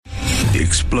The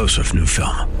explosive new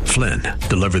film, Flynn,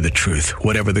 deliver the truth,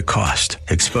 whatever the cost,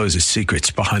 exposes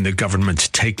secrets behind the government's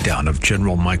takedown of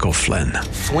General Michael Flynn.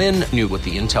 Flynn knew what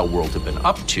the intel world had been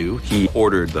up to. He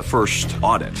ordered the first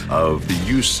audit of the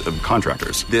use of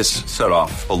contractors. This set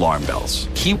off alarm bells.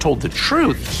 He told the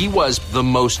truth. He was the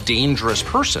most dangerous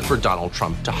person for Donald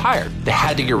Trump to hire. They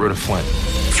had to get rid of Flynn.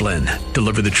 Flynn,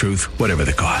 deliver the truth, whatever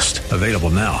the cost. Available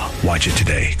now. Watch it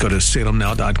today. Go to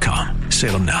salemnow.com.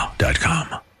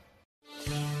 salemnow.com.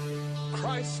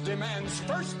 Christ demands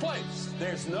first place.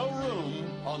 There's no room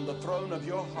on the throne of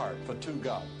your heart for two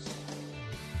gods.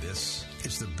 This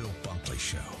is the Bill Bunkley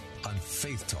Show on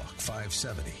Faith Talk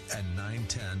 570 and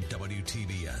 910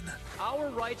 WTBN. Our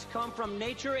rights come from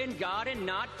nature and God and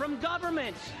not from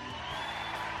government.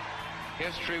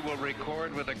 History will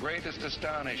record with the greatest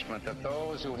astonishment that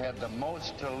those who had the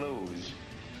most to lose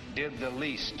did the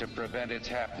least to prevent its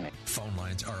happening. Phone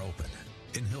lines are open.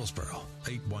 In Hillsborough,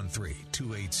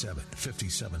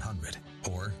 813-287-5700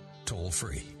 or toll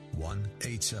free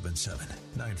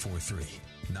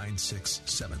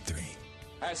 1-877-943-9673.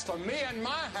 As for me and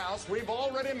my house, we've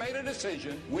already made a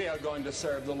decision. We are going to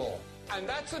serve the Lord. And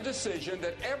that's a decision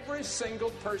that every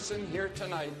single person here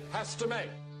tonight has to make.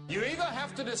 You either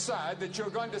have to decide that you're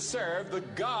going to serve the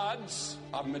gods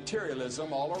of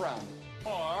materialism all around you,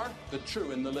 or the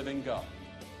true and the living God.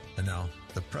 And now,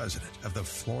 the president of the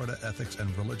Florida Ethics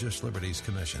and Religious Liberties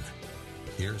Commission.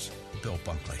 Here's Bill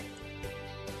Bunkley.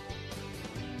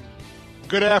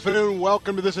 Good afternoon.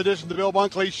 Welcome to this edition of the Bill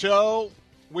Bunkley Show.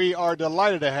 We are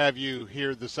delighted to have you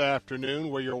here this afternoon.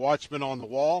 We're your watchman on the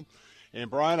wall. And,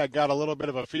 Brian, I got a little bit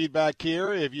of a feedback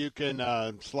here. If you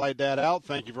can slide that out,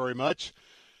 thank you very much.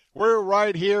 We're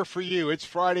right here for you. It's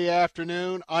Friday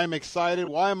afternoon. I'm excited.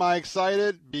 Why am I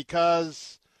excited?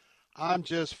 Because I'm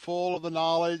just full of the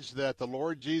knowledge that the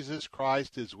Lord Jesus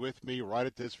Christ is with me right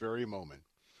at this very moment,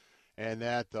 and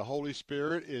that the Holy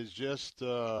Spirit is just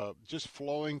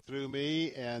flowing through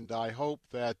me, and I hope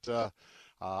that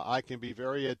I can be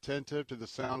very attentive to the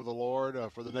sound of the Lord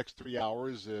for the next 3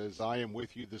 hours as I am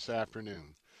with you this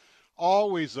afternoon.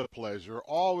 Always a pleasure,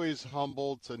 always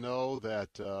humbled to know that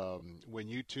when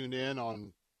you tune in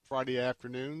on Friday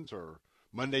afternoons or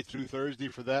Monday through Thursday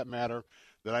for that matter,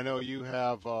 that I know you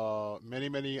have many,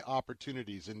 many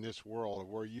opportunities in this world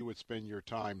where you would spend your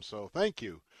time. So thank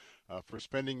you for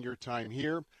spending your time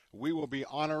here. We will be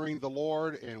honoring the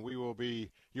Lord, and we will be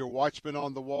your watchman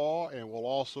on the wall, and will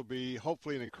also be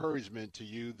hopefully an encouragement to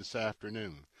you this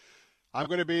afternoon. I'm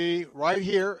going to be right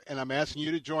here, and I'm asking you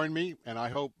to join me, and I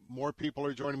hope more people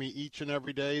are joining me each and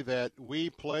every day, that we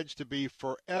pledge to be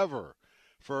forever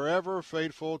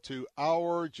faithful to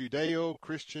our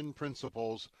Judeo-Christian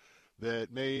principles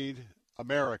that made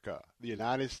America, the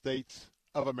United States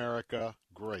of America,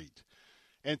 great.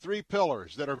 And 3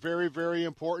 pillars that are very, very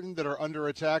important that are under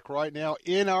attack right now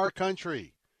in our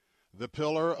country: the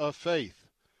pillar of faith,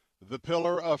 the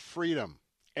pillar of freedom,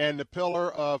 and the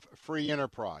pillar of free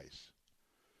enterprise.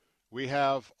 We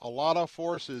have a lot of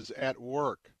forces at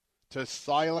work to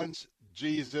silence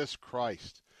Jesus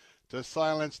Christ, to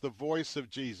silence the voice of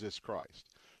Jesus Christ,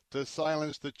 to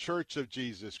silence the church of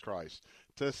Jesus Christ,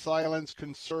 to silence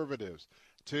conservatives,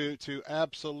 to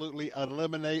absolutely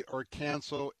eliminate or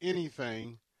cancel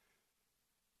anything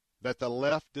that the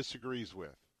left disagrees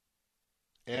with.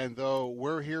 And though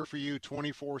we're here for you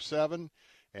 24/7,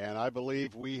 and I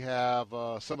believe we have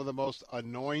some of the most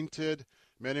anointed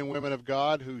men and women of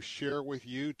God who share with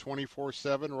you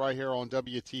 24/7 right here on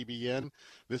WTBN,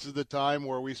 this is the time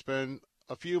where we spend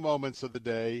a few moments of the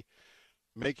day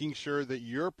making sure that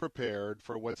you're prepared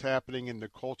for what's happening in the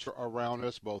culture around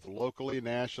us, both locally,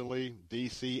 nationally,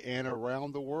 D.C., and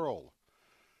around the world.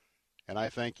 And I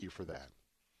thank you for that.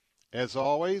 As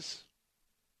always,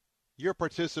 your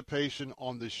participation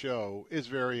on the show is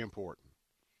very important.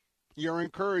 Your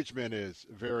encouragement is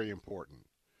very important.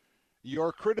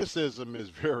 Your criticism is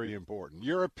very important.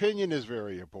 Your opinion is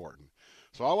very important.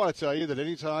 So I want to tell you that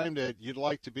anytime that you'd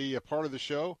like to be a part of the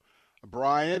show,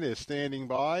 Brian is standing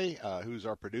by, who's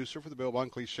our producer for the Bill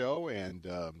Bunkley Show, and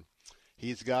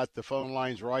he's got the phone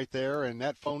lines right there, and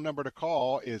that phone number to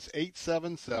call is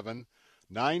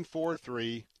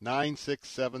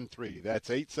 877-943-9673. That's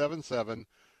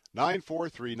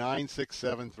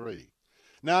 877-943-9673.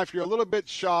 Now, if you're a little bit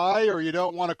shy or you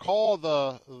don't want to call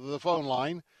the phone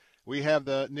line, we have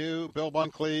the new Bill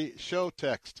Bunkley Show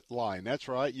text line. That's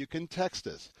right, you can text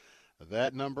us.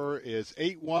 That number is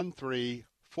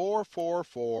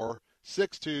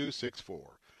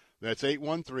 813-444-6264. That's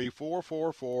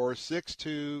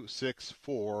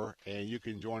 813-444-6264, and you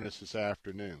can join us this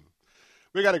afternoon.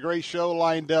 We got a great show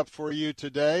lined up for you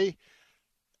today.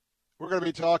 We're going to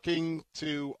be talking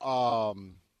to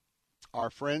our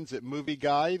friends at Movie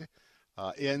Guide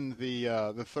in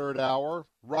the third hour.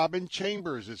 Robin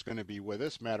Chambers is going to be with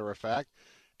us, matter of fact.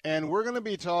 And we're going to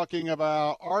be talking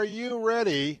about, are you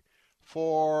ready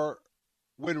for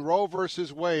when Roe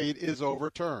versus Wade is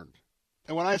overturned?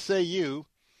 And when I say you,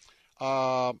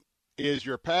 is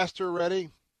your pastor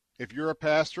ready? If you're a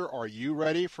pastor, are you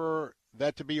ready for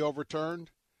that to be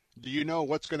overturned? Do you know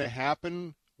what's going to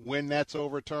happen when that's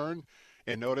overturned?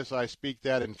 And notice I speak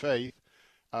that in faith.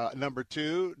 Number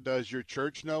two, does your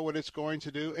church know what it's going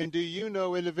to do? And do you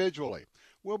know individually?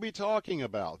 We'll be talking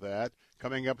about that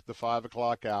coming up at the 5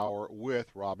 o'clock hour with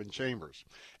Robin Chambers.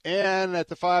 And at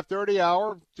the 5:30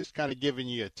 hour, just kind of giving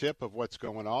you a tip of what's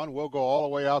going on, we'll go all the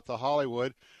way out to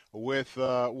Hollywood with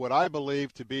what I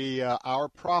believe to be our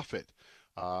prophet.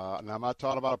 And I'm not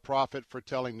talking about a prophet for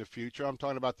telling the future. I'm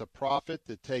talking about the prophet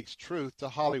that takes truth to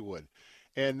Hollywood.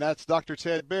 And that's Dr.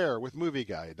 Ted Baer with Movie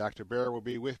Guide. Dr. Baer will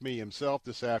be with me himself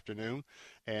this afternoon.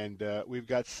 And we've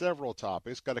got several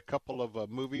topics. Got a couple of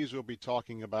movies we'll be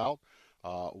talking about.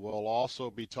 We'll also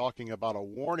be talking about a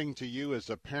warning to you as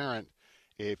a parent.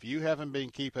 If you haven't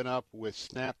been keeping up with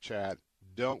Snapchat,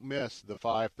 don't miss the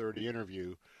 5:30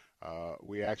 interview.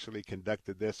 We actually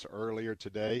conducted this earlier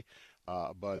today.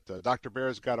 But Dr.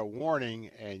 Baer's got a warning,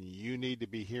 and you need to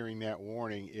be hearing that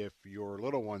warning if your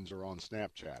little ones are on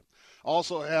Snapchat.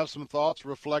 Also have some thoughts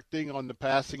reflecting on the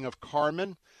passing of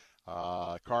Carmen.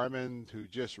 Carmen, who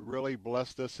just really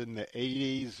blessed us in the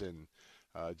 80s, and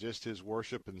just his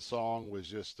worship and song was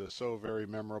just so very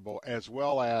memorable, as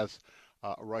well as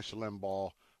Rush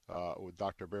Limbaugh. With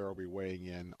Dr. Baer will be weighing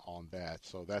in on that.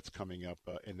 So that's coming up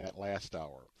in that last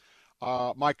hour.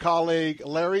 My colleague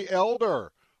Larry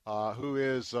Elder, who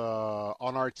is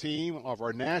on our team of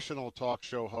our national talk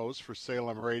show hosts for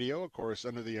Salem Radio, of course,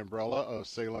 under the umbrella of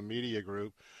Salem Media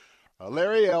Group.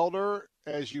 Larry Elder,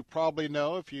 as you probably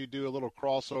know, if you do a little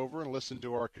crossover and listen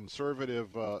to our conservative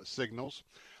signals,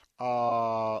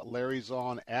 Larry's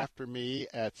on after me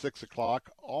at 6 o'clock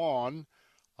on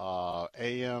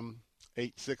AM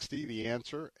 860, The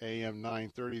Answer, AM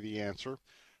 930, The Answer.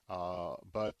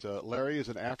 But Larry is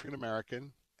an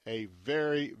African-American, a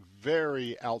very,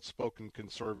 very outspoken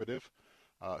conservative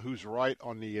who's right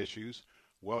on the issues.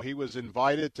 Well, he was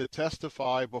invited to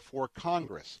testify before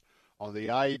Congress on the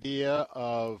idea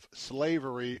of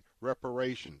slavery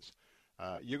reparations.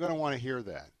 You're going to want to hear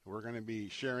that. We're going to be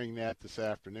sharing that this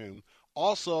afternoon.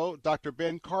 Also, Dr.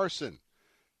 Ben Carson.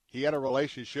 He had a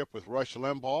relationship with Rush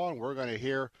Limbaugh, and we're going to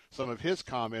hear some of his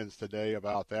comments today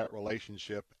about that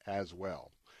relationship as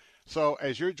well. So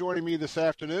as you're joining me this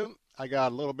afternoon, I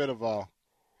got a little bit of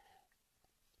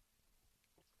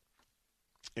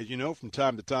as you know, from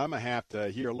time to time, I have to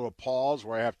hear a little pause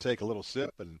where I have to take a little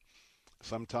sip, and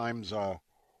sometimes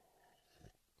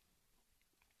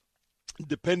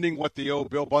depending what the old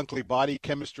Bill Bunkley body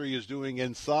chemistry is doing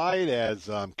inside, as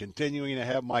I'm continuing to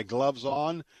have my gloves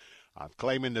on, I'm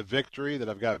claiming the victory, that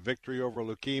I've got victory over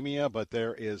leukemia, but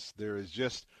there is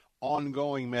just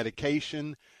ongoing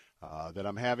medication that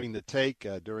I'm having to take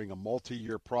during a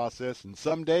multi-year process. And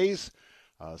some days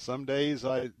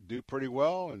I do pretty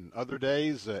well, and other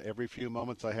days, every few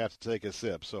moments I have to take a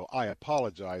sip. So I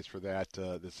apologize for that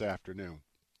this afternoon.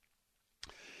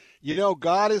 You know,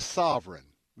 God is sovereign.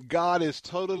 God is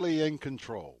totally in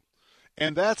control.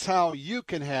 And that's how you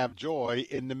can have joy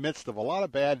in the midst of a lot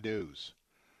of bad news.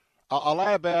 A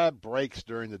lot of bad breaks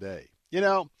during the day. You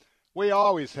know, we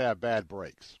always have bad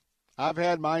breaks. I've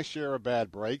had my share of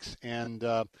bad breaks, and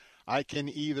I can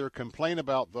either complain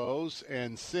about those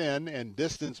and sin and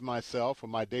distance myself from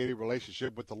my daily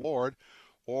relationship with the Lord,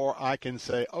 or I can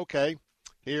say, okay,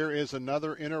 here is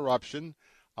another interruption.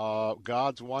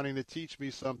 God's wanting to teach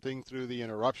me something through the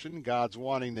interruption. God's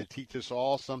wanting to teach us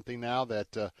all something now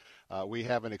that we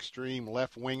have an extreme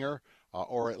left-winger,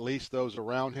 or at least those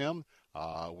around him.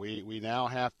 We now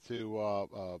have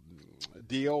to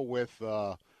deal with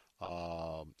a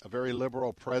very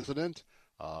liberal president,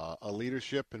 a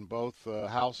leadership in both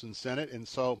House and Senate. And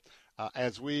so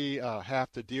as we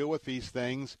have to deal with these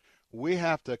things, we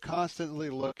have to constantly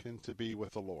look and to be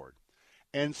with the Lord.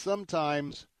 And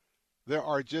sometimes there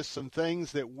are just some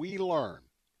things that we learn.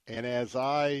 And as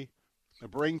I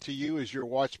bring to you as your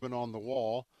watchman on the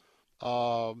wall,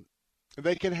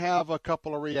 they can have a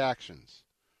couple of reactions.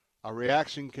 A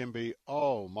reaction can be,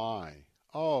 oh my,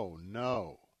 oh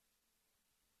no.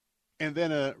 And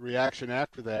then a reaction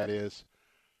after that is,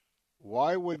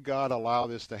 why would God allow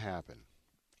this to happen?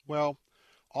 Well,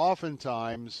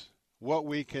 oftentimes what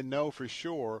we can know for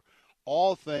sure,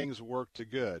 all things work to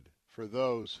good for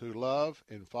those who love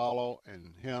and follow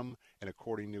in him and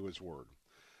according to his word.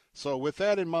 So with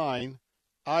that in mind,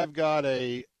 I've got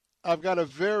a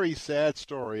very sad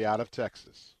story out of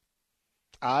Texas.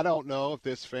 I don't know if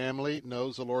this family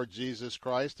knows the Lord Jesus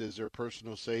Christ as their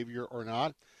personal Savior or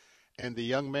not. And the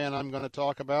young man I'm going to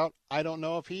talk about, I don't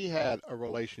know if he had a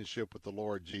relationship with the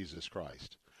Lord Jesus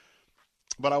Christ.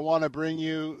 But I want to bring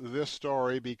you this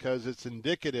story because it's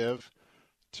indicative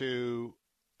to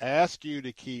ask you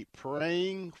to keep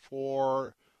praying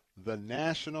for the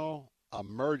national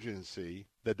emergency,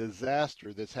 the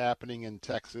disaster that's happening in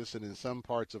Texas and in some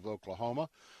parts of Oklahoma,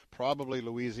 probably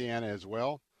Louisiana as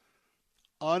well.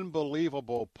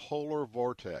 Unbelievable polar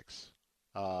vortex.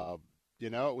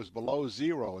 It was below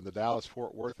zero in the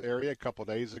Dallas-Fort Worth area a couple of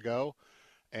days ago,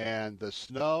 and the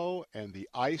snow and the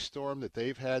ice storm that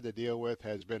they've had to deal with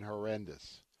has been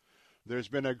horrendous. There's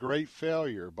been a great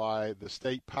failure by the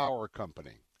State Power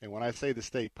Company. And when I say the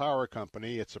State Power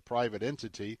Company, it's a private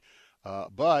entity,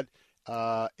 but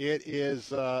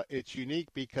it's unique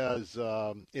because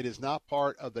it is not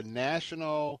part of the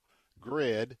national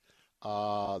grid,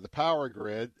 the power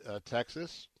grid,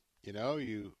 Texas.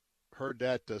 You heard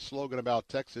that slogan about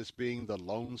Texas being the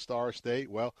Lone Star State.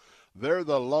 Well, they're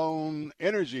the lone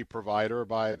energy provider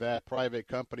by that private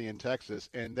company in Texas,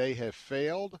 and they have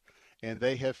failed, and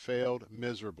they have failed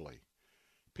miserably.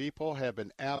 People have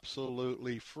been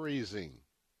absolutely freezing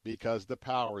because the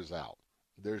power's out.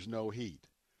 There's no heat.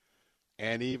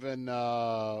 And even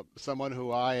someone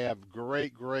who I have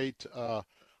great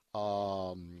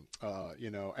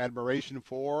admiration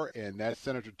for, and that's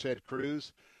Senator Ted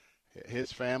Cruz.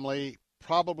 His family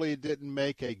probably didn't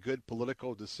make a good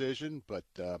political decision, but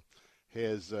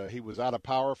he was out of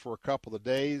power for a couple of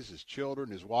days, his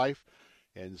children, his wife,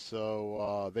 and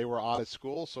so they were out of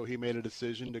school, so he made a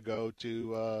decision to go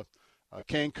to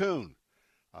Cancun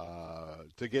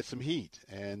to get some heat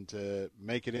and to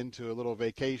make it into a little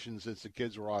vacation since the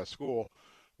kids were out of school.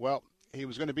 Well, he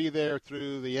was going to be there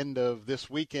through the end of this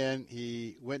weekend.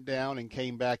 He went down and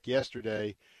came back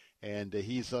yesterday, and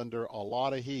he's under a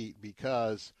lot of heat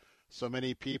because so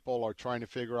many people are trying to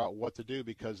figure out what to do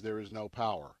because there is no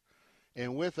power.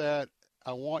 And with that,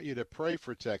 I want you to pray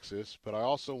for Texas, but I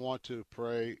also want you to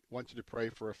pray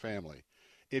for a family.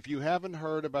 If you haven't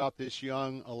heard about this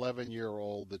young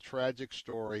 11-year-old, the tragic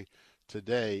story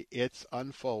today, it's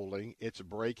unfolding. It's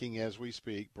breaking as we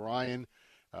speak. Brian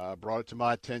brought it to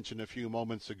my attention a few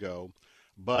moments ago.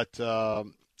 But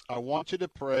I want you to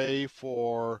pray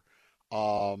for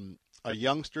a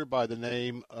youngster by the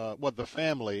name, the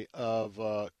family of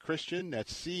Christian.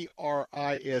 That's Christian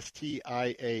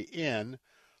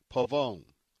Pavone.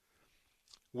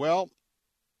 Well,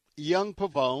 young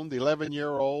Pavone, the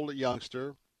 11-year-old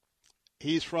youngster,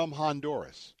 he's from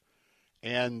Honduras.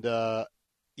 And,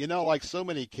 like so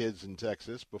many kids in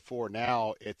Texas, before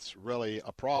now it's really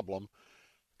a problem.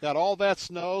 Got all that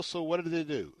snow, so what did they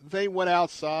do? They went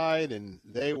outside and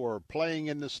they were playing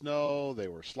in the snow. They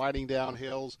were sliding down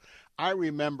hills. I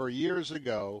remember years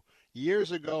ago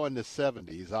in the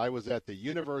 70s, I was at the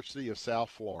University of South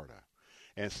Florida.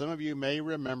 And some of you may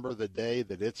remember the day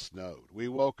that it snowed. We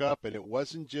woke up and it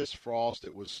wasn't just frost,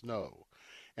 it was snow.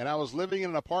 And I was living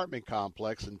in an apartment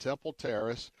complex in Temple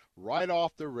Terrace right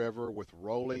off the river with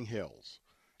rolling hills.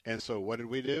 And so what did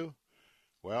we do?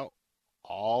 Well,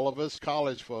 all of us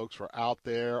college folks were out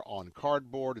there on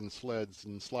cardboard and sleds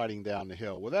and sliding down the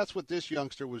hill. Well, that's what this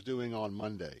youngster was doing on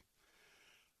Monday.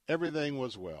 Everything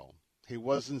was well. He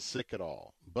wasn't sick at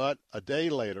all. But a day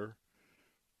later,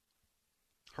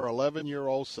 her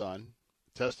 11-year-old son,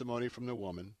 testimony from the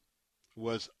woman,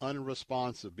 was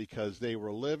unresponsive because they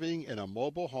were living in a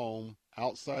mobile home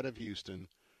outside of Houston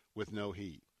with no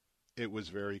heat. It was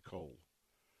very cold.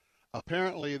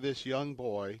 Apparently, this young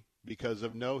boy, because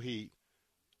of no heat,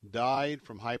 died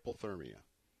from hypothermia,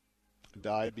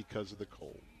 died because of the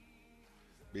cold,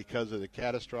 because of the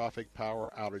catastrophic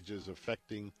power outages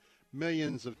affecting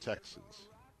millions of Texans.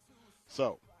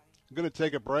 So, I'm going to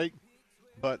take a break,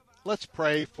 but let's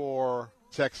pray for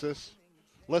Texas.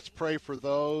 Let's pray for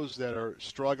those that are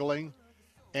struggling,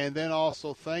 and then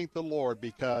also thank the Lord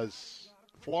because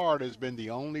Florida has been the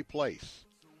only place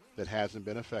that hasn't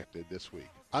been affected this week.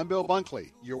 I'm Bill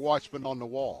Bunkley, your watchman on the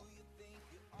wall.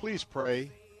 Please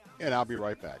pray, and I'll be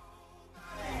right back.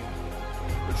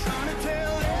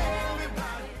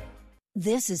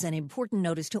 This is an important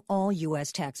notice to all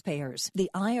U.S. taxpayers.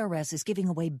 The IRS is giving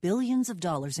away billions of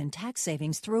dollars in tax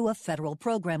savings through a federal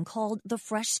program called the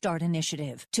Fresh Start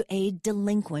Initiative to aid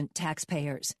delinquent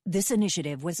taxpayers. This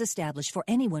initiative was established for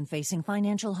anyone facing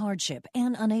financial hardship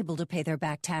and unable to pay their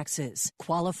back taxes.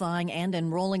 Qualifying and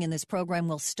enrolling in this program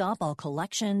will stop all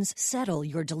collections, settle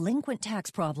your delinquent tax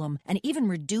problem, and even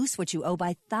reduce what you owe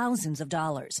by thousands of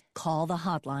dollars. Call the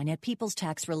hotline at People's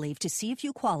Tax Relief to see if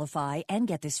you qualify and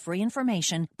get this free information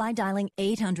by dialing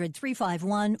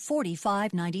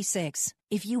 800-351-4596.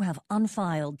 If you have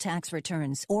unfiled tax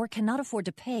returns or cannot afford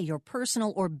to pay your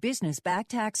personal or business back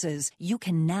taxes, you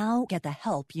can now get the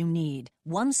help you need.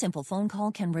 One simple phone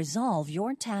call can resolve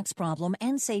your tax problem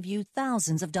and save you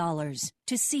thousands of dollars.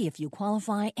 To see if you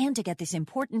qualify and to get this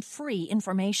important free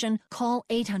information, call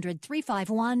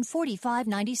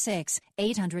 800-351-4596.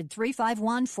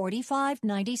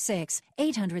 800-351-4596.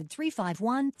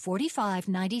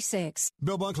 800-351-4596.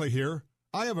 Bill Bunkley here.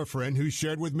 I have a friend who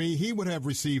shared with me he would have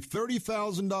received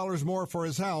 $30,000 more for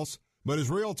his house, but his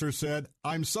realtor said,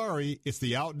 "I'm sorry, it's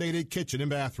the outdated kitchen and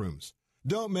bathrooms."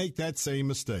 Don't make that same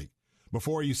mistake.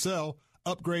 Before you sell,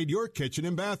 upgrade your kitchen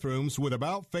and bathrooms with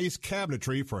About Face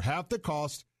Cabinetry for half the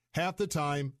cost, half the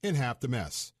time, and half the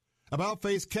mess. About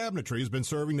Face Cabinetry has been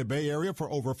serving the Bay Area for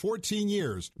over 14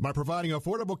 years by providing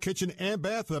affordable kitchen and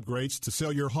bath upgrades to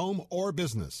sell your home or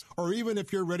business, or even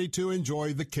if you're ready to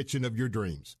enjoy the kitchen of your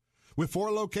dreams. With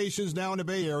 4 locations now in the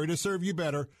Bay Area to serve you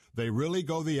better, they really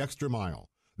go the extra mile.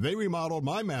 They remodeled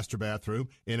my master bathroom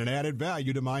and it added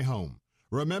value to my home.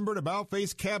 Remember, at About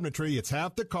Face Cabinetry, it's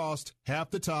half the cost, half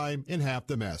the time, and half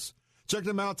the mess. Check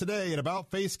them out today at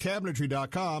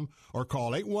AboutFaceCabinetry.com or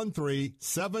call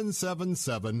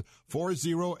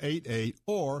 813-777-4088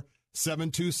 or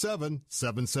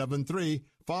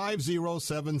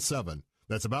 727-773-5077.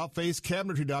 That's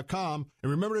AboutFaceCabinetry.com. And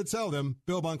remember to tell them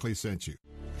Bill Bunkley sent you.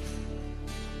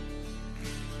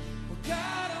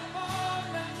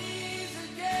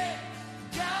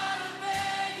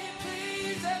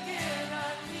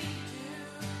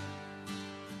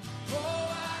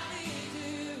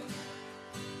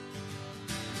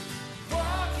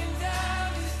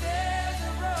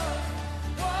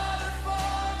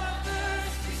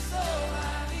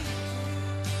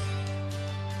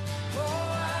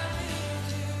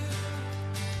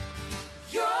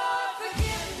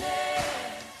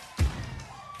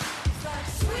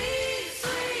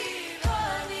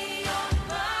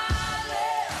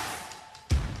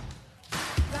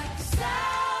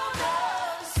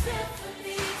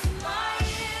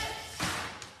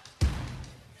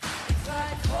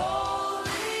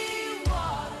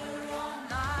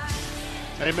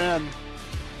 Amen.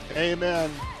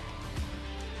 Amen.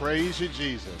 Praise you,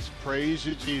 Jesus. Praise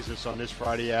you, Jesus, on this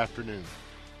Friday afternoon.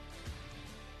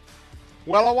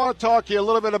 Well, I want to talk to you a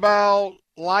little bit about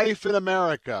life in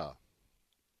America.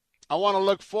 I want to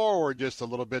look forward just a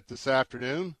little bit this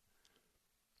afternoon.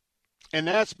 And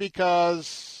that's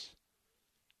because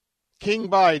King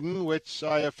Biden, which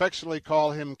I affectionately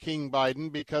call him King Biden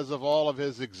because of all of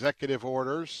his executive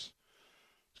orders,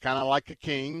 it's kind of like a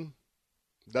king.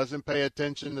 Doesn't pay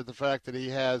attention to the fact that he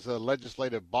has a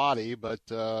legislative body, but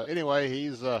anyway,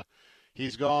 he's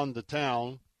gone to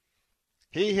town.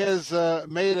 He has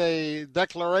made a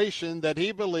declaration that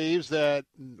he believes that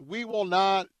we will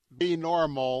not be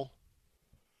normal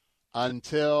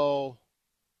until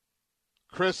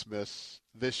Christmas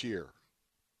this year.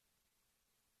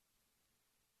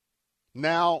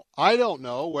 Now, I don't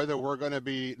know whether we're going to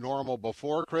be normal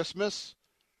before Christmas.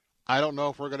 I don't know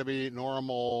if we're going to be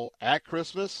normal at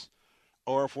Christmas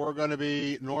or if we're going to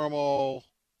be normal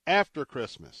after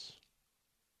Christmas.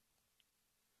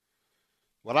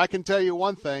 Well, I can tell you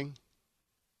one thing.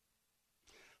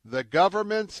 The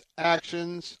government's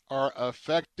actions are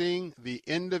affecting the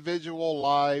individual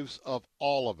lives of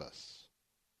all of us.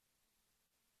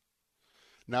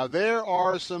 Now, there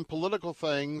are some political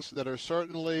things that are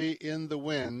certainly in the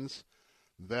winds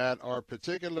that are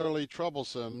particularly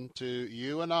troublesome to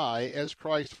you and I as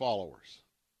Christ followers.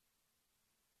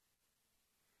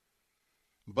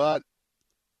 But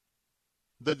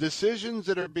the decisions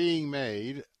that are being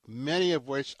made, many of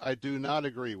which I do not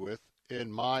agree with,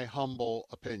 in my humble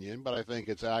opinion, but I think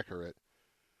it's accurate,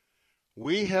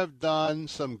 we have done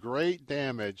some great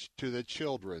damage to the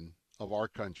children of our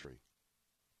country.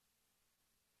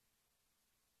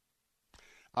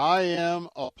 I am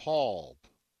appalled.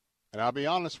 And I'll be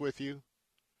honest with you,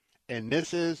 and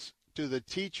this is to the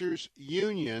teachers'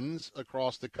 unions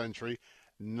across the country,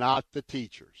 not the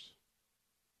teachers.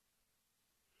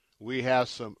 We have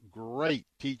some great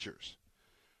teachers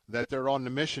that they're on the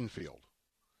mission field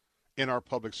in our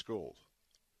public schools.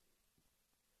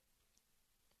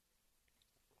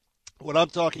 What I'm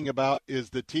talking about is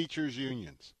the teachers'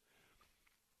 unions.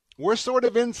 We're sort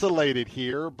of insulated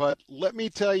here, but let me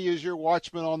tell you, as your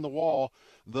watchman on the wall,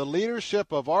 the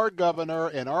leadership of our governor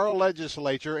and our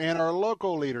legislature and our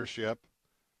local leadership,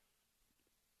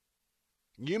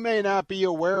 you may not be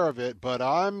aware of it, but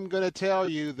I'm going to tell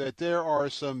you that there are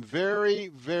some very,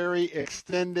 very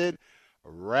extended,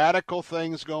 radical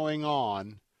things going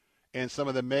on in some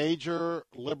of the major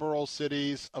liberal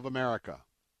cities of America.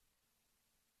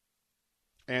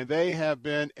 And they have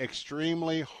been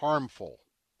extremely harmful.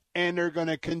 And they're going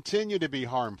to continue to be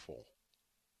harmful.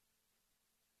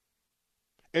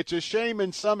 It's a shame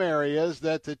in some areas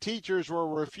that the teachers were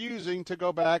refusing to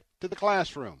go back to the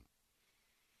classroom.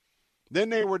 Then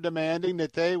they were demanding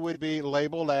that they would be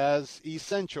labeled as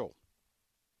essential.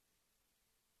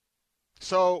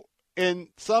 So in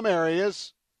some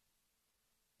areas,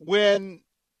 when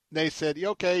they said,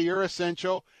 okay, you're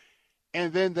essential,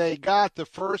 and then they got the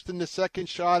first and the second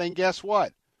shot, and guess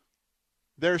what?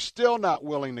 They're still not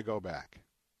willing to go back.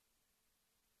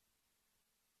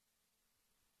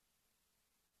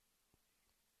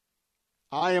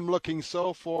 I am looking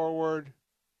so forward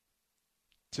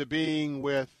to being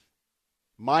with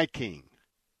my King.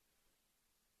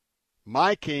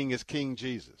 My King is King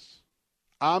Jesus.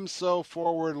 I'm so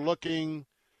forward looking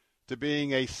to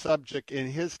being a subject in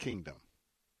his kingdom.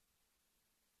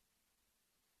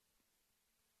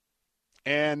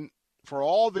 And for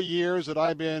all the years that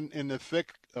I've been in the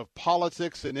thick of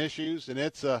politics and issues, and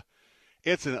it's an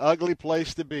ugly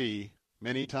place to be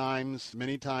many times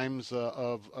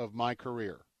of my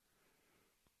career.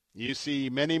 You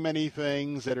see many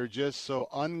things that are just so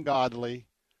ungodly,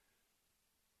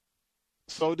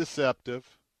 so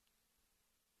deceptive,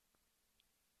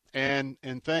 and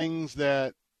things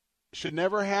that should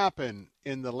never happen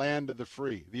in the land of the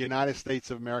free, the United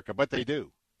States of America, but they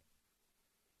do.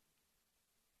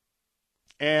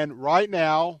 And right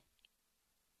now,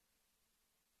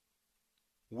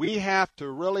 we have to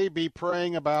really be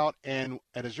praying about, and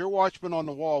as your watchman on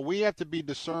the wall, we have to be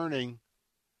discerning.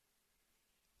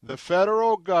 The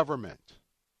federal government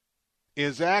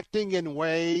is acting in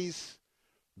ways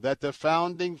that the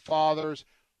founding fathers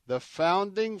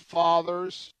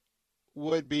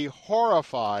would be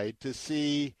horrified to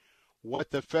see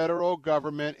what the federal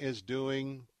government is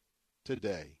doing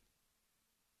today.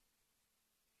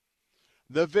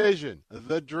 The vision,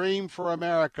 the dream for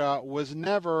America was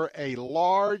never a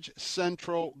large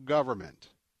central government.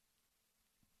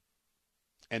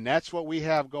 And that's what we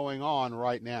have going on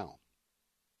right now.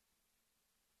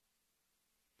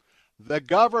 The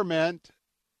government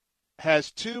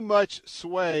has too much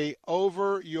sway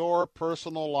over your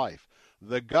personal life.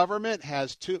 The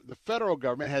federal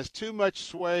government has too much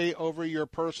sway over your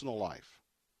personal life.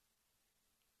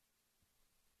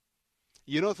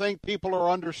 You don't think people are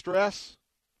under stress?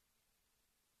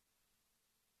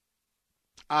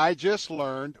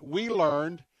 We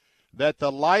learned that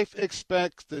the life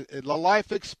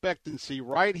expectancy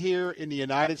right here in the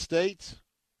United States,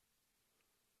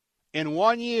 in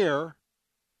 1 year,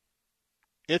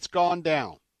 it's gone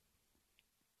down.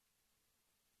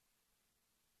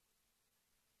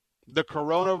 The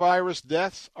coronavirus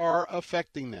deaths are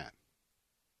affecting that.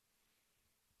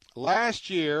 Last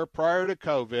year, prior to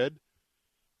COVID,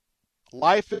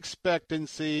 life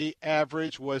expectancy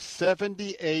average was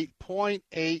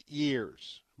 78.8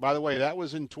 years. By the way, that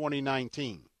was in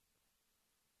 2019.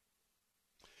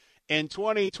 In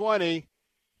 2020,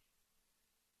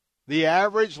 the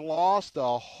average lost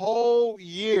a whole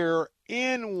year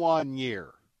in 1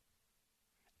 year.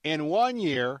 In 1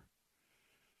 year,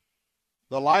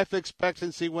 the life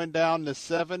expectancy went down to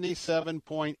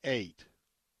 77.8.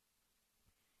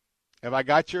 Have I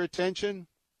got your attention?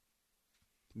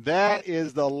 That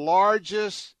is the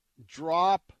largest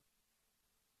drop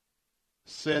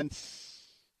since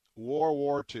World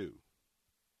War II.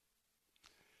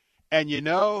 And you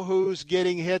know who's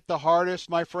getting hit the hardest,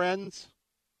 my friends?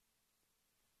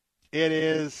 It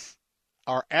is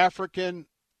our African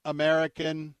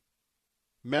American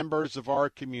members of our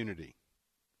community.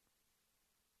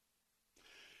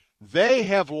 They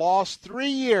have lost 3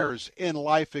 years in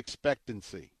life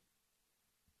expectancy.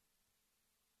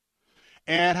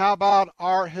 And how about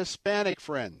our Hispanic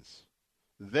friends?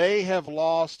 They have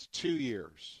lost 2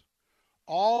 years,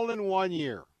 all in 1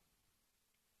 year.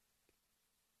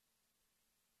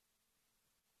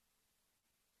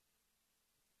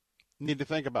 Need to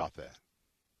think about that.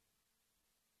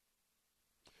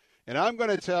 And I'm going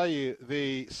to tell you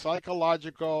the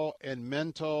psychological and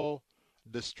mental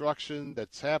destruction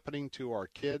that's happening to our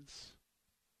kids.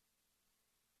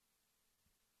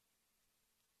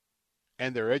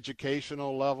 and their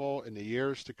educational level in the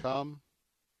years to come,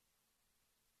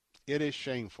 it is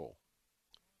shameful.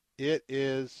 It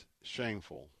is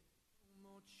shameful.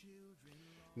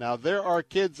 Now, there are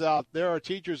teachers out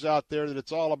there that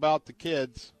it's all about the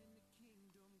kids.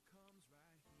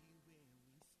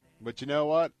 But you know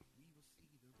what?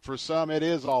 For some, it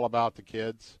is all about the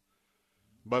kids.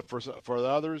 But for the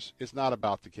others, it's not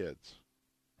about the kids.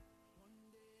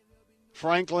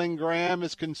 Franklin Graham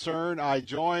is concerned. I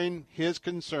join his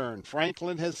concern.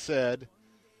 Franklin has said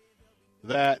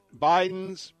that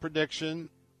Biden's prediction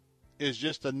is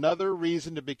just another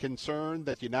reason to be concerned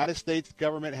that the United States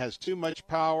government has too much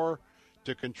power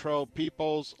to control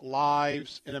people's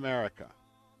lives in America.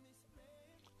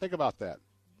 Think about that.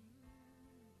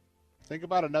 Think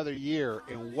about another year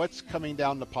and what's coming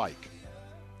down the pike.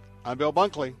 I'm Bill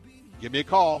Bunkley. Give me a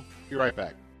call. Be right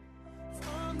back.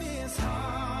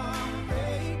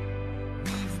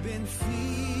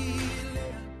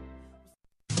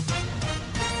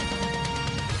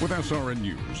 With SRN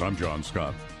News, I'm John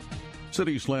Scott.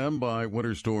 Cities slammed by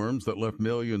winter storms that left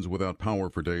millions without power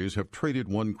for days have traded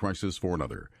one crisis for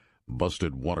another.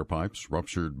 Busted water pipes,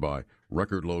 ruptured by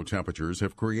record low temperatures,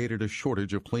 have created a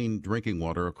shortage of clean drinking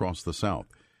water across the South,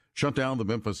 shut down the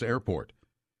Memphis airport,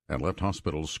 and left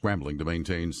hospitals scrambling to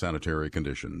maintain sanitary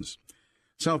conditions.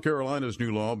 South Carolina's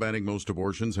new law banning most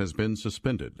abortions has been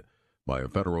suspended by a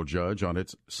federal judge on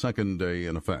its second day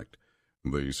in effect.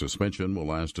 The suspension will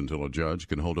last until a judge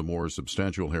can hold a more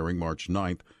substantial hearing March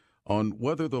 9th on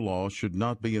whether the law should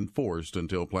not be enforced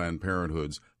until Planned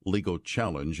Parenthood's legal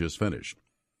challenge is finished.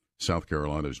 South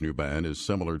Carolina's new ban is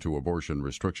similar to abortion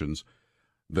restrictions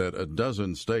that a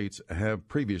dozen states have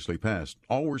previously passed.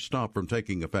 All were stopped from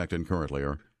taking effect and currently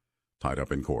are tied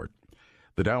up in court.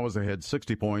 The Dow is ahead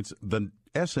 60 points. The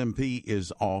S&P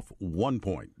is off 1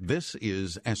 point. This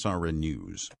is SRN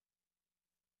News.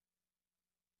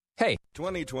 Hey,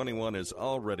 2021 is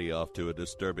already off to a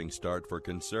disturbing start for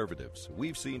conservatives.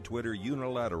 We've seen Twitter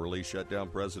unilaterally shut down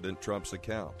President Trump's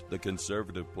account. The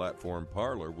conservative platform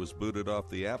Parler was booted off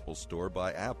the Apple Store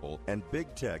by Apple, and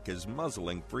big tech is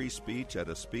muzzling free speech at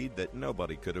a speed that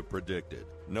nobody could have predicted.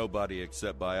 Nobody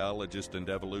except biologist and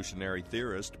evolutionary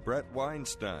theorist Brett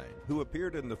Weinstein, who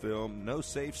appeared in the film No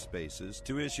Safe Spaces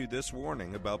to issue this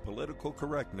warning about political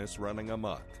correctness running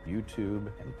amok.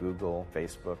 YouTube and Google,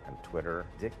 Facebook and Twitter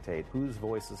dictate whose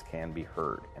voices can be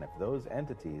heard. And if those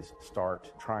entities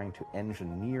start trying to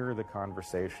engineer the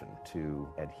conversation to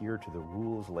adhere to the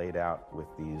rules laid out with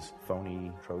these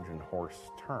phony Trojan horse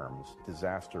terms,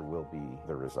 disaster will be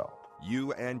the result.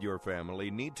 You and your family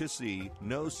need to see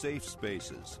No Safe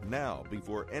Spaces now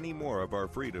before any more of our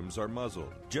freedoms are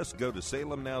muzzled. Just go to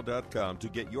salemnow.com to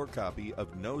get your copy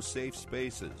of No Safe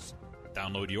Spaces.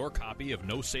 Download your copy of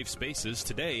No Safe Spaces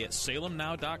today at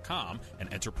salemnow.com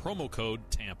and enter promo code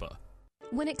TAMPA.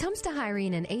 When it comes to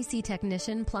hiring an AC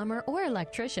technician, plumber, or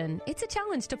electrician, it's a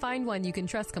challenge to find one you can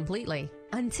trust completely.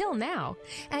 Until now.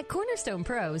 At Cornerstone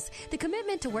Pros, the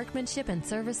commitment to workmanship and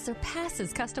service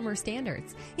surpasses customer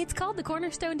standards. It's called the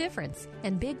Cornerstone Difference.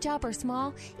 And big job or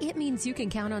small, it means you can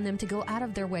count on them to go out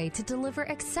of their way to deliver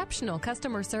exceptional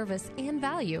customer service and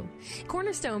value.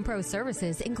 Cornerstone Pro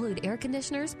services include air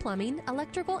conditioners, plumbing,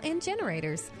 electrical, and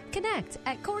generators. Connect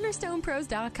at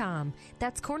cornerstonepros.com.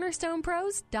 That's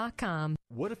cornerstonepros.com.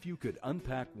 What if you could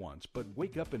unpack once but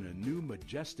wake up in a new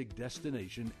majestic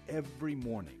destination every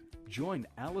morning? Join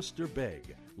Alistair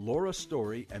Begg, Laura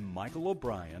Story, and Michael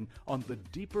O'Brien on the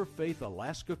Deeper Faith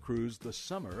Alaska cruise the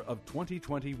summer of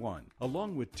 2021.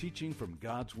 Along with teaching from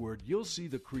God's Word, you'll see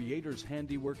the Creator's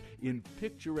handiwork in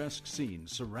picturesque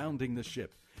scenes surrounding the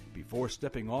ship before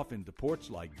stepping off into ports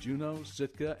like Juneau,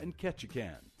 Sitka, and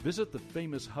Ketchikan. Visit the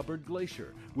famous Hubbard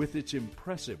Glacier with its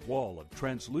impressive wall of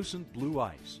translucent blue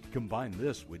ice. Combine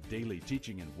this with daily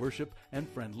teaching and worship and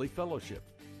friendly fellowship.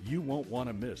 You won't want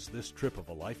to miss this trip of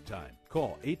a lifetime.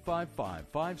 Call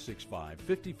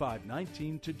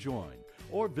 855-565-5519 to join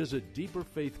or visit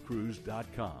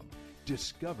deeperfaithcruise.com.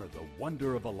 Discover the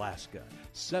wonder of Alaska.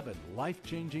 7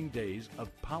 life-changing days of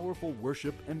powerful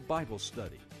worship and Bible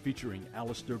study featuring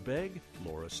Alistair Begg,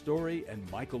 Laura Story, and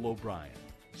Michael O'Brien.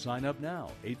 Sign up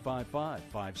now,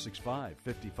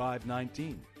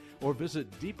 855-565-5519. Or visit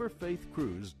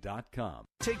deeperfaithcruise.com.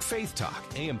 Take Faith Talk,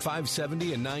 AM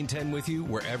 570 and 910 with you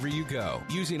wherever you go.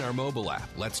 Using our mobile app,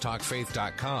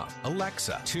 letstalkfaith.com,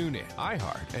 Alexa, TuneIn,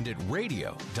 iHeart, and at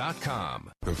radio.com.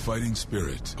 The fighting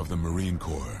spirit of the Marine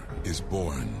Corps is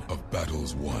born of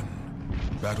battles won.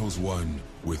 Battles won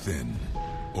within,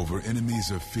 over enemies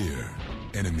of fear,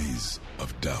 enemies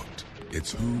of doubt.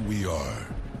 It's who we are.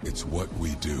 It's what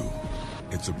we do.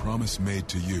 It's a promise made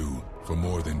to you for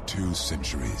more than 2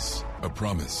 centuries. A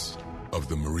promise of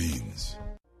the Marines.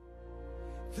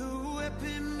 The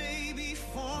weapon may be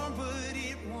formed, but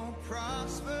it won't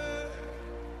prosper.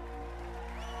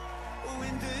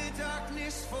 When the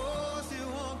darkness falls, it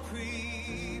won't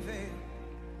prevail.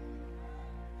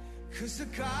 'Cause the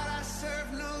God I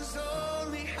serve knows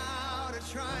only how to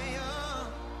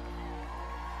triumph.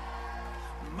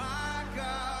 My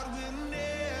God will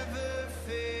never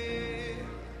fail.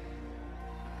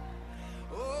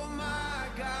 Oh, my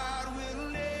God will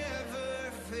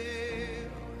never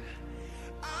fail.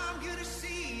 I'm gonna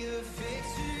see a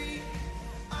victory.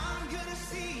 I'm gonna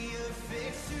see a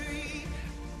victory.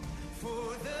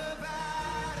 For the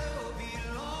battle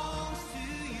belongs to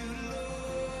you,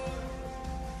 Lord.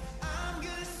 I'm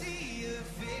gonna see a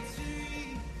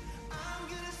victory. I'm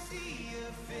gonna see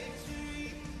a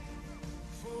victory.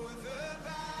 For the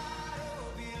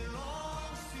battle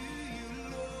belongs to you,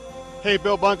 Lord. Hey,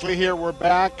 Bill Bunkley here. We're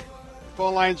back.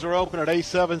 Phone lines are open at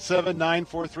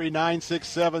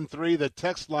 877-943-9673. The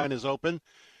text line is open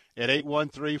at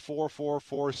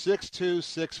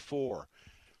 813-444-6264.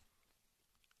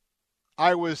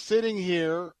 I was sitting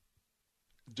here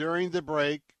during the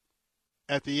break,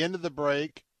 at the end of the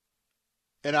break,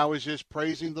 and I was just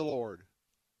praising the Lord,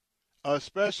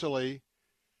 especially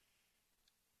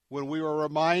when we were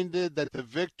reminded that the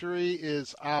victory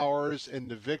is ours and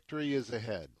the victory is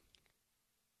ahead.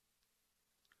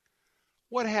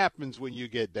 What happens when you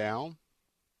get down?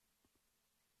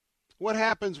 What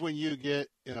happens when you get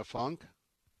in a funk?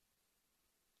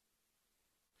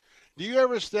 Do you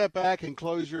ever step back and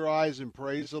close your eyes and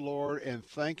praise the Lord and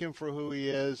thank Him for who He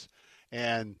is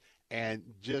and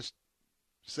just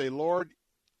say, Lord,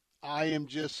 I am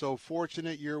just so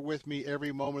fortunate you're with me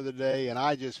every moment of the day, and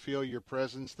I just feel your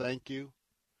presence. Thank you.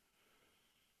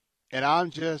 And I'm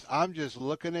just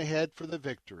looking ahead for the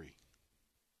victory.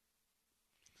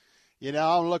 You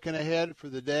know, I'm looking ahead for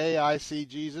the day I see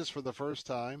Jesus for the first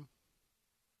time.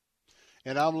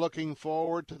 And I'm looking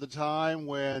forward to the time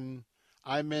when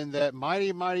I'm in that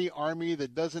mighty, mighty army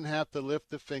that doesn't have to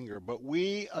lift a finger, but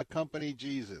we accompany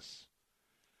Jesus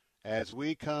as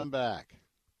we come back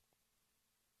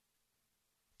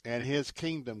and His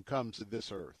kingdom comes to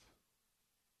this earth.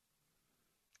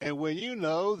 And when you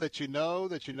know that you know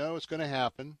that you know it's going to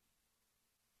happen,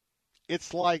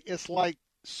 it's like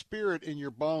spirit in your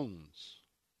bones.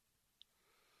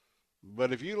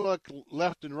 But if you look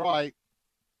left and right,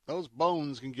 those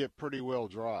bones can get pretty well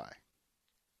dry.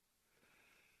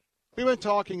 We've been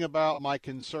talking about my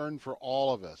concern for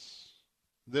all of us.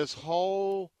 This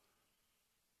whole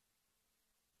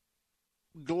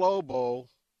global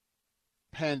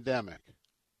pandemic.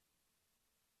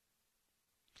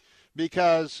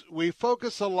 Because we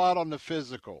focus a lot on the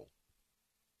physical,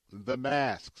 the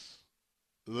masks,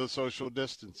 the social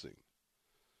distancing,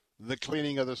 the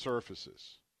cleaning of the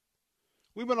surfaces.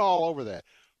 We've been all over that.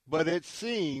 But it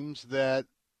seems that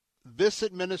this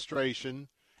administration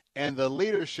and the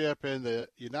leadership in the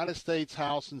United States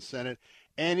House and Senate,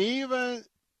 and even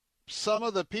some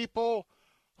of the people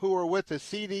who are with the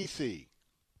CDC,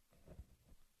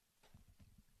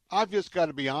 I've just got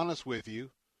to be honest with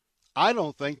you, I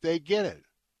don't think they get it.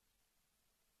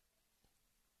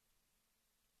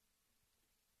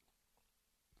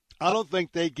 I don't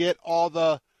think they get all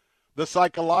the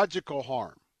psychological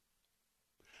harm.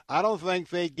 I don't think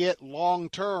they get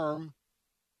long-term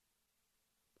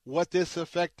what this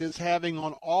effect is having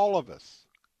on all of us.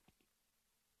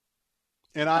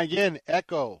 And I again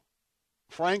echo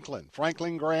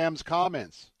Franklin Graham's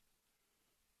comments.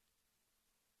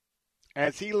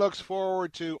 As he looks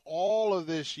forward to all of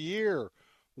this year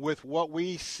with what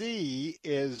we see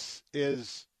is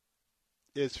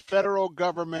federal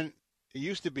government. It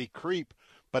used to be creep,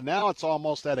 but now it's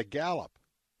almost at a gallop.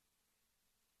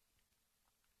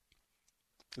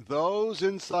 Those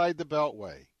inside the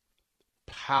Beltway,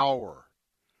 power.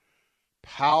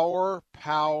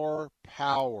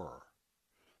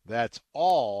 That's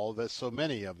all that so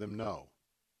many of them know.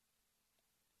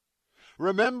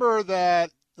 Remember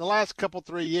that the last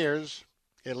 3 years,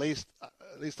 at least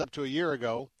up to a year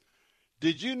ago,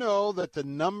 did you know that the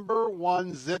number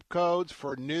one zip codes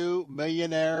for new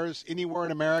millionaires anywhere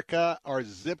in America are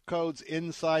zip codes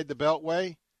inside the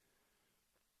Beltway?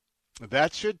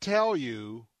 That should tell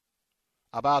you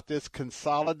about this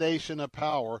consolidation of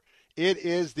power. It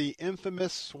is the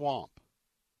infamous swamp.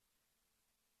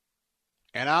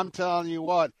 And I'm telling you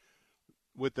what,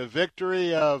 with the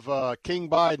victory of King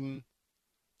Biden,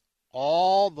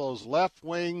 all those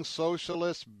left-wing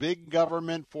socialist big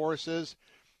government forces,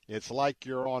 it's like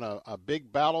you're on a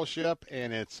big battleship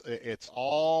and it's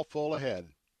all full ahead.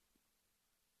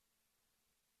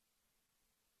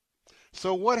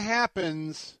 So what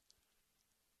happens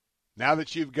Now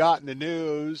that you've gotten the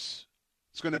news,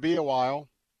 it's going to be a while.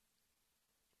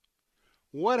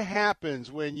 What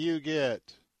happens when you get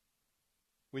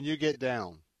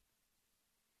down?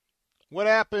 What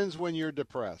happens when you're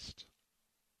depressed?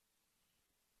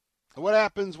 What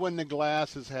happens when the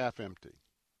glass is half empty?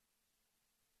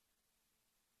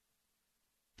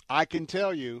 I can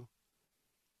tell you,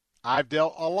 I've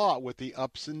dealt a lot with the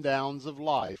ups and downs of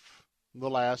life the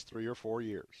last 3 or 4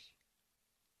 years.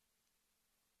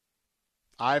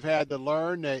 I've had to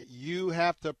learn that you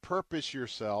have to purpose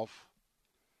yourself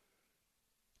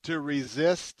to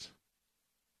resist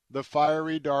the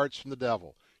fiery darts from the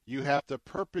devil. You have to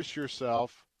purpose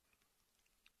yourself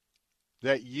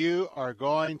that you are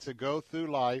going to go through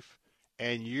life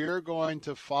and you're going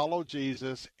to follow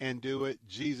Jesus and do it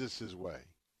Jesus' way.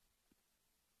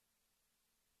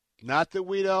 Not that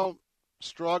we don't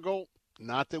struggle,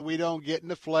 not that we don't get in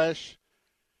the flesh,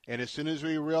 and as soon as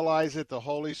we realize that the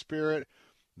Holy Spirit,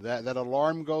 that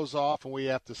alarm goes off and we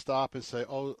have to stop and say,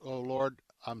 oh Lord,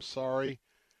 I'm sorry.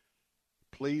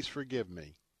 Please forgive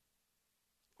me.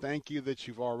 Thank you that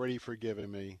you've already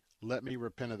forgiven me. Let me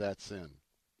repent of that sin.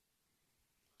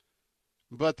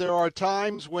 But there are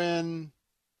times when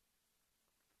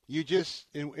you just,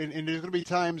 and there's going to be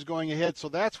times going ahead. So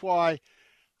that's why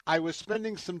I was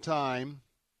spending some time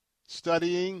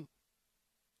studying,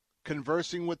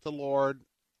 conversing with the Lord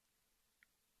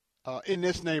in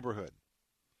this neighborhood.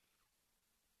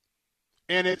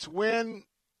 And it's when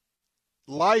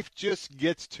life just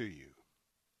gets to you.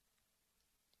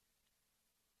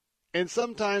 And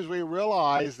sometimes we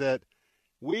realize that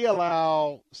we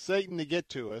allow Satan to get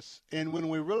to us. And when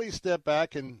we really step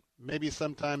back and maybe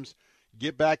sometimes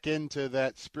get back into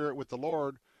that spirit with the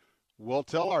Lord, we'll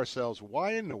tell ourselves,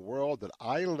 why in the world did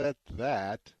I let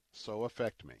that so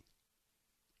affect me?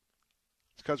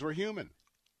 It's because we're human.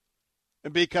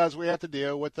 And because we have to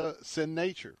deal with the sin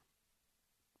nature.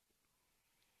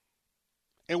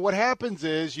 And what happens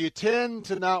is you tend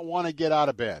to not want to get out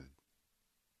of bed.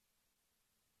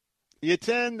 You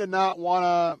tend to not want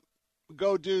to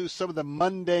go do some of the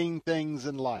mundane things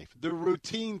in life, the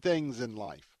routine things in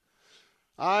life.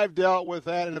 I've dealt with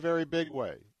that in a very big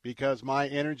way because my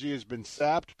energy has been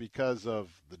sapped because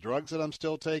of the drugs that I'm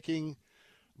still taking.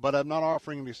 But I'm not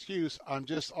offering an excuse. I'm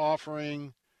just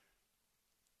offering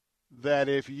that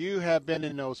if you have been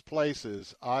in those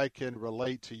places, I can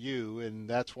relate to you. And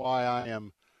that's why I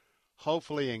am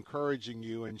hopefully encouraging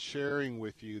you and sharing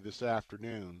with you this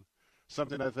afternoon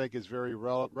something I think is very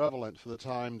relevant for the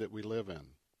time that we live in.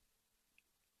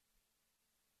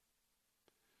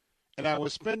 And I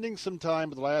was spending some time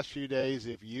the last few days,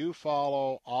 if you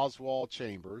follow Oswald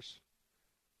Chambers,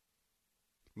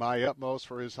 my utmost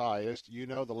for his highest, you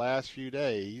know the last few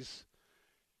days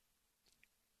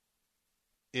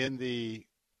in the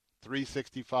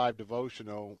 365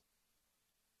 devotional,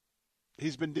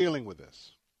 he's been dealing with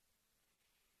this.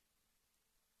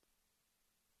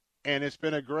 And it's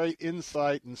been a great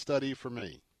insight and study for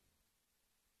me.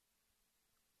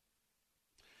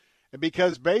 And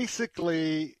because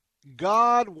basically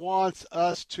God wants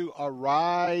us to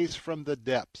arise from the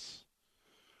depths.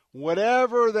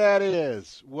 Whatever that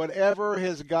is, whatever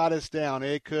has got us down,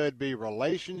 it could be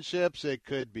relationships, it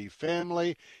could be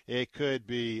family, it could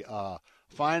be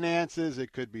finances,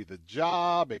 it could be the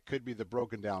job, it could be the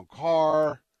broken down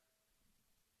car.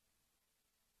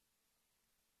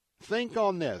 Think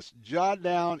on this. Jot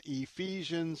down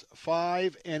Ephesians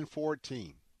 5 and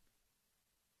 14.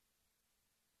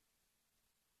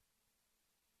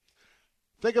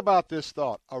 Think about this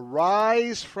thought.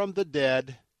 Arise from the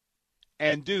dead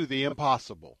and do the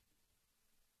impossible.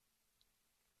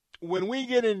 When we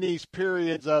get in these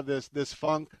periods of this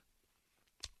funk,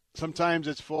 sometimes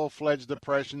it's full-fledged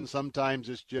depression, sometimes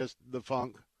it's just the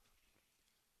funk.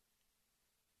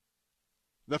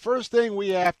 The first thing we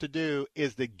have to do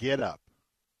is to get up.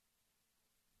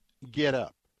 Get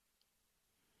up.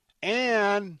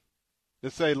 And to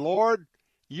say, Lord,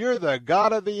 you're the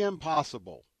God of the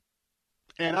impossible.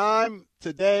 And I'm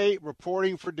today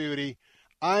reporting for duty.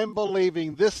 I'm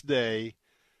believing this day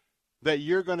that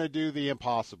you're going to do the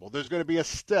impossible. There's going to be a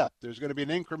step. There's going to be an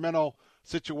incremental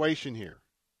situation here.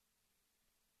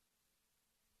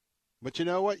 But you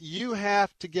know what? You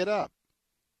have to get up.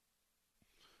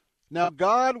 Now,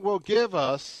 God will give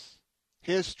us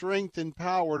his strength and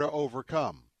power to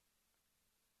overcome.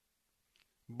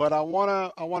 But I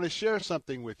want to share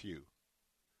something with you.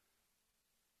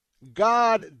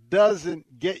 God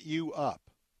doesn't get you up.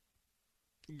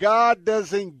 God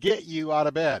doesn't get you out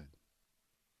of bed.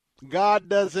 God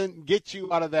doesn't get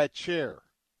you out of that chair.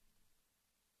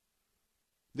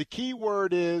 The key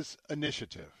word is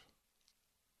initiative.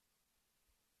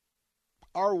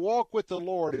 Our walk with the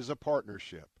Lord is a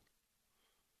partnership.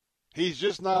 He's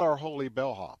just not our holy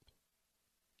bellhop.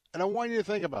 And I want you to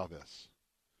think about this.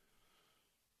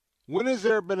 When has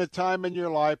there been a time in your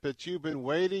life that you've been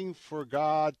waiting for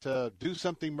God to do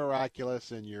something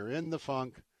miraculous and you're in the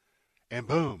funk and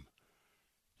boom,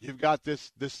 you've got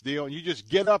this deal and you just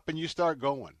get up and you start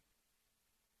going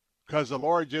because the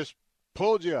Lord just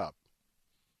pulled you up?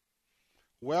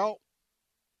 Well,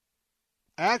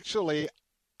 actually,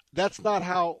 that's not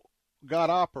how God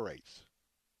operates.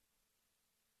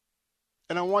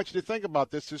 And I want you to think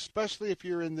about this, especially if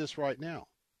you're in this right now.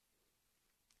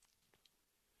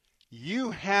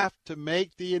 You have to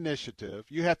make the initiative.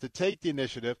 You have to take the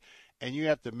initiative, and you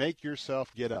have to make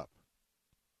yourself get up.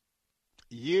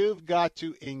 You've got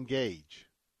to engage.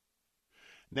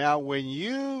 Now, when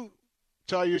you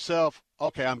tell yourself,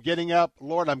 okay, I'm getting up,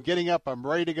 Lord, I'm getting up, I'm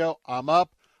ready to go, I'm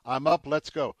up, let's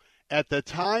go. At the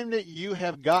time that you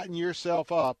have gotten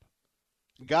yourself up,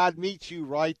 God meets you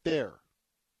right there.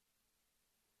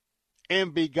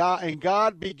 And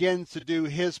God begins to do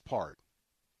his part.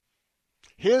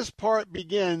 His part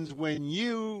begins when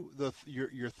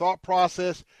your thought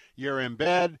process, you're in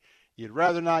bed, you'd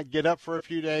rather not get up for a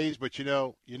few days, but you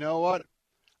know what?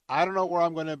 I don't know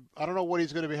what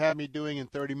he's going to have me doing in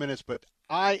 30 minutes, but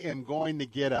I am going to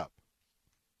get up.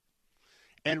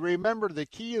 And remember, the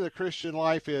key of the Christian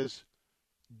life is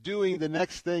doing the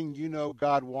next thing you know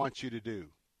God wants you to do.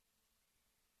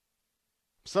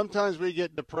 Sometimes we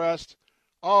get depressed.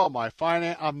 Oh,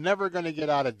 I'm never going to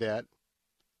get out of debt.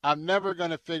 I'm never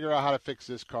going to figure out how to fix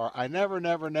this car. I never.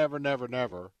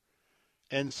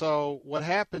 And so what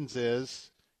happens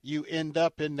is you end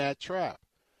up in that trap.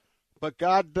 But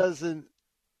God doesn't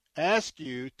ask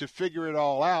you to figure it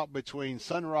all out between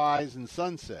sunrise and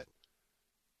sunset.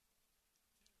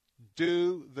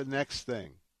 Do the next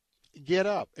thing. Get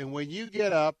up. And when you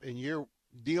get up and you're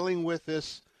dealing with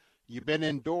this, you've been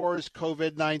indoors,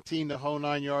 COVID-19, the whole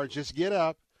 9 yards, just get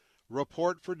up,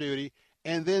 report for duty,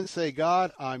 and then say,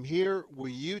 God, I'm here. Will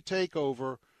you take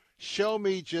over? Show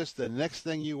me just the next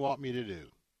thing you want me to do.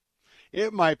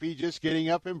 It might be just getting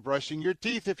up and brushing your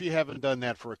teeth if you haven't done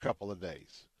that for a couple of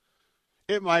days.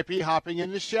 It might be hopping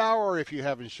in the shower if you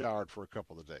haven't showered for a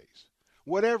couple of days.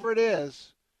 Whatever it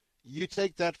is, you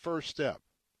take that first step,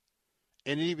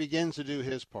 and he begins to do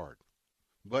his part.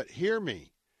 But hear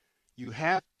me, you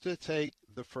have to take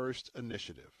the first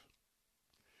initiative.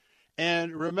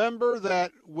 And remember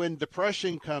that when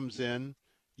depression comes in,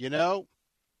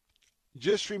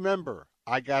 just remember,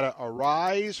 I got to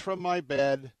arise from my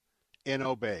bed and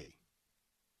obey.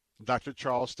 Dr.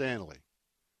 Charles Stanley.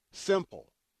 Simple.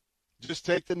 Just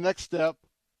take the next step,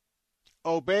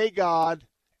 obey God,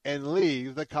 and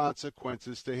leave the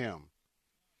consequences to him.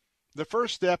 The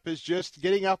first step is just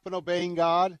getting up and obeying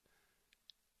God,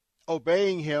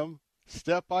 obeying him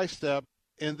step by step,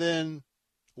 and then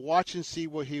watch and see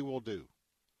what he will do.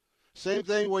 Same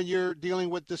thing when you're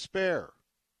dealing with despair.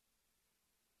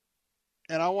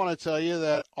 And I want to tell you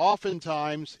that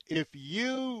oftentimes if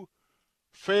you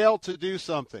fail to do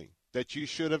something that you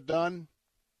should have done,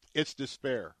 it's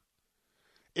despair.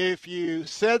 If you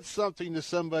said something to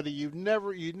somebody you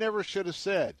never should have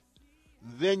said,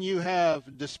 then you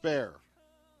have despair.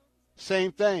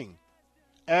 Same thing.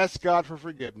 Ask God for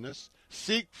forgiveness.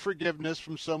 Seek forgiveness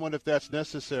from someone if that's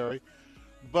necessary.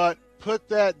 But put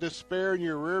that despair in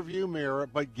your rearview mirror,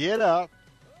 but get up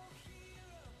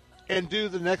and do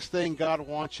the next thing God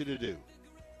wants you to do.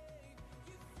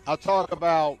 I'll talk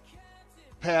about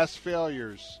past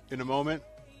failures in a moment.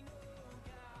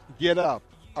 Get up,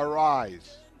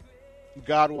 arise.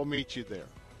 God will meet you there.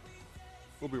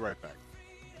 We'll be right back.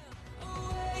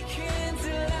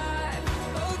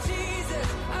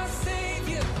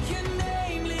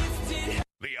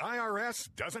 The IRS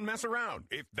doesn't mess around.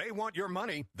 If they want your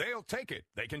money, they'll take it.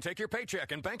 They can take your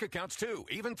paycheck and bank accounts too,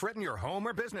 even threaten your home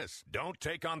or business. Don't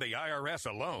take on the IRS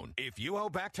alone. If you owe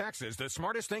back taxes, the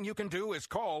smartest thing you can do is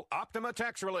call Optima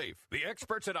Tax Relief. The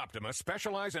experts at Optima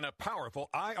specialize in a powerful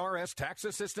IRS tax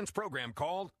assistance program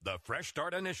called the Fresh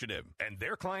Start Initiative. And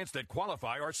their clients that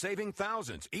qualify are saving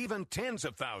thousands, even tens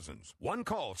of thousands. One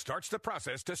call starts the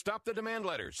process to stop the demand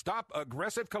letters, stop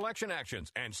aggressive collection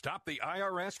actions, and stop the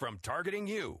IRS from targeting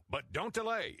you. But don't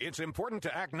delay. It's important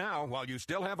to act now while you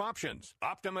still have options.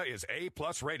 Optima is A+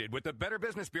 rated with the Better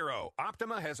Business Bureau.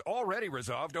 Optima has already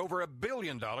resolved over $1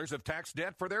 billion of tax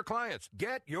debt for their clients.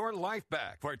 Get your life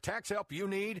back. For tax help you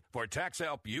need, for tax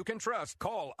help you can trust,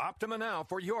 call Optima now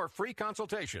for your free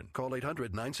consultation. Call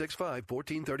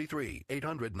 800-965-1433.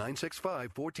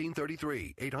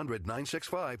 800-965-1433.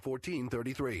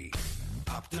 800-965-1433.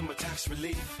 Optima Tax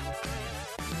Relief.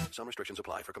 Some restrictions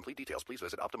apply. For complete details, please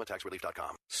visit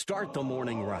OptimaTaxRelief.com. Start the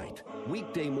morning right.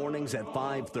 Weekday mornings at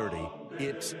 5:30.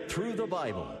 It's Through the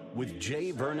Bible with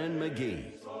J. Vernon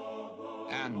McGee.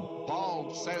 And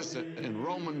Paul says it in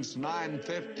Romans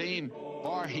 9:15,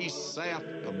 for he saith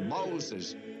to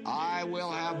Moses, I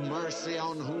will have mercy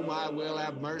on whom I will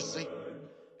have mercy.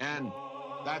 And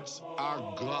that's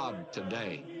our God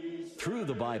today. Through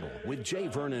the Bible with J.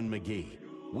 Vernon McGee.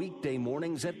 Weekday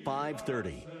mornings at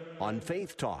 5:30 on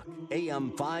Faith Talk,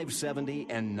 AM 570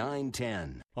 and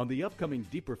 910. On the upcoming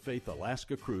Deeper Faith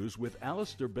Alaska cruise with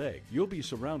Alistair Begg, you'll be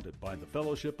surrounded by the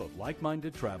fellowship of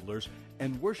like-minded travelers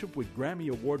and worship with Grammy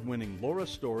Award-winning Laura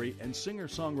Story and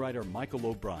singer-songwriter Michael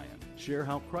O'Brien. Share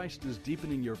how Christ is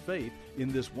deepening your faith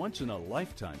in this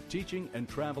once-in-a-lifetime teaching and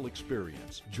travel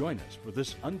experience. Join us for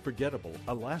this unforgettable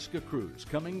Alaska cruise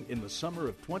coming in the summer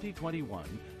of 2021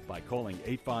 by calling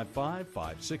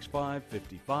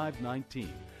 855-565-5519.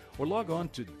 or log on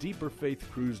to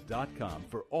deeperfaithcruise.com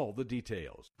for all the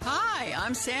details. Hi,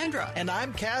 I'm Sandra. And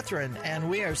I'm Catherine, and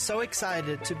we are so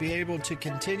excited to be able to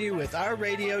continue with our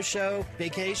radio show,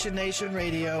 Vacation Nation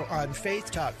Radio, on Faith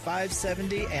Talk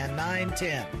 570 and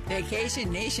 910.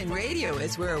 Vacation Nation Radio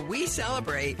is where we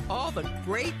celebrate all the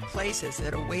great places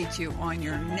that await you on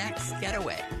your next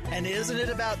getaway. And isn't it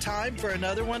about time for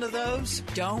another one of those?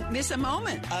 Don't miss a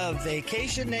moment of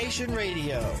Vacation Nation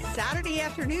Radio. Saturday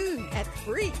afternoon at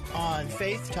 3 on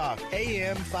Faith Talk,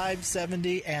 AM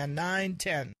 570 and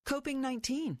 910.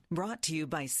 Coping-19, brought to you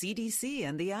by CDC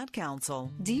and the Ad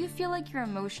Council. Do you feel like your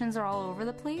emotions are all over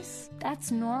the place? That's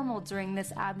normal during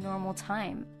this abnormal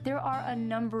time. There are a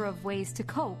number of ways to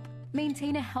cope.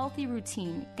 Maintain a healthy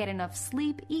routine, get enough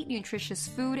sleep, eat nutritious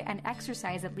food, and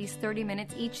exercise at least 30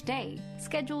 minutes each day.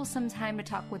 Schedule some time to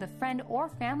talk with a friend or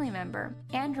family member.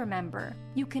 And remember,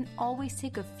 you can always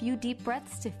take a few deep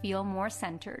breaths to feel more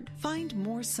centered. Find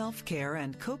more self-care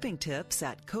and coping tips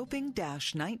at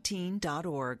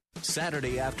coping-19.org.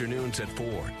 Saturday afternoons at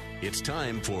 4, it's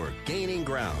time for Gaining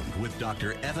Ground with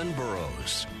Dr. Evan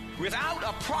Burrows. Without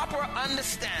a proper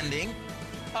understanding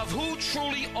of who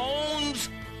truly owns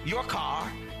your car,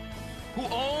 who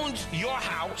owns your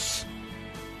house,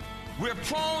 we're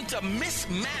prone to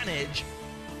mismanage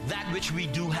that which we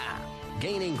do have.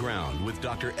 Gaining Ground with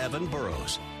Dr. Evan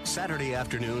Burrows. Saturday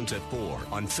afternoons at 4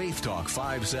 on Faith Talk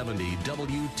 570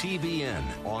 WTBN.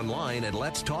 Online at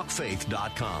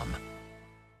letstalkfaith.com.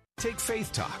 Take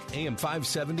Faith Talk, AM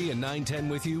 570 and 910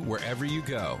 with you wherever you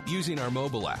go using our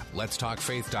mobile app,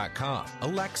 letstalkfaith.com,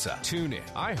 Alexa, TuneIn,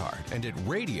 iHeart, and at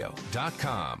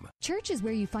radio.com. Church is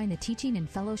where you find the teaching and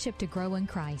fellowship to grow in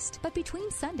Christ. But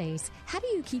between Sundays, how do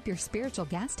you keep your spiritual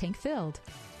gas tank filled?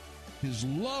 His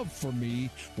love for me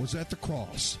was at the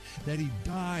cross, that he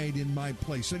died in my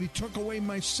place, that he took away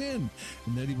my sin,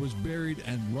 and that he was buried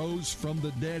and rose from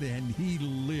the dead, and he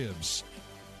lives.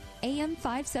 AM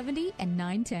 570 and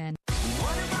 910.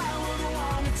 What if I were the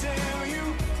one to tell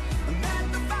you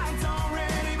that the fight's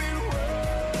already been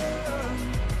won?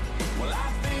 Well,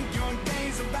 I think your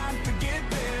day's about to get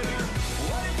better.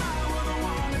 What if I were the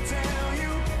one to tell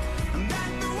you that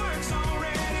the work's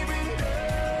already been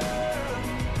done?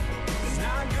 It's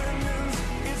not good news,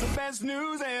 it's the best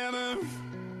news ever.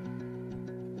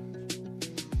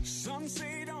 Some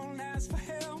say don't ask for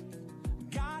help.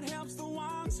 God helps the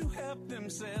ones who help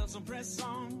themselves. So press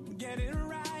on, get it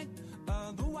right,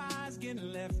 otherwise get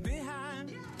left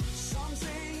behind. Some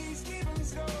say he's keeping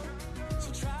score,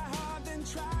 so try hard, then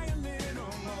try a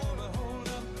little more. But hold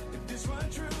up, if this were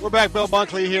true. We're back, Bill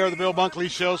Bunkley here, the Bill Bunkley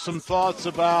Show. Some thoughts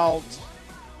about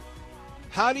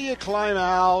how do you climb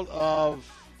out of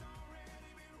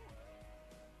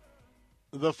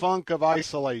the funk of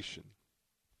isolation?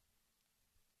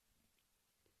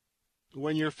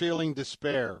 When you're feeling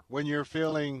despair, when you're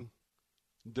feeling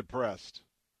depressed.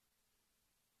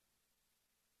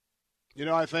 You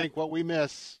know, I think what we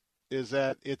miss is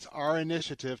that it's our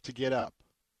initiative to get up.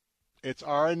 It's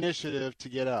our initiative to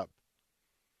get up.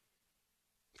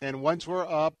 And once we're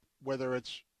up, whether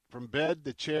it's from bed,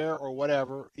 the chair, or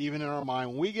whatever, even in our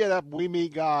mind, when we get up, we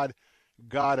meet God,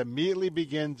 God immediately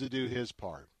begins to do his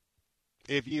part.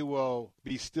 If you will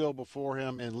be still before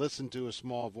him and listen to a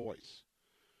small voice.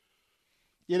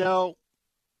 You know,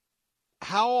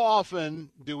 how often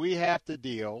do we have to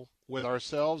deal with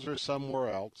ourselves or somewhere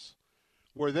else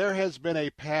where there has been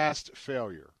a past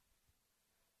failure?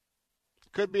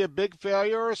 Could be a big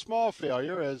failure or a small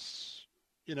failure as,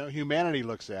 you know, humanity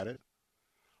looks at it.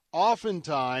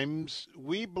 Oftentimes,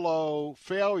 we blow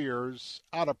failures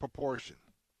out of proportion.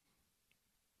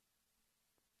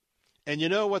 And you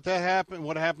know what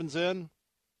happens then?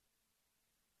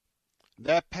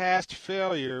 that past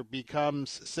failure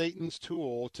becomes Satan's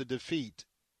tool to defeat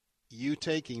you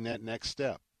taking that next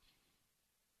step.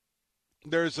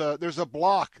 There's a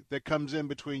block that comes in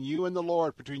between you and the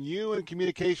Lord, between you and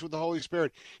communication with the Holy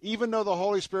Spirit. Even though the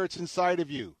Holy Spirit's inside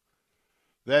of you,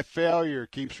 that failure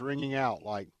keeps ringing out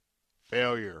like,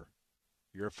 failure,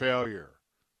 you're a failure,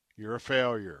 you're a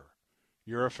failure,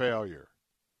 you're a failure.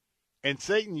 And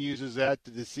Satan uses that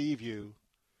to deceive you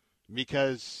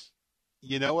because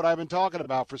you know what I've been talking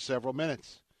about for several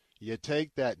minutes. You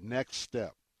take that next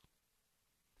step.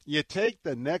 You take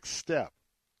the next step.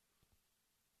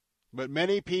 But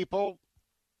many people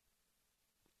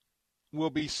will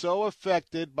be so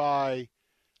affected by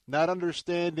not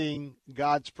understanding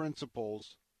God's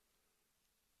principles,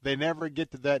 they never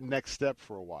get to that next step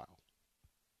for a while.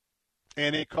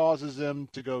 And it causes them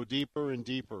to go deeper and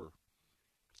deeper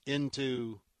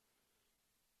into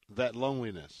that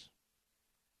loneliness.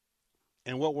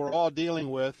 And what we're all dealing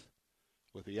with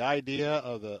the idea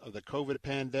of the COVID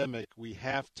pandemic, we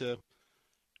have to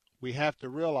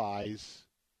realize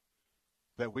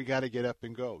that we got to get up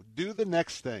and go. Do the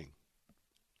next thing.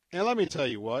 And let me tell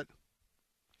you what.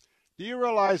 Do you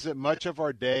realize that much of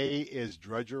our day is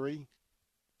drudgery?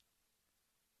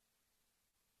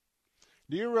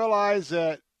 Do you realize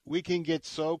that we can get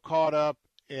so caught up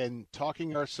in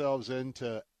talking ourselves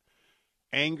into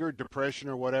anger, depression,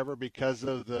 or whatever because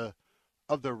of the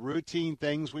routine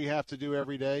things we have to do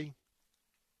every day?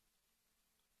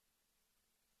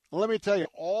 Let me tell you,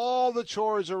 all the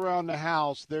chores around the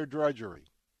house, they're drudgery.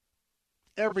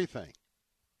 Everything.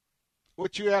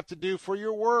 What you have to do for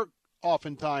your work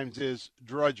oftentimes is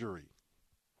drudgery.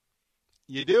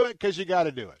 You do it because you got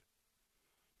to do it.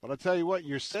 But I'll tell you what,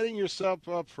 you're setting yourself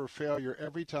up for failure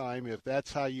every time if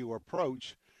that's how you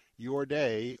approach your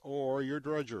day or your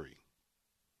drudgery.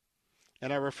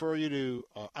 And I refer you to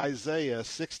Isaiah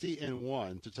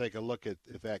 60:1 to take a look at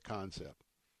that concept.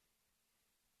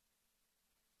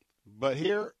 But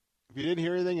here, if you didn't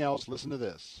hear anything else, listen to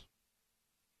this.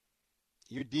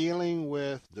 You're dealing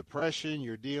with depression.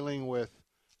 You're dealing with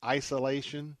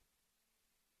isolation.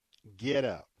 Get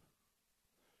up.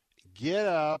 Get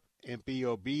up and be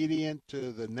obedient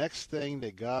to the next thing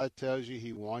that God tells you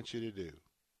he wants you to do.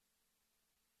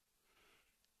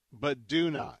 But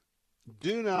do not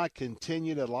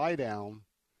continue to lie down,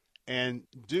 and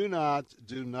do not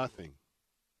do nothing.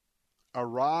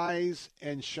 Arise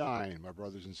and shine, my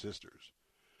brothers and sisters.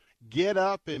 Get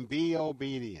up and be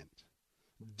obedient.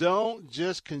 Don't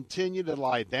just continue to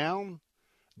lie down.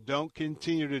 Don't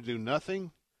continue to do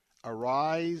nothing.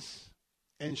 Arise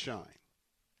and shine.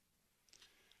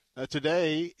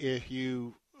 Today, if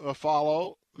you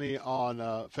follow me on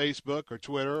Facebook or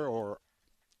Twitter or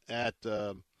at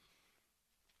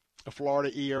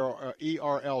Florida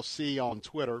ERLC on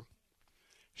Twitter,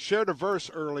 shared a verse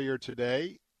earlier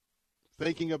today,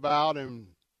 thinking about and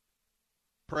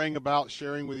praying about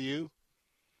sharing with you.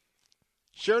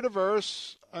 Shared a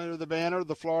verse under the banner of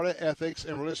the Florida Ethics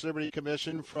and Religious Liberty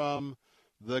Commission from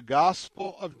the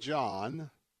Gospel of John,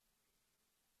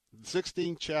 the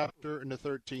 16th chapter and the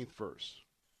 13th verse.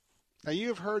 Now, you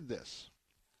have heard this,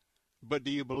 but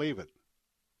do you believe it?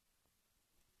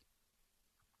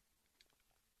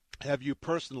 Have you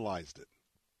personalized it?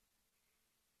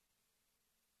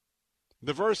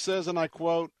 The verse says, and I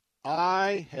quote,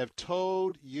 I have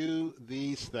told you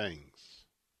these things.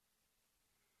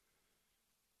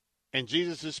 And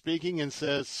Jesus is speaking and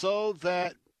says, so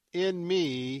that in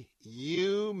me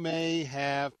you may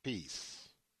have peace.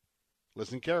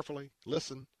 Listen carefully.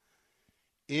 Listen.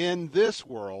 In this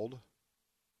world,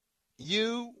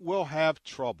 you will have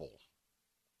trouble.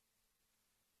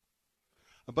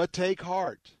 But take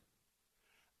heart.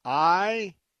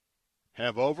 I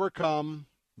have overcome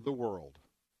the world.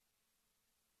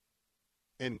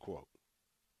 End quote.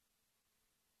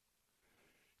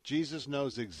 Jesus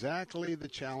knows exactly the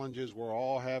challenges we're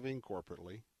all having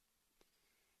corporately.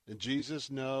 And Jesus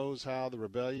knows how the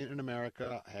rebellion in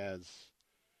America has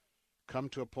come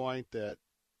to a point that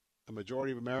a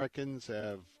majority of Americans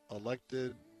have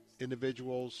elected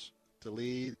individuals to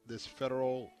lead this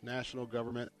federal national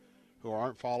government who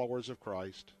aren't followers of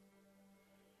Christ.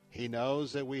 He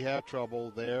knows that we have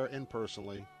trouble there and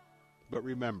personally. But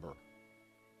remember,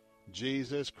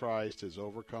 Jesus Christ has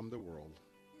overcome the world.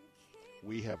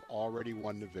 We have already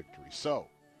won the victory. So,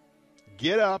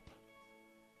 get up,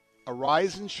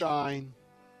 arise and shine,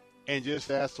 and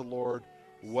just ask the Lord,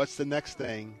 what's the next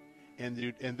thing? And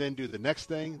then do the next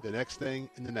thing, the next thing,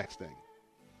 and the next thing.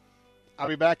 I'll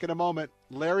be back in a moment.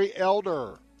 Larry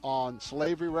Elder on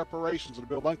slavery reparations on the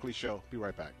Bill Bunkley Show. Be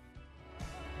right back.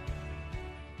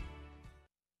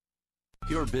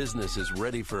 Your business is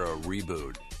ready for a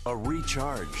reboot, a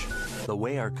recharge. The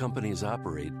way our companies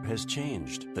operate has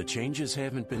changed. The changes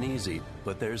haven't been easy,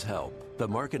 but there's help. The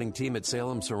marketing team at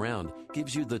Salem Surround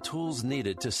gives you the tools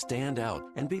needed to stand out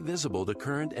and be visible to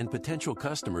current and potential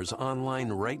customers online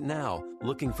right now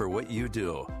looking for what you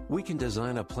do. We can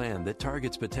design a plan that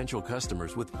targets potential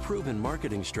customers with proven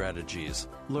marketing strategies.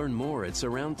 Learn more at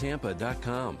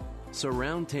surroundtampa.com.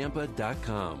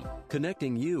 surroundtampa.com,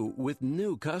 connecting you with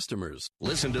new customers.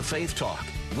 Listen to Faith Talk,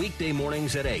 weekday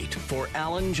mornings at 8 for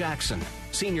Alan Jackson,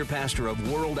 senior pastor of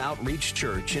World Outreach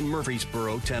Church in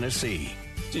Murfreesboro, Tennessee.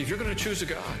 See, if you're going to choose a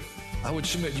God, I would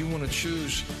submit you want to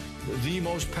choose the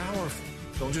most powerful.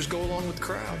 Don't just go along with the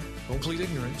crowd. Don't plead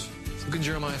ignorance. Look in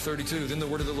Jeremiah 32. Then the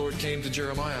word of the Lord came to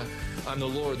Jeremiah. I'm the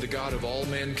Lord, the God of all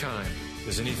mankind.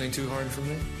 Is anything too hard for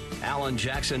me? Alan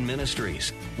Jackson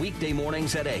Ministries, weekday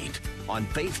mornings at 8 on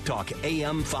Faith Talk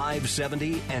AM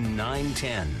 570 and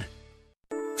 910.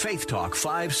 Faith Talk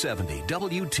 570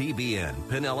 WTBN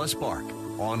Pinellas Park.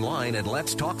 Online at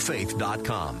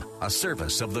letstalkfaith.com, a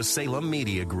service of the Salem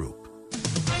Media Group.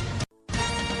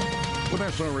 With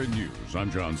SRN News,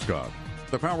 I'm John Scott.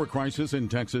 The power crisis in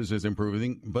Texas is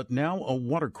improving, but now a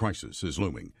water crisis is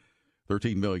looming.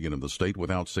 13 million in the state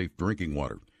without safe drinking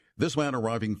water. This man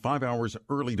arriving 5 hours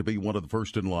early to be one of the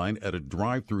first in line at a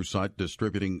drive-through site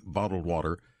distributing bottled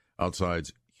water outside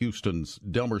Houston's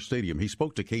Delmer Stadium. He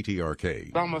spoke to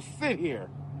KTRK. I'm going to sit here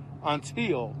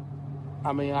until,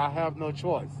 I have no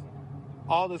choice.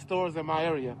 All the stores in my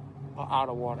area are out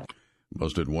of water.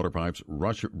 Busted water pipes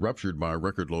ruptured by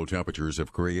record low temperatures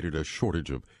have created a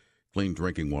shortage of clean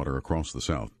drinking water across the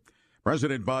South.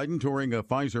 President Biden touring a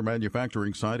Pfizer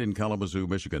manufacturing site in Kalamazoo,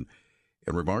 Michigan.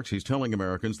 In remarks, he's telling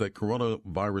Americans that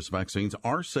coronavirus vaccines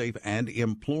are safe and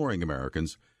imploring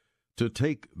Americans to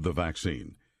take the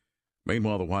vaccine.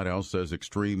 Meanwhile, the White House says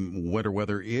extreme winter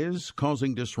weather is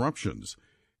causing disruptions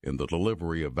in the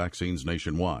delivery of vaccines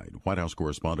nationwide. White House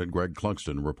correspondent Greg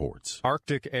Clugston reports.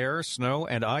 Arctic air, snow,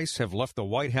 and ice have left the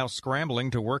White House scrambling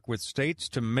to work with states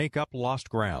to make up lost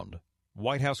ground.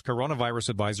 White House coronavirus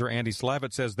advisor Andy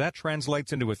Slavitt says that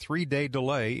translates into a 3-day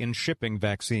delay in shipping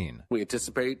vaccine. We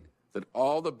anticipate that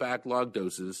all the backlog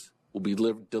doses will be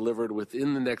delivered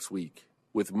within the next week,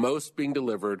 with most being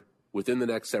delivered within the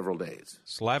next several days.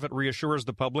 Slavitt reassures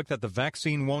the public that the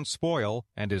vaccine won't spoil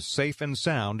and is safe and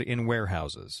sound in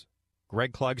warehouses.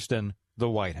 Greg Clugston, the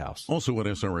White House. Also at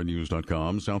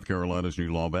SRNnews.com, South Carolina's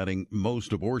new law banning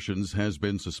most abortions has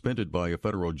been suspended by a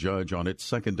federal judge on its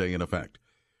second day in effect.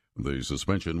 The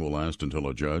suspension will last until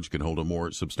a judge can hold a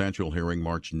more substantial hearing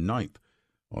March 9th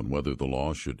on whether the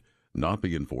law should not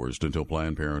be enforced until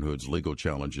Planned Parenthood's legal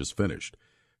challenge is finished.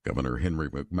 Governor Henry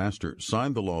McMaster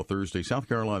signed the law Thursday. South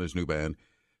Carolina's new ban,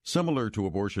 similar to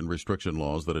abortion restriction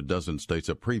laws that a dozen states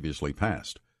have previously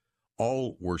passed.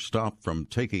 All were stopped from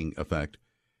taking effect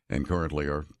and currently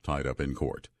are tied up in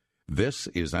court. This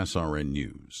is SRN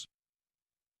News.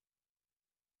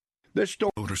 This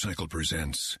Motorcycle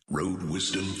presents Road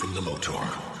Wisdom from the Motor.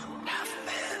 Half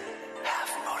man,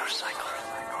 half motorcycle.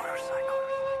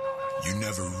 You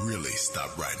never really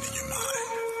stop riding in your mind.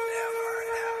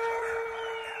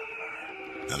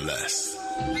 Never. Unless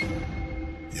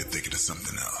you're thinking of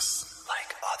something else.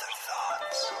 Like other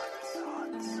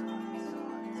thoughts.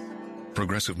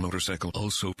 Progressive Motorcycle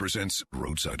also presents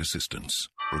Roadside Assistance.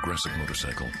 Progressive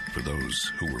Motorcycle, for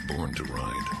those who were born to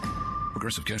ride.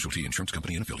 Progressive Casualty Insurance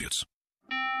Company and Affiliates.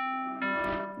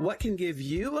 What can give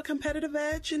you a competitive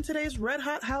edge in today's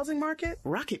red-hot housing market?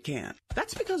 Rocket can.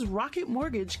 That's because Rocket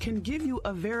Mortgage can give you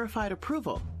a verified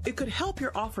approval. It could help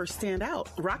your offer stand out.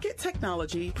 Rocket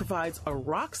Technology provides a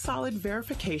rock-solid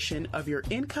verification of your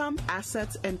income,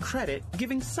 assets, and credit,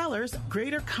 giving sellers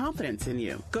greater confidence in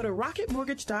you. Go to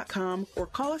rocketmortgage.com or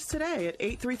call us today at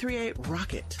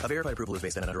 8338-ROCKET. A verified approval is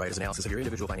based on an underwriter's analysis of your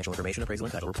individual financial information, appraisal,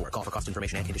 and title report. Call for cost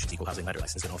information and conditions. Equal housing lender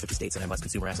license in all 50 states and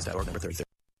MLSConsumerAccess.org number 33.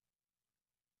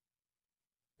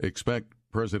 Expect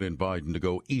President Biden to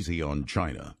go easy on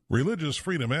China. Religious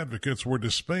freedom advocates were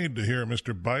dismayed to hear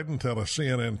Mr. Biden tell a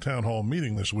CNN town hall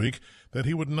meeting this week that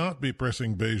he would not be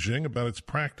pressing Beijing about its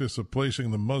practice of placing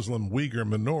the Muslim Uyghur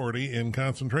minority in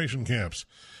concentration camps.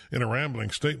 In a rambling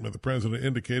statement, the president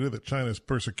indicated that China's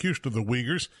persecution of the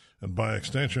Uyghurs, and by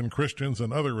extension Christians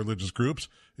and other religious groups,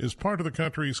 is part of the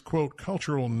country's, quote,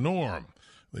 cultural norm.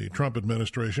 The Trump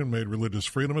administration made religious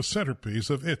freedom a centerpiece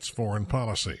of its foreign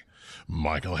policy.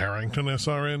 Michael Harrington,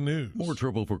 SRN News. More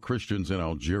trouble for Christians in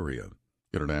Algeria.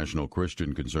 International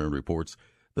Christian Concern reports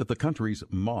that the country's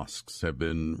mosques have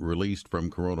been released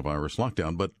from coronavirus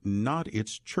lockdown, but not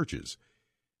its churches.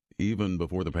 Even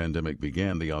before the pandemic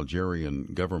began, the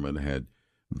Algerian government had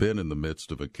been in the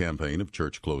midst of a campaign of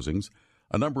church closings.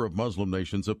 A number of Muslim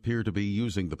nations appear to be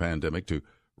using the pandemic to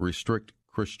restrict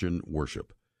Christian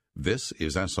worship. This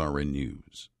is SRN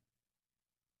News.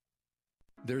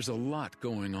 There's a lot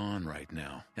going on right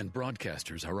now, and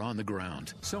broadcasters are on the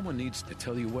ground. Someone needs to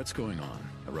tell you what's going on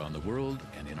around the world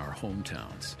and in our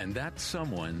hometowns. And that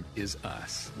someone is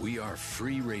us. We are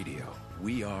free radio.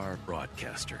 We are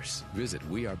broadcasters. Visit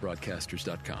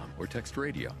wearebroadcasters.com or text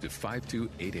radio to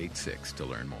 52886 to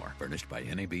learn more. Furnished by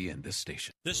NAB and this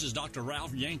station. This is Dr.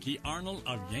 Ralph Yankee Arnold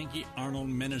of Yankee Arnold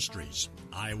Ministries.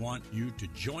 I want you to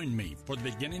join me for the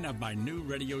beginning of my new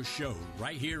radio show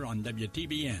right here on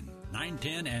WTBN,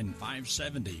 910 and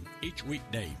 570 each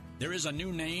weekday. There is a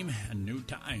new name and new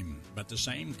time, but the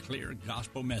same clear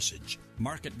gospel message.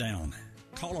 Mark it down.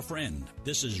 Call a friend.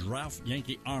 This is Ralph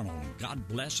Yankee Arnold. God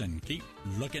bless and keep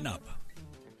looking up.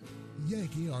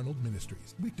 Yankee Arnold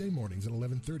Ministries. Weekday mornings at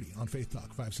 11:30 on Faith Talk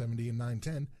 570 and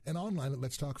 910 and online at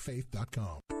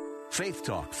letstalkfaith.com. Faith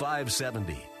Talk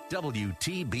 570,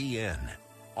 WTBN.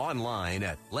 Online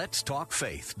at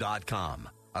letstalkfaith.com.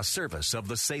 A service of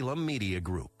the Salem Media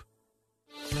Group.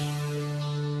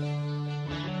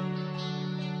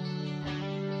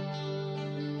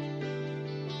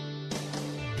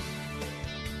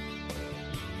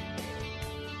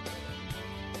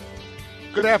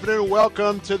 Good afternoon.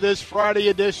 Welcome to this Friday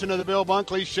edition of the Bill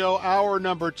Bunkley Show, hour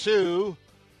number 2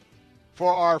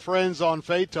 for our friends on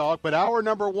Faith Talk, but hour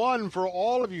number 1 for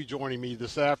all of you joining me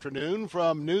this afternoon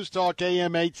from News Talk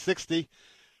AM 860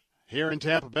 here in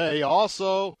Tampa Bay.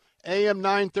 Also, AM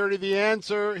 930 The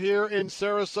Answer here in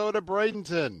Sarasota,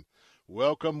 Bradenton.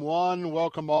 Welcome one,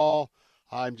 welcome all.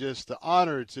 I'm just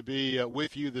honored to be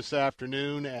with you this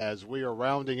afternoon as we are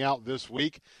rounding out this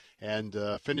week and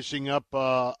finishing up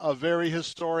a very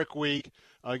historic week,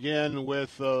 again,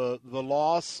 with the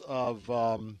loss of,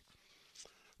 the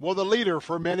leader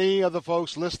for many of the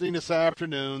folks listening this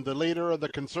afternoon, the leader of the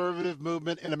conservative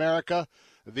movement in America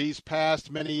these past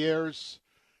many years,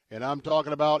 and I'm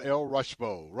talking about Rush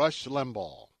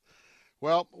Limbaugh.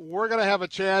 Well, we're going to have a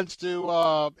chance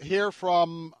to hear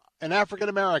from an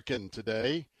African-American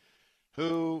today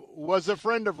who was a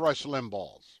friend of Rush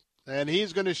Limbaugh's. And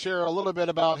he's going to share a little bit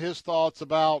about his thoughts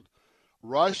about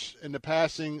Rush and the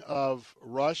passing of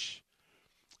Rush.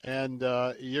 And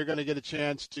you're going to get a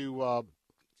chance to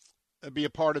be a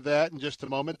part of that in just a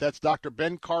moment. That's Dr.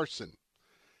 Ben Carson.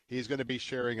 He's going to be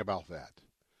sharing about that.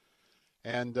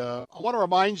 And I want to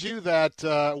remind you that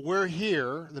we're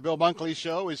here. The Bill Bunkley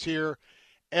Show is here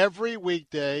every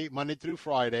weekday, Monday through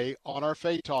Friday, on our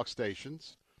Faith Talk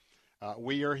stations.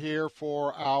 We are here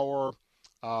for our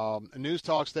News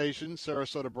Talk station,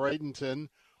 Sarasota, Bradenton,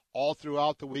 all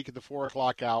throughout the week at the 4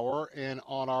 o'clock hour. And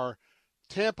on our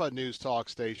Tampa News Talk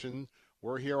station,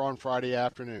 we're here on Friday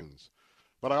afternoons.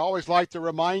 But I always like to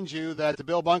remind you that the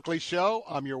Bill Bunkley Show,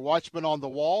 I'm your watchman on the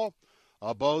wall,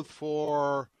 both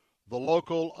for the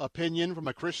local opinion from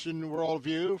a Christian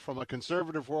worldview, from a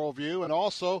conservative worldview, and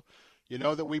also, you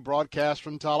know that we broadcast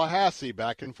from Tallahassee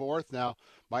back and forth. Now,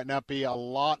 might not be a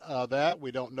lot of that.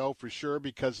 We don't know for sure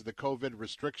because of the COVID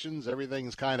restrictions.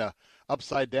 Everything's kind of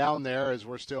upside down there as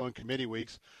we're still in committee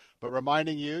weeks. But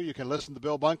reminding you, you can listen to the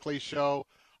Bill Bunkley Show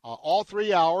all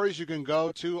 3 hours. You can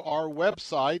go to our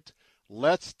website,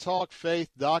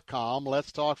 letstalkfaith.com.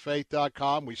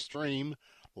 Letstalkfaith.com. We stream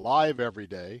live every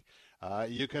day.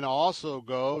 You can also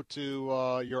go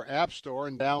to your app store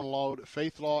and download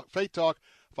Faith Talk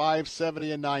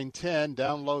 570 and 910,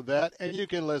 download that, and you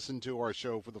can listen to our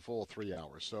show for the full 3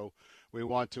 hours. So we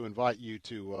want to invite you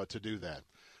to do that.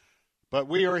 But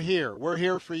we are here. We're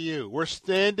here for you. We're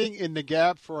standing in the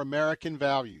gap for American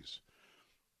values.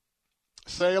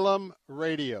 Salem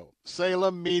Radio,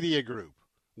 Salem Media Group.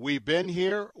 We've been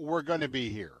here. We're going to be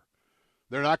here.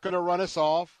 They're not going to run us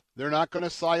off. They're not going to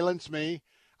silence me.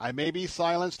 I may be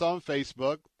silenced on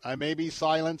Facebook. I may be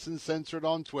silenced and censored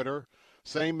on Twitter.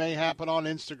 Same may happen on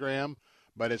Instagram,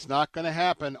 but it's not going to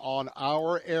happen on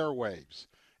our airwaves.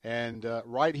 And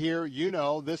right here, you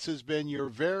know, this has been your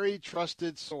very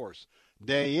trusted source,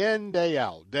 day in, day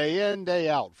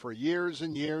out, for years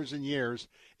and years and years.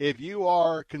 If you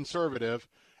are conservative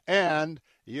and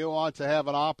you want to have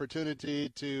an opportunity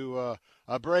to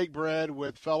break bread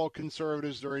with fellow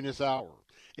conservatives during this hour,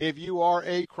 if you are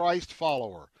a Christ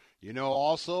follower, you know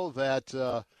also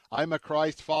that I'm a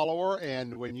Christ follower,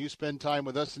 and when you spend time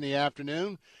with us in the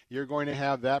afternoon, you're going to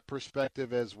have that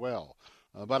perspective as well.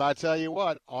 But I tell you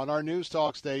what, on our News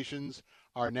Talk stations,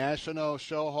 our national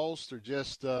show hosts are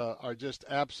just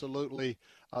absolutely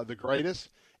the greatest.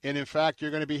 And in fact,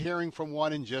 you're going to be hearing from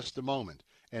one in just a moment,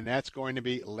 and that's going to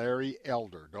be Larry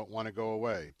Elder. Don't want to go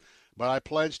away. But I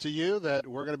pledge to you that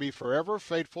we're going to be forever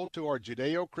faithful to our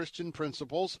Judeo-Christian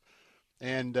principles.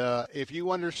 And if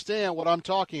you understand what I'm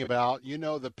talking about, you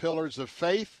know the pillars of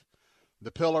faith,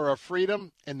 the pillar of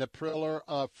freedom, and the pillar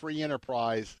of free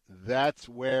enterprise. That's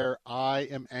where I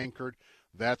am anchored.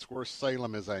 That's where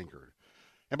Salem is anchored.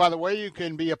 And by the way, you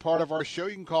can be a part of our show.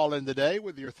 You can call in today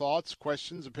with your thoughts,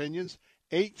 questions, opinions.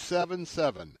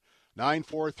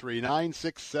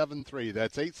 877-943-9673.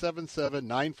 That's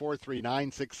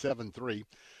 877-943-9673.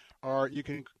 Or you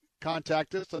can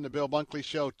contact us on the Bill Bunkley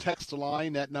Show text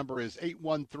line. That number is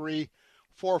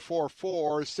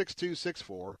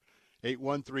 813-444-6264.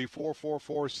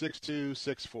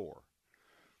 813-444-6264.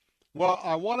 Well,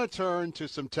 I want to turn to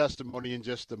some testimony in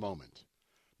just a moment.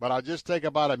 But I'll just take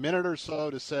about a minute or so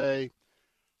to say,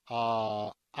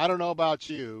 I don't know about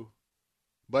you,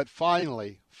 but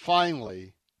finally,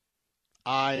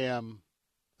 I am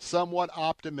somewhat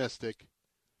optimistic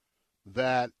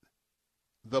that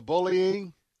the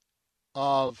bullying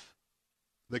of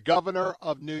the governor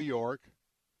of New York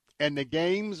and the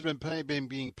games been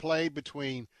being played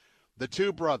between the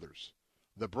two brothers,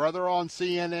 the brother on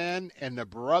CNN and the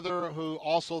brother who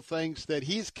also thinks that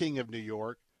he's king of New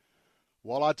York.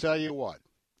 Well, I'll tell you what,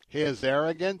 his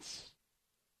arrogance,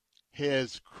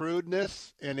 his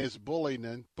crudeness, and his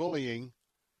bullying,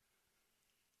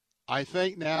 I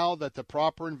think now that the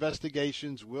proper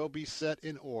investigations will be set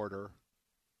in order,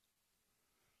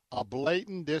 a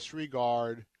blatant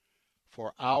disregard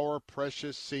for our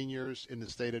precious seniors in the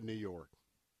state of New York,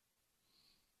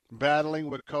 battling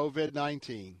with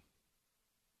COVID-19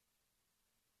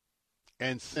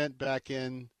 and sent back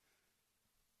in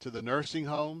to the nursing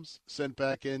homes, sent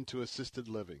back into assisted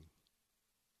living.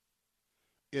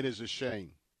 It is a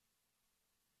shame.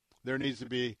 There needs to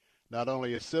be not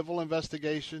only a civil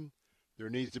investigation,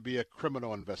 there needs to be a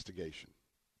criminal investigation.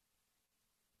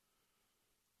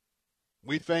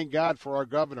 We thank God for our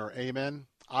governor. Amen.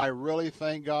 I really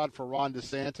thank God for Ron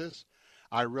DeSantis.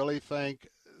 I really thank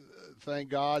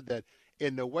God that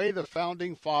in the way the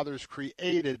founding fathers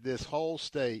created this whole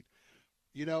state,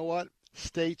 you know what?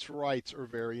 States' rights are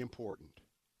very important.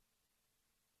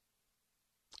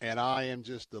 And I am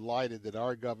just delighted that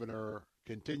our governor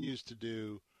continues to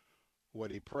do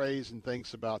what he prays and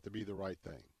thinks about to be the right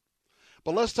thing.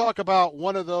 But let's talk about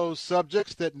one of those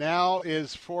subjects that now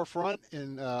is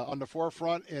on the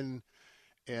forefront in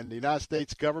the United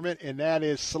States government, and that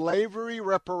is slavery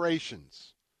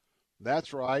reparations.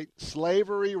 That's right,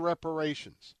 slavery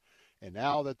reparations. And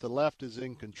now that the left is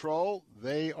in control,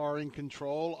 they are in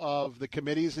control of the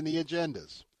committees and the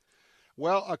agendas.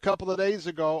 Well, a couple of days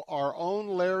ago, our own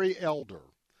Larry Elder,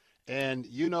 and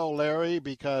you know Larry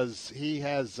because he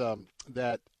has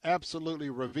that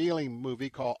absolutely revealing movie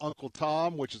called Uncle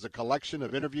Tom, which is a collection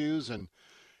of interviews and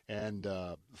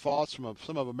thoughts from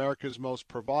some of America's most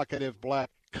provocative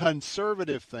black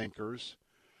conservative thinkers.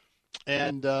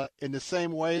 And in the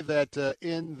same way that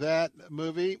in that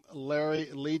movie,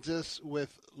 Larry leads us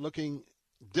with looking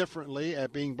differently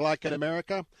at being black in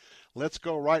America, let's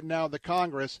go right now to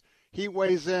Congress. He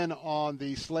weighs in on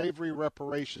the slavery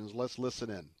reparations. Let's listen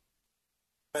in.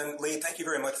 And Lee, thank you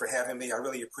very much for having me. I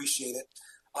really appreciate it.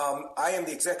 I am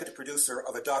the executive producer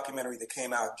of a documentary that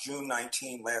came out June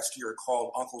 19 last year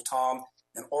called Uncle Tom,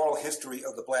 An Oral History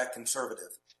of the Black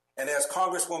Conservative. And as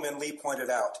Congresswoman Lee pointed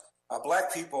out,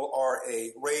 black people are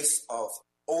a race of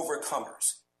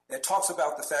overcomers. And it talks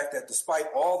about the fact that despite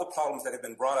all the problems that have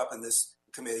been brought up in this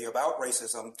committee about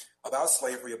racism, about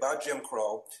slavery, about Jim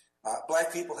Crow,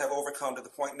 black people have overcome to the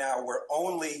point now where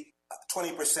only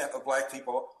 20% of black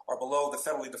people are below the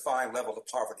federally defined level of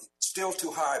poverty. Still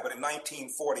too high, but in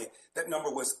 1940, that number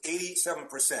was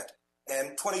 87%.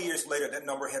 And 20 years later, that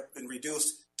number had been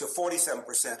reduced to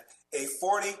 47%, a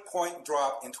 40-point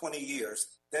drop in 20 years.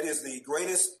 That is the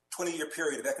greatest 20-year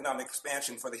period of economic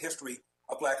expansion for the history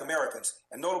of black Americans.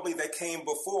 And notably, they came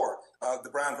before the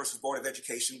Brown versus Board of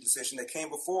Education decision. They came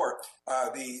before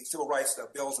the Civil Rights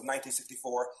Bills of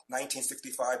 1964,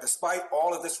 1965. Despite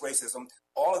all of this racism,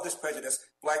 all of this prejudice,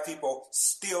 black people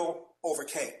still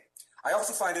overcame. I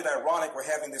also find it ironic we're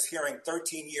having this hearing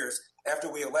 13 years after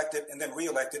we elected and then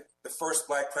re-elected the first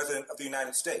black president of the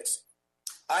United States.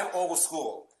 I'm old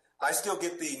school. I still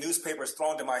get the newspapers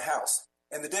thrown to my house.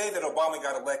 And the day that Obama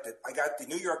got elected, I got the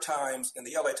New York Times and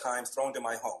the LA Times thrown to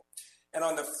my home. And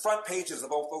on the front pages of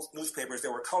both newspapers,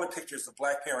 there were color pictures of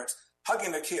black parents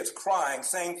hugging their kids, crying,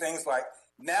 saying things like,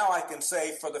 now I can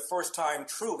say for the first time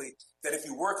truly that if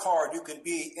you work hard, you can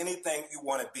be anything you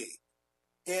want to be.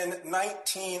 In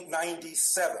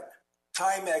 1997,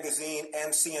 Time Magazine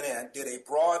and CNN did a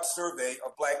broad survey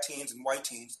of black teens and white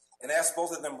teens and asked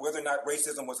both of them whether or not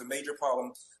racism was a major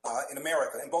problem in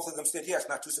America. And both of them said yes,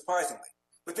 not too surprisingly.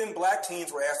 But then black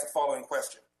teens were asked the following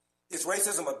question. Is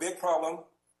racism a big problem,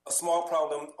 a small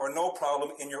problem, or no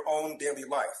problem in your own daily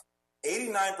life?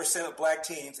 89% of black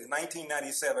teens in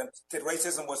 1997 said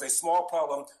racism was a small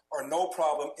problem or no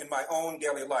problem in my own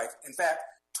daily life. In fact,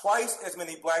 twice as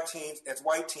many black teens as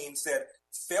white teens said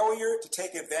failure to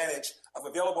take advantage of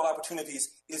available opportunities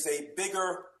is a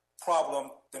bigger problem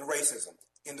than racism,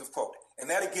 end of quote. And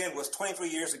that, again, was 23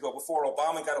 years ago before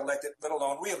Obama got elected, let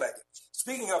alone reelected.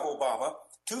 Speaking of Obama,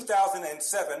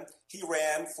 2007, he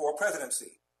ran for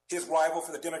presidency. His rival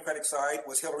for the Democratic side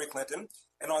was Hillary Clinton.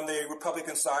 And on the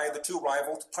Republican side, the two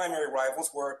primary rivals,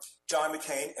 were John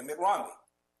McCain and Mitt Romney.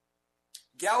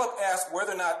 Gallup asked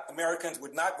whether or not Americans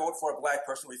would not vote for a black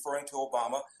person, referring to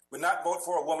Obama, would not vote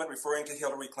for a woman, referring to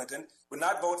Hillary Clinton, would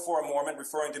not vote for a Mormon,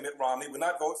 referring to Mitt Romney, would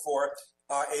not vote for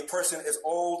a person as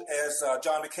old as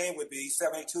John McCain would be,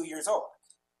 72 years old.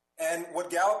 And what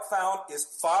Gallup found is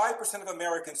 5% of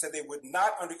Americans said they would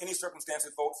not, under any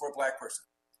circumstances, vote for a black person.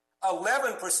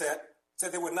 11%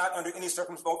 said they would not, under any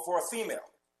circumstances, vote for a female.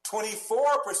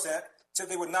 24% said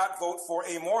they would not vote for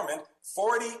a Mormon.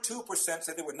 42%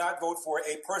 said they would not vote for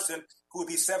a person who would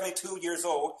be 72 years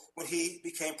old when he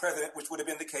became president, which would have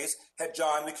been the case had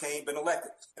John McCain been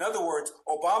elected. In other words,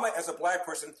 Obama as a black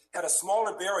person had a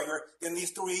smaller barrier than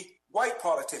these three white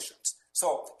politicians.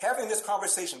 So having this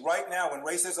conversation right now when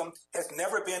racism has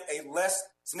never been a less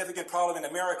significant problem in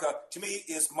America, to me,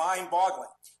 is mind-boggling.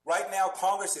 Right now,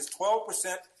 Congress is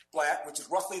 12% black, which is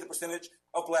roughly the percentage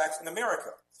of blacks in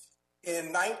America.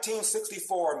 In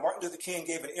 1964, Martin Luther King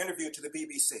gave an interview to the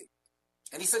BBC,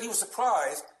 and he said he was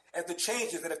surprised at the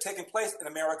changes that have taken place in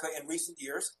America in recent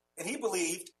years, and he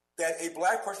believed that a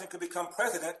black person could become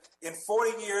president in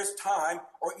 40 years' time,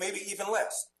 or maybe even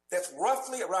less. That's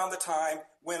roughly around the time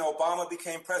when Obama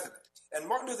became president. And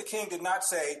Martin Luther King did not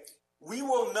say, we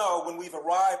will know when we've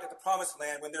arrived at the promised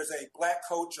land when there's a black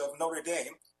coach of Notre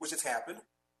Dame, which has happened,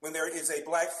 when there is a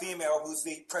black female who's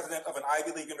the president of an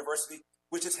Ivy League university,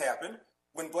 which has happened,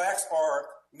 when blacks are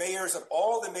mayors of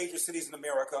all the major cities in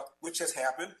America, which has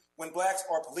happened, when blacks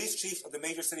are police chiefs of the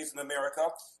major cities in America,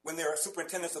 when there are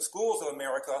superintendents of schools of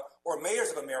America or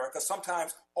mayors of America,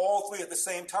 sometimes all three at the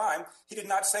same time. He did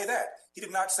not say that. He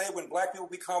did not say when black people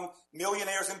become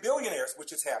millionaires and billionaires, which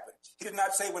has happened. He did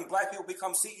not say when black people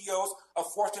become CEOs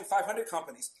of Fortune 500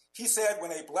 companies. He said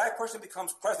when a black person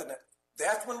becomes president,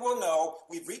 that's when we'll know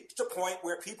we've reached a point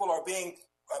where people are being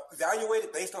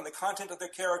evaluated based on the content of their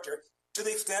character to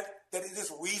the extent that it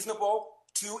is reasonable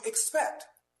to expect.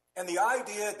 And the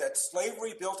idea that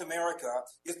slavery built America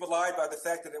is belied by the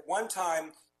fact that at one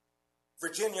time,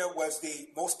 Virginia was the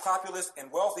most populous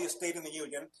and wealthiest state in the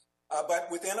Union, but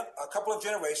within a couple of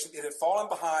generations, it had fallen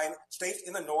behind states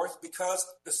in the North because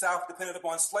the South depended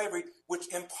upon slavery,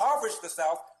 which impoverished the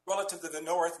South relative to the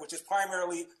North, which is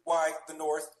primarily why the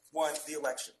North won the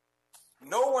election.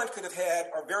 No one could have had,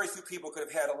 or very few people could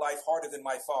have had a life harder than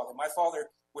my father. My father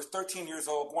was 13 years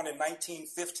old, born in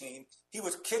 1915. He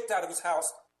was kicked out of his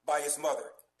house by his mother.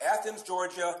 Athens,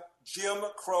 Georgia, Jim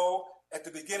Crow, at the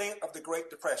beginning of the Great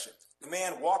Depression. The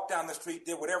man walked down the street,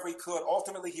 did whatever he could.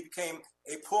 Ultimately, he became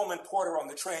a Pullman porter on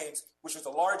the trains, which was the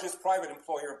largest private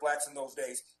employer of blacks in those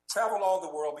days. Traveled all over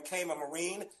the world, became a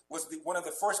Marine, was one of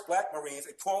the first black Marines,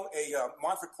 a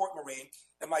Montford Port Marine.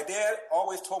 And my dad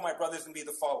always told my brothers and me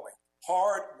the following: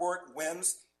 hard work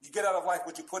wins. You get out of life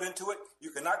what you put into it. You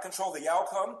cannot control the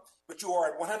outcome, but you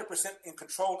are 100% in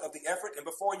control of the effort. And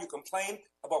before you complain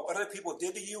about what other people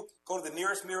did to you, go to the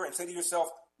nearest mirror and say to yourself,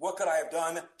 what could I have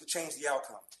done to change the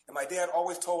outcome? And my dad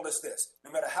always told us this: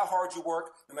 no matter how hard you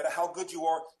work, no matter how good you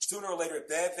are, sooner or later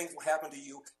bad things will happen to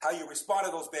you. How you respond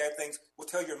to those bad things will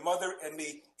tell your mother and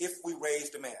me if we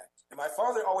raised a man. And my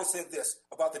father always said this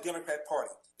about the Democrat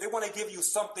Party: they want to give you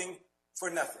something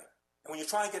for nothing. And when you're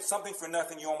trying to get something for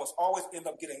nothing, you almost always end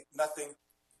up getting nothing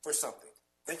for something.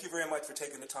 Thank you very much for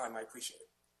taking the time. I appreciate it.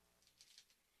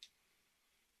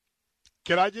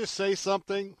 Can I just say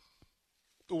something?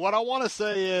 What I want to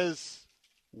say is,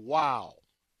 wow.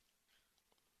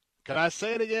 Can I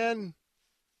say it again?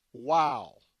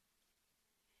 Wow.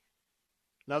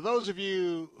 Now, those of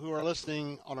you who are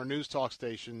listening on our news talk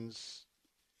stations,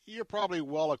 you're probably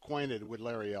well acquainted with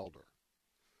Larry Elder.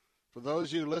 For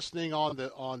those of you listening on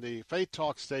the Faith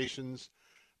Talk stations,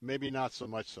 maybe not so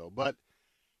much so. But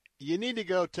you need to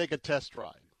go take a test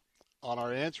ride on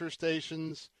our answer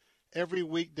stations. Every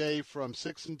weekday from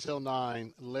 6 until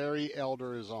 9, Larry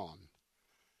Elder is on.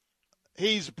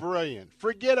 He's brilliant.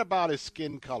 Forget about his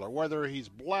skin color, whether he's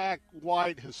black,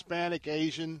 white, Hispanic,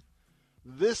 Asian.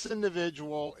 This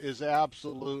individual is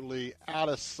absolutely out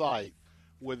of sight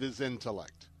with his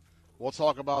intellect. We'll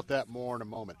talk about that more in a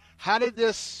moment. How did you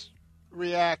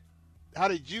react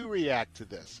to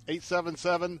this?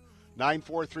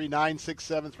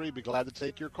 943-9673. Be glad to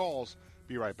take your calls.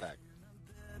 Be right back.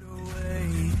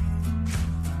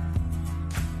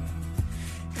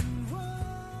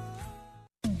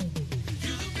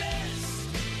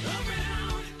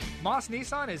 Moss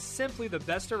Nissan is simply the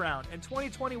best around. In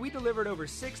 2020, we delivered over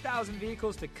 6,000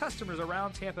 vehicles to customers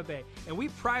around Tampa Bay, and we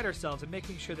pride ourselves in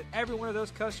making sure that every one of those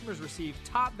customers receive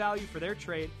top value for their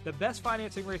trade, the best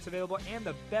financing rates available, and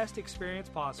the best experience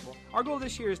possible. Our goal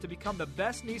this year is to become the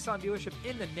best Nissan dealership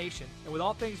in the nation, and with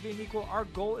all things being equal, our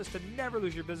goal is to never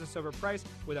lose your business over price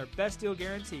with our best deal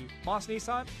guarantee. Moss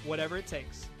Nissan, whatever it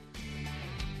takes.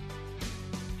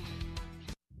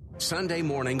 Sunday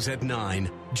mornings at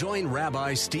 9, join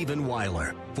Rabbi Stephen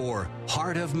Weiler for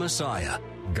Heart of Messiah.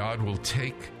 God will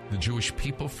take the Jewish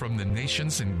people from the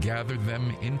nations and gather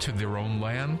them into their own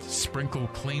land, sprinkle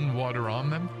clean water on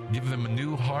them, give them a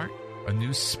new heart, a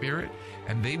new spirit,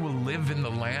 and they will live in the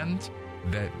land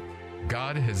that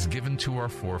God has given to our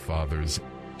forefathers.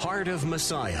 Heart of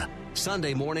Messiah,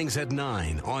 Sunday mornings at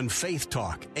 9 on Faith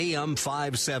Talk, AM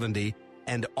 570,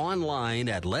 and online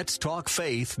at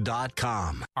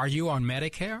letstalkfaith.com. Are you on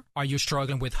Medicare? Are you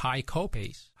struggling with high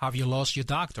copays? Have you lost your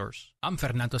doctors? I'm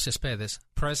Fernando Cespedes,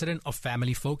 president of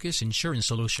Family Focus Insurance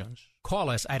Solutions. Call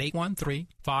us at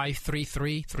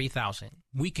 813-533-3000.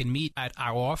 We can meet at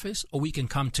our office or we can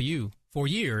come to you. For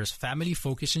years, Family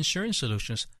Focus Insurance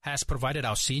Solutions has provided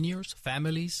our seniors,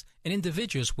 families, and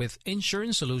individuals with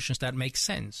insurance solutions that make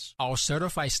sense. Our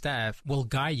certified staff will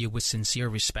guide you with sincere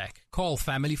respect. Call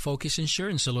Family Focus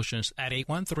Insurance Solutions at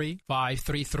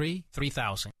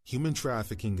 813-533-3000. Human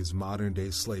trafficking is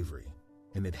modern-day slavery,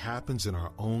 and it happens in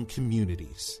our own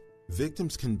communities.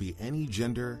 Victims can be any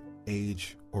gender,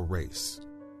 age, or race.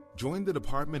 Join the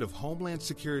Department of Homeland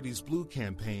Security's Blue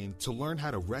Campaign to learn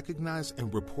how to recognize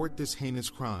and report this heinous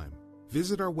crime.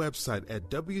 Visit our website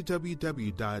at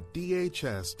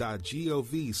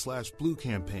www.dhs.gov/Blue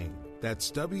Campaign.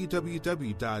 That's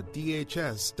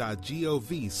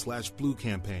www.dhs.gov/Blue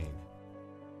Campaign.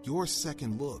 Your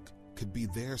second look could be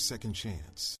their second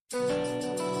chance.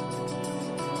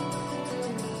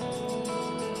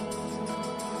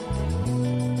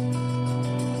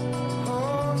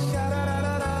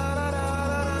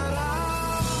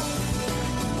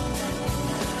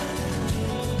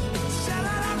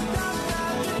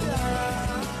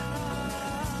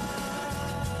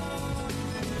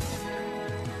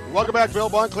 Welcome back, Bill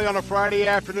Bunkley on a Friday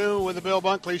afternoon with the Bill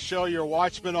Bunkley Show, your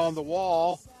watchman on the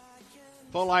wall.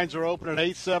 Phone lines are open at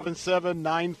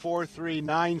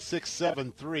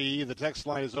 877-943-9673. The text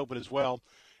line is open as well,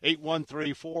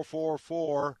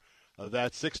 813-444.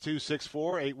 That's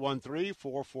 6264,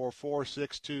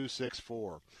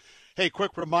 813-444-6264. Hey,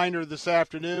 quick reminder this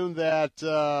afternoon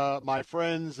that my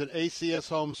friends at ACS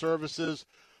Home Services,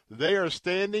 they are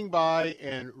standing by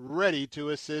and ready to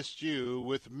assist you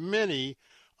with many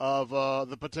of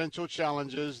the potential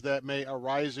challenges that may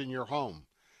arise in your home.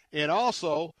 And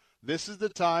also, this is the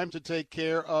time to take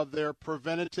care of their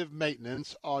preventative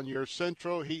maintenance on your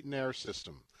central heat and air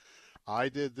system. I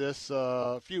did this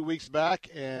a few weeks back,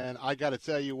 and I got to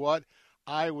tell you what,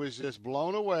 I was just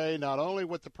blown away, not only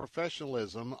with the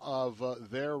professionalism of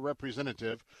their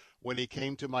representative when he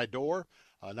came to my door.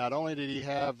 Not only did he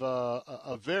have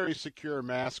a very secure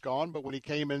mask on, but when he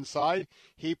came inside,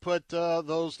 he put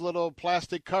those little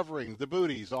plastic coverings, the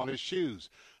booties, on his shoes,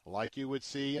 like you would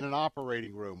see in an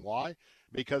operating room. Why?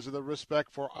 Because of the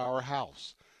respect for our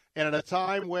house. And at a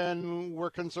time when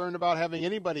we're concerned about having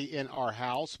anybody in our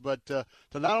house, but to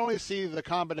not only see the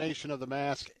combination of the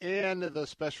mask and the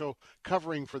special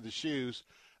covering for the shoes,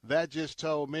 that just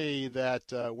told me that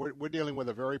we're dealing with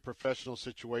a very professional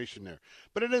situation there.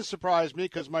 But it didn't surprise me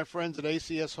because my friends at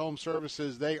ACS Home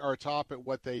Services, they are top at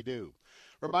what they do.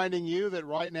 Reminding you that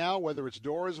right now, whether it's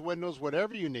doors, windows,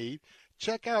 whatever you need,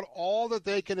 check out all that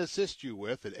they can assist you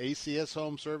with at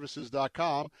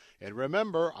acshomeservices.com. And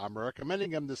remember, I'm recommending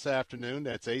them this afternoon.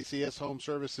 That's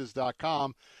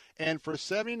acshomeservices.com. And for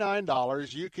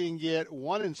 $79, you can get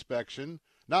one inspection.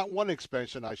 Not one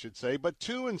inspection, I should say, but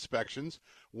two inspections,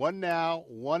 one now,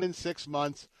 one in 6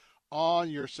 months on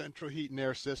your central heat and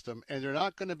air system. And they're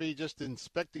not going to be just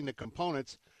inspecting the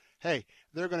components. Hey,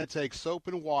 they're going to take soap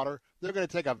and water. They're going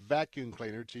to take a vacuum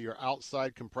cleaner to your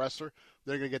outside compressor.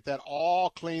 They're going to get that all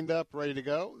cleaned up, ready to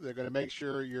go. They're going to make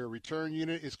sure your return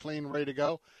unit is clean, ready to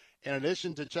go. In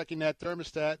addition to checking that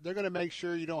thermostat, they're going to make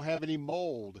sure you don't have any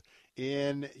mold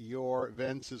in your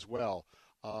vents as well.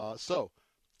 So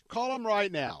call them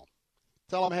right now.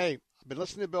 Tell them, hey, I've been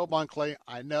listening to Bill Bunkley.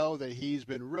 I know that he's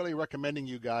been really recommending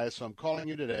you guys, so I'm calling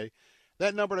you today.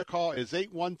 That number to call is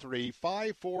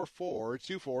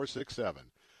 813-544-2467.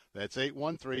 That's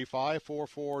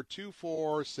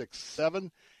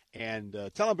 813-544-2467. And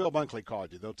tell them Bill Bunkley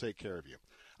called you. They'll take care of you.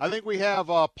 I think we have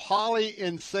Polly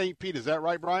in St. Pete. Is that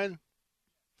right, Brian?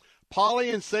 Polly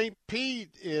in St.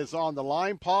 Pete is on the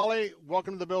line. Polly,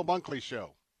 welcome to the Bill Bunkley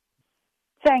Show.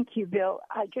 Thank you, Bill.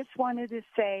 I just wanted to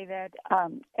say that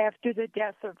after the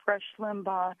death of Rush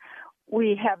Limbaugh,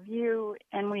 we have you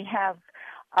and we have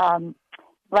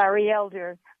Larry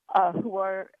Elder, who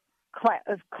are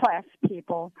class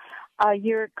people.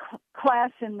 You're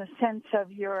class in the sense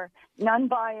of your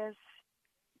non-biased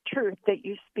truth that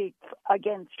you speak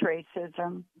against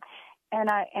racism. And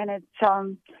it's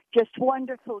just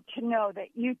wonderful to know that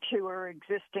you two are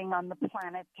existing on the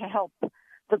planet to help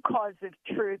the cause of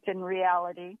truth and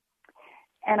reality.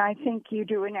 And I think you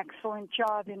do an excellent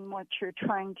job in what you're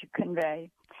trying to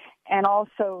convey. And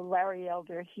also Larry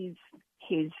Elder, he's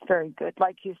very good.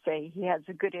 Like you say, he has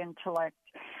a good intellect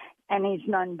and he's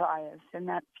non-biased. And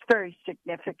that's very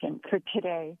significant for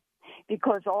today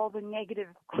because all the negative,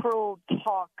 cruel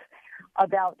talk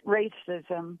about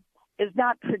racism is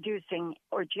not producing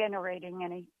or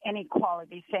generating any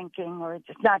quality thinking, or it's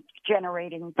not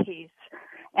generating peace,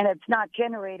 and it's not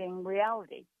generating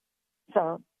reality.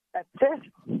 So that's it.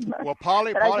 Well,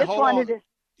 Polly, hold on.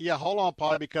 Yeah, hold on,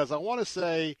 Polly, because I want to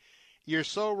say you're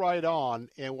so right on,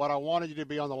 and what I wanted you to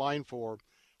be on the line for.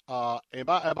 And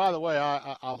by the way,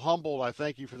 I'm humbled. I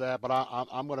thank you for that, but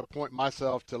I'm going to point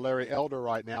myself to Larry Elder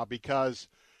right now because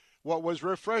what was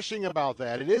refreshing about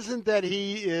that, it isn't that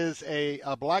he is a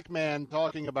black man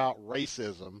talking about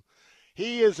racism.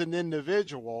 He is an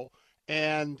individual,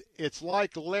 and it's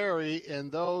like Larry in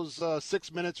those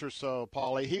 6 minutes or so,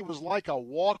 Polly. He was like a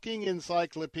walking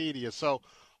encyclopedia. So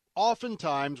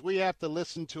oftentimes we have to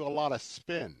listen to a lot of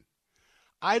spin.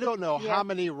 I don't know how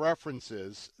many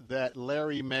references that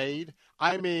Larry made.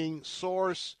 I mean,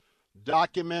 source,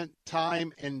 document,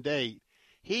 time, and date.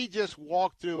 He just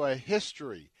walked through a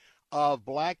history of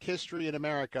black history in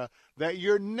America that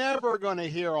you're never going to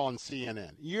hear on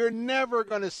CNN. You're never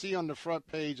going to see on the front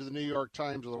page of the New York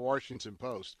Times or the Washington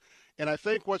Post. And I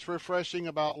think what's refreshing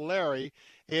about Larry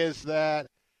is that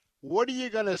what are you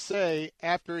going to say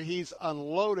after he's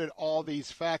unloaded all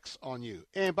these facts on you?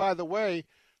 And by the way,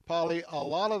 Polly, a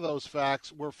lot of those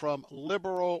facts were from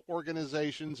liberal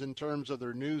organizations in terms of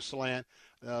their news slant,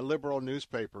 liberal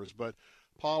newspapers. But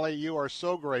Polly, you are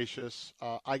so gracious.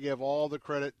 I give all the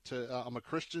credit to, I'm a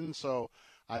Christian, so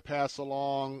I pass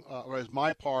along, as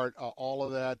my part, all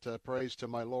of that praise to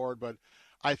my Lord. But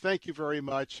I thank you very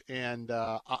much. And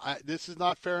this is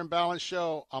not Fair and Balanced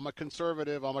show. I'm a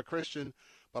conservative. I'm a Christian.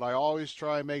 But I always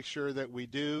try and make sure that we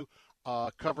do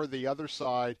cover the other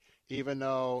side, even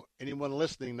though anyone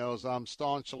listening knows I'm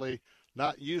staunchly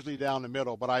not usually down the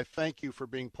middle. But I thank you for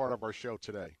being part of our show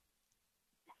today.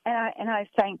 And I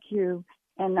thank you.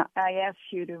 And I ask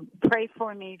you to pray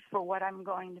for me for what I'm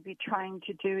going to be trying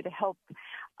to do to help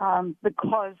the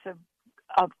cause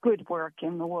of good work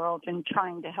in the world and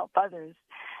trying to help others,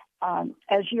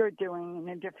 as you're doing in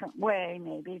a different way,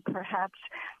 maybe, perhaps.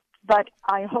 But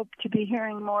I hope to be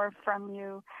hearing more from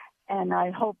you, and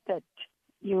I hope that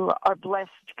you are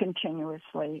blessed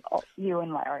continuously, you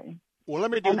and Larry. Well, let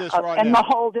me do this right now. And the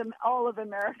whole, all of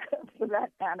America, for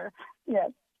that matter. Yes.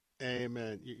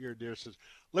 Amen. Your dear sister.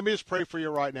 Let me just pray for you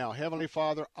right now. Heavenly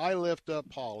Father, I lift up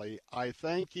Polly. I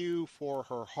thank you for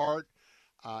her heart.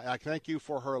 I thank you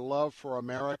for her love for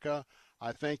America.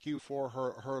 I thank you for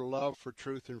her love for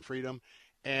truth and freedom.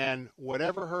 And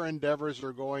whatever her endeavors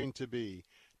are going to be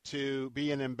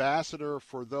an ambassador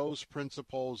for those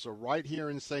principles right here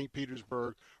in St.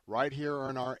 Petersburg, right here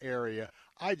in our area,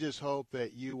 I just hope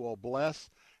that you will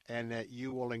bless and that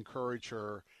you will encourage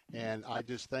her. And I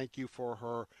just thank you for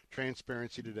her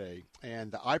transparency today.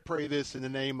 And I pray this in the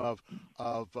name of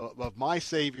my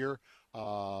Savior,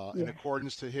 in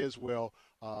accordance to his will,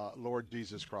 Lord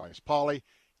Jesus Christ. Polly,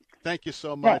 thank you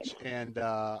so much. And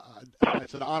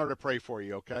it's an honor to pray for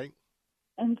you, okay?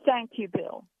 And thank you,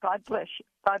 Bill. God bless you.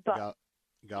 Bye-bye.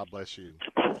 God bless you.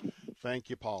 Thank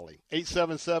you, Polly.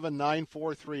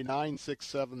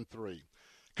 877-943-9673. A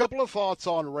couple of thoughts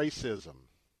on racism.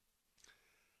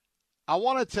 I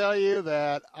want to tell you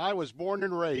that I was born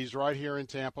and raised right here in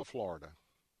Tampa, Florida.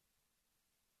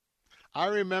 I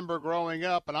remember growing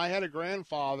up, and I had a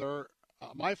grandfather.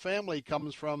 My family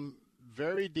comes from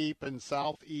very deep in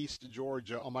southeast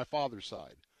Georgia on my father's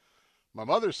side. My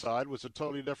mother's side was a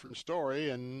totally different story,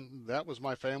 and that was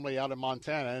my family out in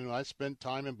Montana, and I spent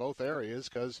time in both areas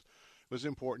because it was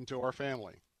important to our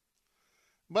family.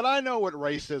 But I know what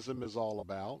racism is all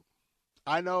about.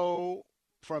 I know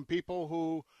from people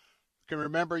who can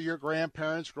remember your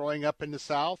grandparents growing up in the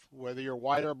South, whether you're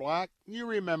white or black, you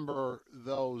remember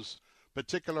those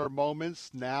particular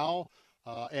moments now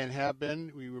and have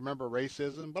been. We remember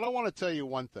racism. But I want to tell you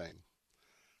one thing.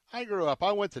 I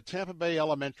went to Tampa Bay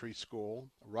Elementary School,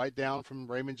 right down from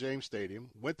Raymond James Stadium,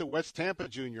 went to West Tampa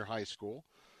Junior High School,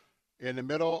 in the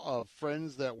middle of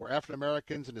friends that were African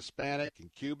Americans and Hispanic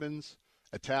and Cubans,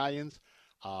 Italians.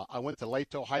 I went to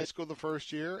Leto High School the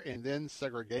first year, and then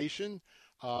segregation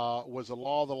was the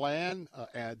law of the land,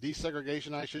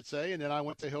 desegregation, I should say, and then I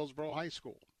went to Hillsborough High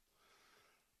School.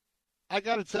 I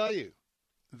got to tell you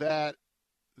that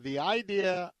the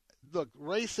idea, look,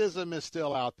 racism is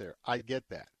still out there. I get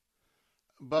that.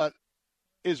 But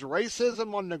is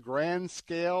racism on the grand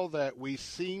scale that we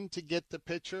seem to get the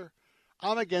picture?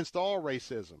 I'm against all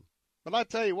racism. But I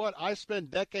tell you what, I spent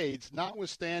decades,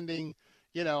 notwithstanding,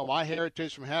 my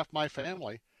heritage from half my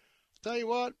family. I tell you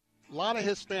what, a lot of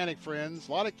Hispanic friends,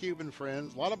 a lot of Cuban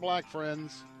friends, a lot of black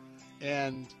friends,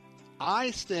 and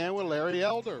I stand with Larry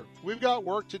Elder. We've got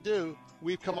work to do.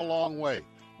 We've come a long way.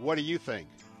 What do you think?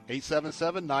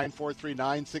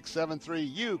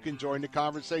 877-943-9673. You can join the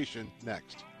conversation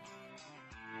next.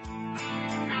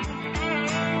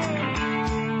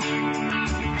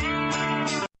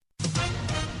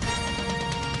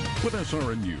 With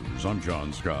SRN News, I'm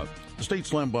John Scott. States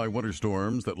slammed by winter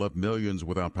storms that left millions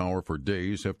without power for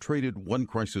days have traded one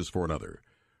crisis for another.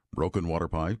 Broken water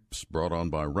pipes brought on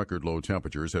by record low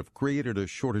temperatures have created a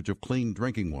shortage of clean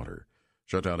drinking water,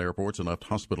 shut down airports, and left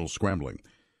hospitals scrambling.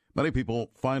 Many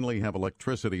people finally have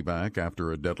electricity back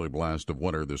after a deadly blast of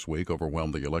winter this week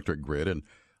overwhelmed the electric grid and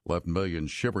left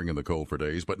millions shivering in the cold for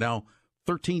days. But now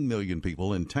 13 million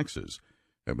people in Texas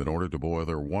have been ordered to boil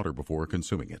their water before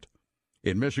consuming it.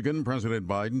 In Michigan, President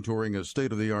Biden touring a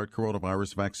state-of-the-art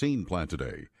coronavirus vaccine plant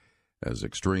today as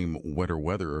extreme winter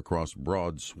weather across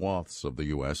broad swaths of the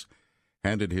U.S.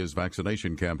 handed his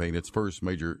vaccination campaign its first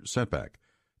major setback,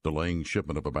 delaying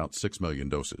shipment of about 6 million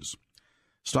doses.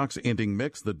 Stocks ending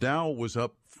mixed. The Dow was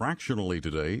up fractionally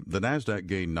today. The Nasdaq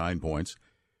gained 9 points.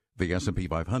 The S&P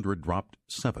 500 dropped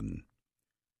 7.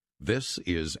 This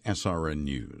is SRN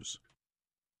News.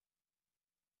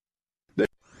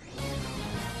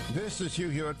 This is Hugh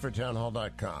Hewitt for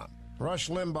townhall.com. Rush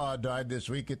Limbaugh died this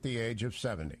week at the age of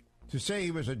 70. To say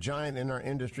he was a giant in our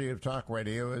industry of talk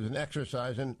radio is an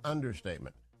exercise in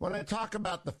understatement. When I talk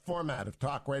about the format of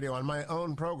talk radio on my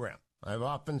own program, I've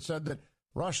often said that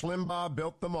Rush Limbaugh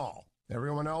built them all.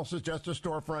 Everyone else is just a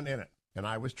storefront in it. And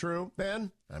I was true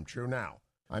then, I'm true now.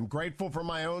 I'm grateful for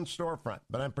my own storefront,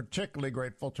 but I'm particularly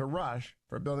grateful to Rush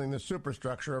for building the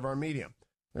superstructure of our medium.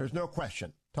 There's no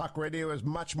question. Talk radio is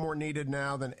much more needed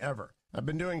now than ever. I've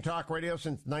been doing talk radio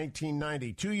since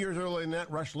 1990. 2 years earlier than that,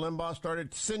 Rush Limbaugh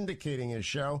started syndicating his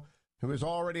show, who was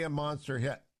already a monster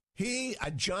hit. He,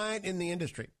 a giant in the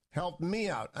industry, helped me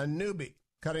out, a newbie,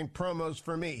 cutting promos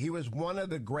for me. He was one of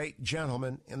the great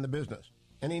gentlemen in the business,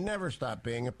 and he never stopped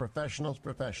being a professional's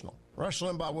professional. Rush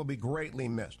Limbaugh will be greatly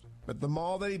missed, but the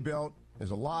mall that he built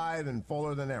is alive and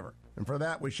fuller than ever, and for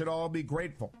that we should all be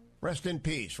grateful. Rest in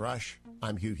peace, Rush.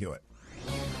 I'm Hugh Hewitt.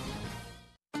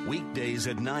 Weekdays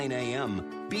at 9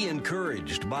 a.m. Be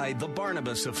encouraged by The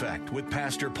Barnabas Effect with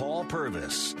Pastor Paul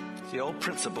Purvis. It's the old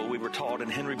principle we were taught in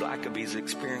Henry Blackaby's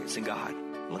Experiencing God.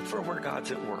 Look for where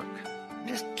God's at work.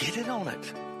 Just get in on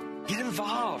it. Get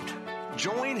involved.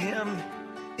 Join him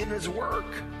in his work.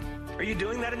 Are you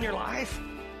doing that in your life?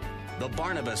 The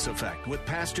Barnabas Effect with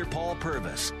Pastor Paul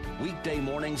Purvis. Weekday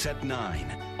mornings at 9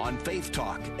 on Faith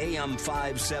Talk, AM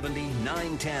 570,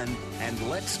 910, and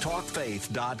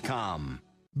letstalkfaith.com.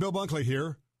 Bill Bunkley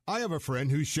here. I have a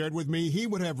friend who shared with me he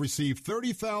would have received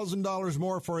 $30,000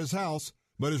 more for his house,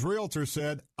 but his realtor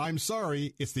said, "I'm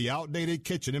sorry, it's the outdated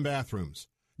kitchen and bathrooms."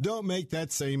 Don't make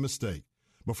that same mistake.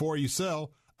 Before you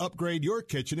sell, upgrade your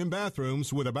kitchen and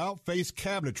bathrooms with About Face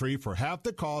Cabinetry for half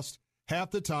the cost,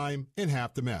 half the time, and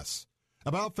half the mess.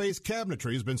 About Face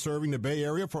Cabinetry has been serving the Bay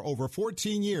Area for over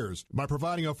 14 years by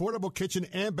providing affordable kitchen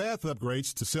and bath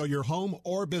upgrades to sell your home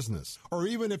or business, or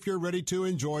even if you're ready to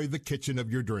enjoy the kitchen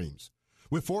of your dreams.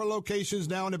 With 4 locations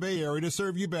now in the Bay Area to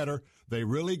serve you better, they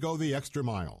really go the extra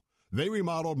mile. They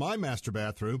remodeled my master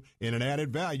bathroom and it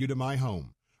added value to my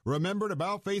home. Remember, at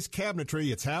About Face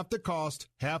Cabinetry, it's half the cost,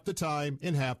 half the time,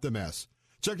 and half the mess.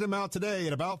 Check them out today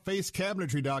at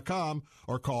AboutFaceCabinetry.com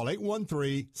or call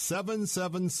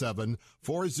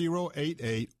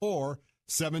 813-777-4088 or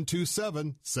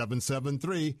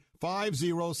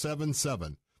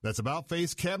 727-773-5077. That's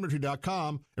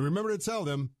AboutFaceCabinetry.com, and remember to tell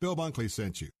them Bill Bunkley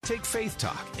sent you. Take Faith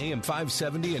Talk, AM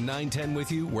 570 and 910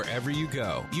 with you wherever you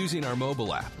go using our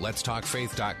mobile app,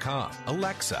 letstalkfaith.com,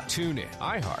 Alexa, TuneIn,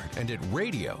 iHeart, and at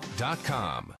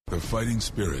radio.com. The fighting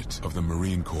spirit of the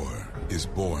Marine Corps is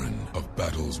born of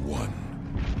battles won.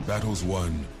 Battles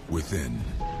won within,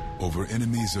 over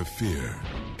enemies of fear,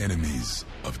 enemies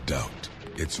of doubt.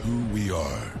 It's who we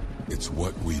are. It's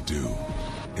what we do.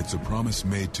 It's a promise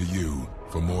made to you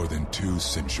for more than 2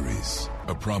 centuries.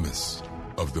 A promise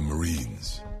of the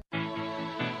Marines.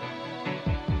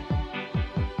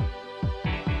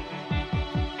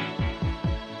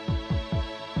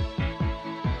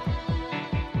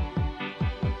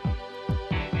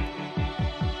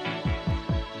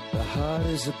 The heart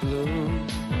is a balloon,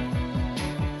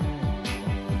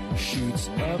 shoots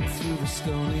up through the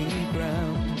stony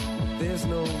ground. There's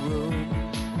no room,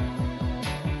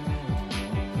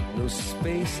 no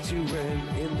space to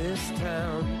rent in this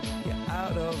town. You're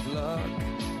out of luck,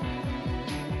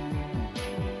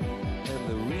 and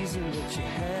the reason that you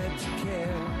had to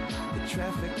care, the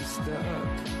traffic is stuck,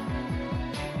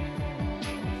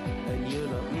 and you're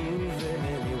not moving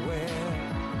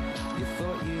anywhere. You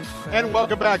thought you'd found. And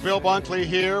welcome back. Bill Bunkley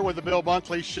here with the Bill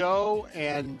Bunkley Show,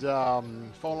 and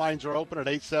phone lines are open at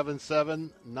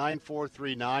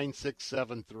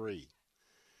 877-943-9673.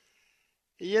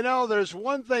 You know, there's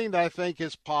one thing that I think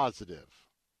is positive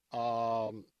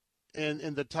in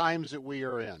the times that we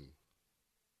are in.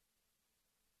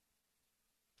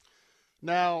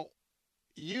 Now,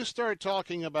 you start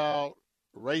talking about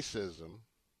racism,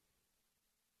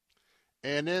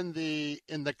 and in the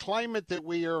climate that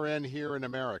we are in here in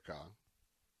America,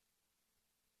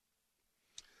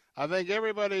 I think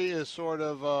everybody is sort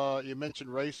of, you mentioned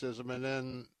racism, and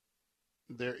then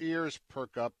their ears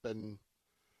perk up and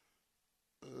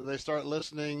they start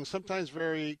listening, sometimes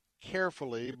very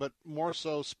carefully, but more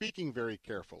so speaking very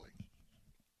carefully.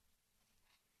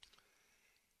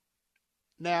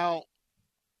 Now,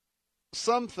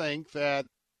 some think that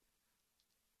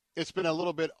it's been a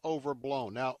little bit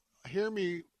overblown. Now, hear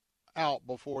me out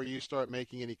before you start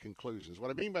making any conclusions. What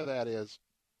I mean by that is,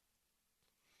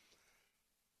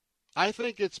 I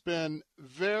think it's been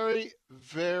very,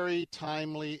 very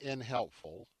timely and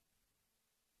helpful.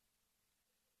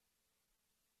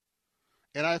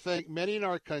 And I think many in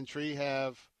our country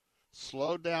have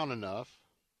slowed down enough,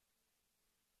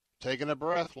 taken a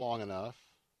breath long enough,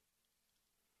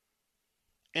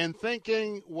 and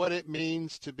thinking what it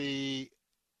means to be,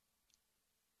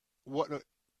 what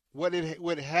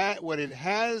it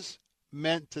has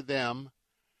meant to them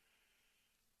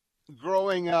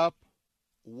growing up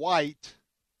white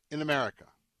in America.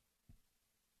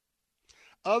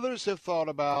 Others have thought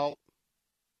about,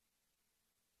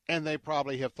 and they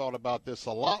probably have thought about this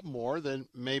a lot more than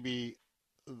maybe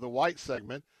the white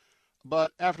segment,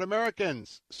 but African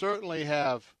Americans certainly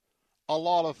have a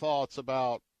lot of thoughts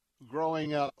about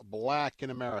growing up black in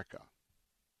America.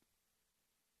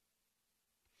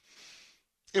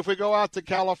 If we go out to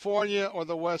California or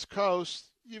the West Coast,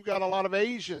 you've got a lot of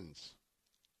Asians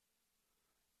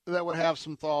that would have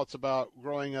some thoughts about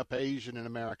growing up Asian in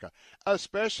America,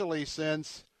 especially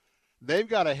since they've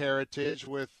got a heritage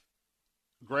with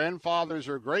grandfathers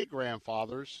or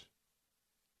great-grandfathers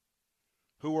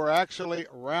who were actually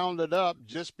rounded up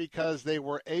just because they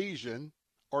were Asian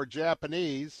or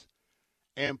Japanese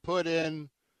and put in,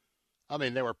 I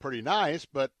mean, they were pretty nice,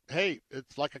 but hey,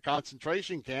 it's like a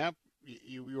concentration camp.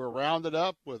 You were rounded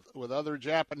up with other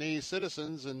Japanese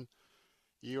citizens and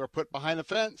you were put behind a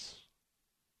fence.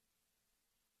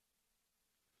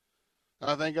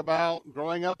 I think about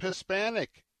growing up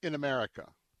Hispanic in America.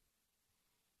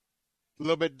 A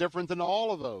little bit different than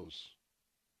all of those.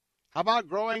 How about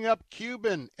growing up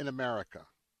Cuban in America?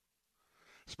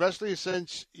 Especially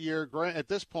since at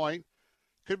this point,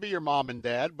 could be your mom and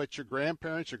dad, but your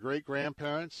grandparents, your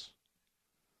great-grandparents.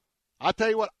 I'll tell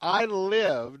you what, I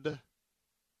lived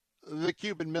the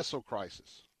Cuban Missile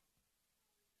Crisis.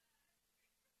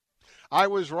 I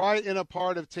was right in a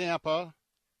part of Tampa.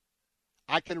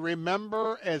 I can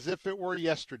remember as if it were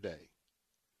yesterday.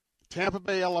 Tampa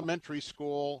Bay Elementary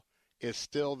School is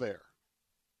still there.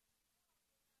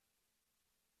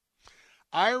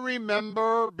 I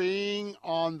remember being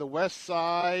on the west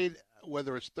side,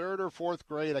 whether it's 3rd or 4th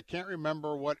grade. I can't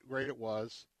remember what grade it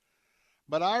was.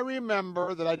 But I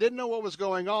remember that I didn't know what was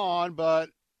going on, but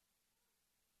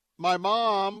my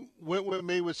mom went with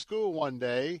me with school one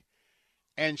day,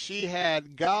 and she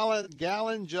had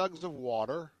gallon jugs of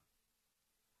water.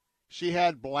 She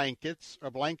had blankets,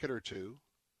 a blanket or two.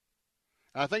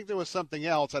 And I think there was something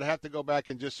else. I'd have to go back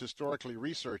and just historically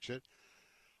research it.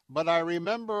 But I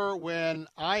remember when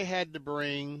I had to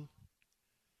bring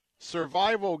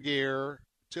survival gear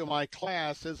to my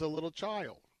class as a little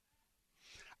child.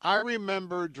 I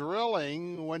remember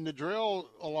drilling when the drill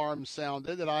alarm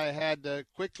sounded that I had to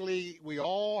we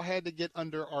all had to get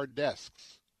under our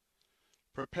desks,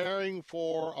 preparing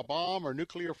for a bomb or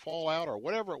nuclear fallout or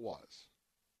whatever it was.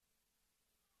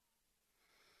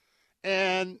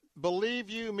 And believe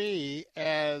you me,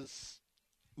 as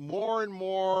more and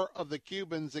more of the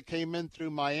Cubans that came in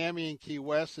through Miami and Key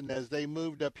West, and as they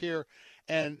moved up here,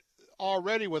 and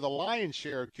already with a lion's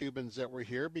share of Cubans that were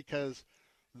here, because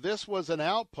this was an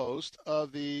outpost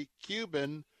of the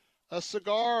Cuban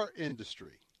cigar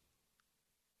industry.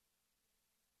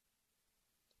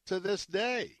 To this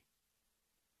day.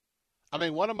 I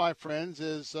mean, one of my friends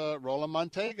is Roland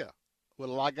Montega with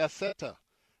La Gaceta,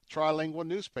 trilingual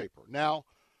newspaper. Now,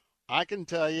 I can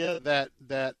tell you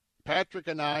that Patrick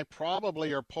and I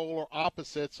probably are polar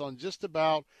opposites on just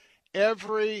about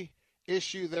every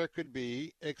issue there could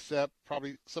be, except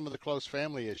probably some of the close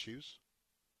family issues.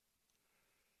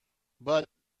 But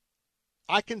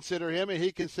I consider him and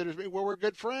he considers me, well, we're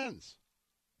good friends.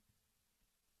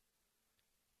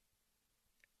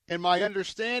 And my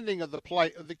understanding of the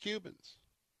plight of the Cubans,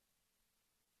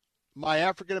 my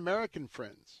African-American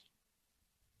friends.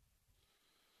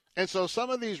 And so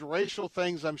some of these racial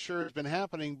things I'm sure has been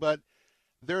happening, but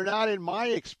they're not in my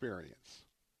experience,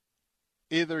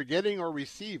 either getting or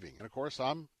receiving. And, of course,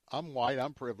 I'm white,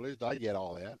 I'm privileged, I get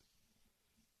all that.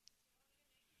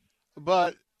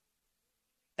 But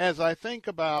as I think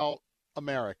about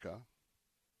America,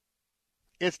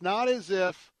 it's not as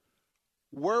if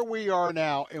where we are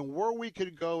now and where we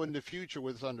could go in the future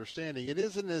with this understanding, it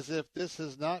isn't as if this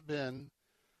has not been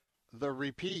the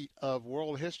repeat of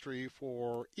world history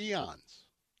for eons.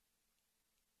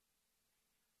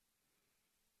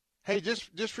 Hey,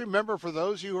 just remember, for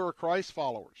those of you who are Christ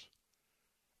followers,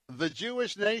 the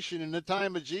Jewish nation in the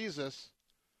time of Jesus,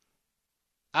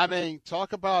 I mean,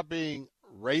 talk about being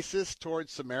racist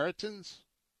towards Samaritans.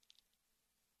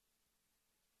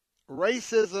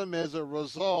 Racism is a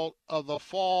result of the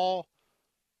fall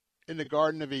in the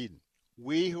Garden of Eden.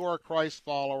 We who are Christ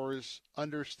followers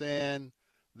understand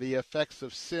the effects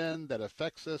of sin that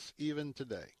affects us even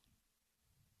today.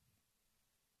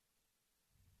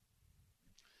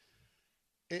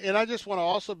 And I just want to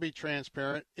also be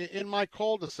transparent. In my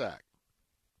cul-de-sac,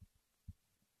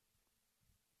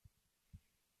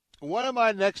 one of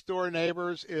my next door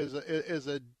neighbors is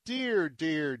a dear,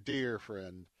 dear, dear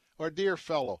friend, or dear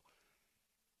fellow.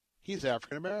 He's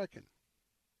African American.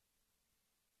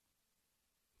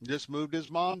 Just moved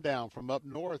his mom down from up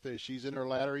north as she's in her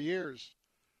latter years.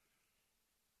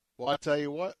 Well, I tell you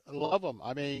what, I love him.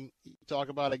 I mean, you talk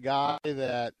about a guy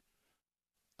that,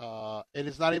 and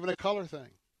it's not even a color thing.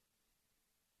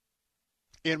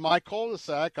 In my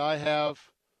cul-de-sac, I have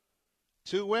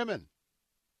two women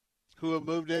who have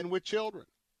moved in with children.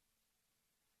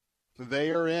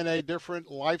 They are in a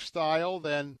different lifestyle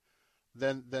than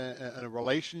a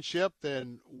relationship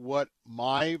than what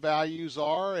my values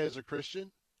are as a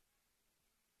Christian.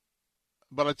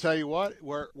 But I tell you what,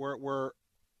 we're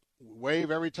wave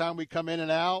every time we come in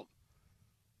and out,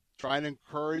 trying to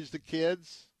encourage the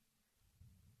kids.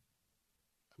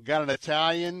 We've got an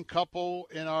Italian couple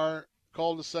in our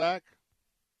cul-de-sac.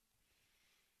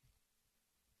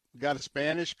 We've got a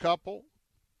Spanish couple.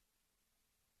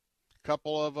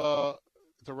 To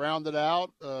round it out,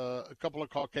 a couple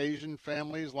of Caucasian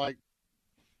families, like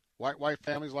white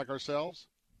families like ourselves.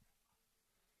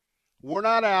 We're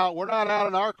not out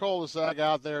in our cul-de-sac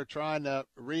out there trying to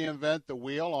reinvent the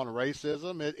wheel on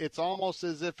racism. It's almost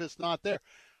as if it's not there.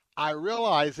 I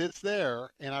realize it's there,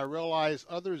 and I realize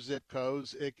other zip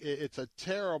codes, it's a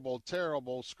terrible,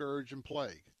 terrible scourge and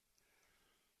plague.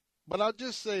 But I'll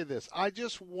just say this. I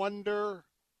just wonder,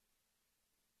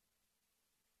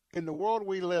 in the world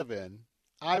we live in,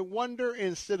 I wonder,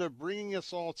 instead of bringing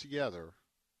us all together,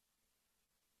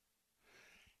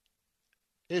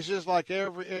 it's just like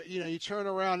you turn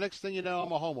around, next thing you know,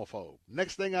 I'm a homophobe.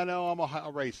 Next thing I know, I'm a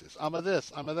racist. I'm a this,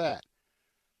 I'm a that.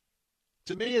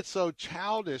 To me, it's so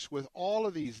childish with all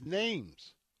of these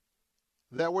names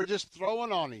that we're just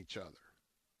throwing on each other.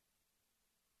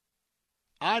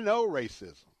 I know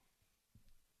racism.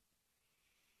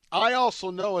 I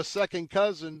also know a second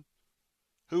cousin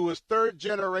who was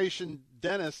third-generation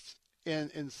dentist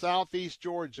in southeast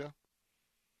Georgia.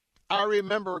 I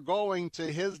remember going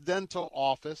to his dental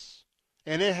office,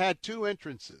 and it had two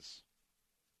entrances.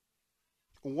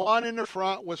 One in the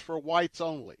front was for whites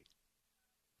only.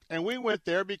 And we went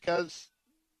there because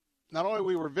not only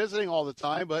we were visiting all the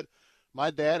time, but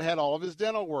my dad had all of his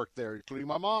dental work there, including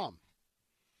my mom.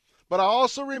 But I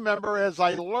also remember as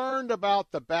I learned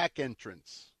about the back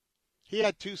entrance, he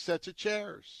had 2 sets of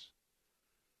chairs.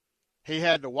 He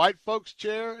had the white folks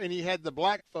chair and he had the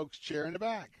black folks chair in the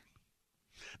back.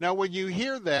 Now, when you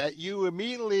hear that, you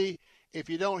immediately, if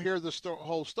you don't hear the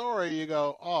whole story, you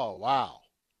go, oh, wow.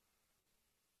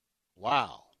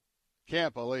 Wow.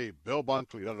 Can't believe Bill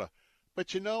Bunkley. Blah, blah.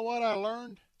 But you know what I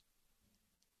learned?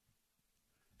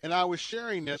 And I was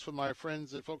sharing this with my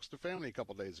friends at Folks to Family a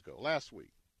couple days ago, last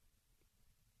week.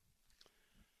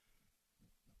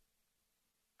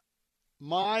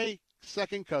 My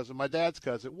second cousin, my dad's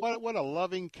cousin, what a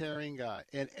loving, caring guy.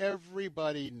 And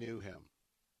everybody knew him.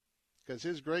 Because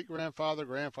his great-grandfather,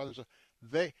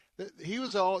 they've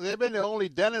been the only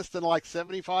dentist in like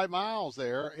 75 miles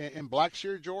there in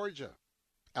Blackshear, Georgia,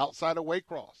 outside of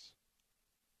Waycross.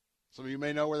 Some of you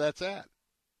may know where that's at.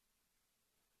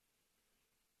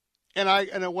 And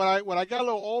when I got a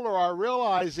little older, I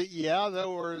realized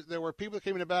that there were people that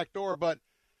came in the back door, but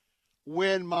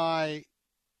when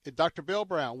Dr. Bill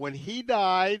Brown, when he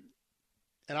died,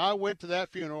 and I went to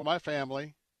that funeral, my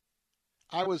family,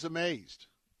 I was amazed.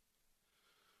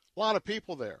 A lot of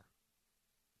people there.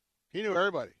 He knew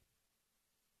everybody.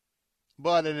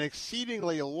 But an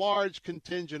exceedingly large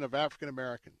contingent of African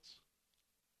Americans.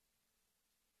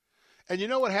 And you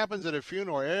know what happens at a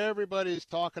funeral? Everybody's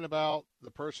talking about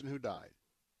the person who died.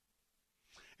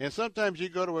 And sometimes you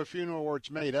go to a funeral where it's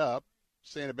made up,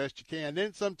 saying the best you can.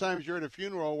 Then sometimes you're at a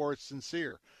funeral where it's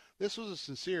sincere. This was a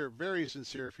sincere, very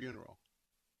sincere funeral.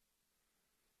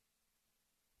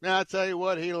 Now, I tell you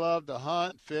what, he loved to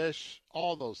hunt, fish,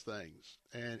 all those things.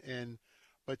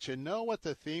 But you know what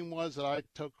the theme was that I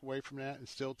took away from that and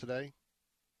still today?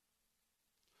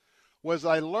 Was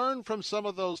I learned from some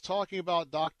of those talking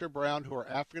about Dr. Brown who are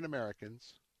African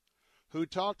Americans who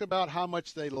talked about how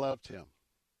much they loved him.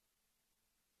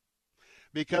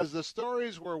 Because the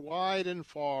stories were wide and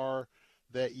far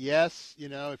that, yes,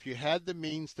 if you had the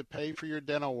means to pay for your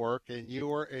dental work and you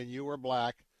were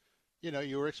black,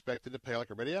 you were expected to pay like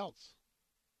everybody else.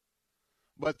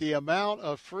 But the amount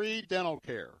of free dental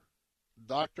care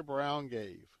Dr. Brown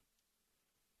gave,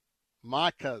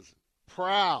 my cousin,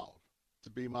 proud to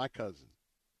be my cousin,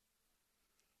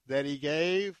 that he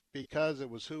gave because it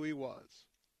was who he was.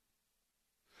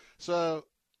 So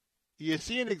you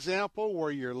see an example where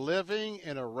you're living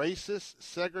in a racist,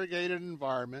 segregated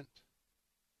environment,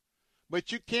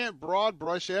 but you can't broad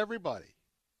brush everybody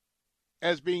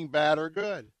as being bad or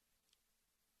good.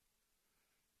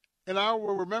 And I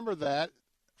will remember that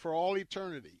for all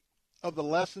eternity of the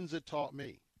lessons it taught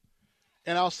me.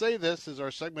 And I'll say this as our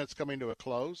segment's coming to a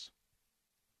close.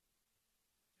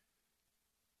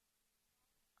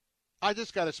 I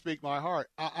just got to speak my heart.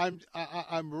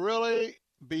 I'm really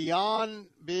beyond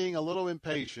being a little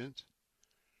impatient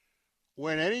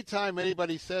when anytime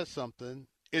anybody says something,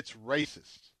 it's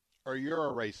racist or you're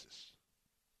a racist.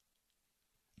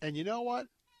 And you know what?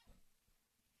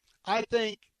 I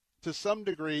think to some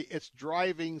degree it's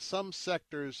driving some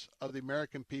sectors of the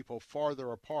American people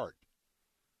farther apart.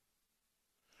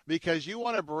 Because you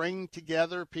want to bring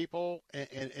together people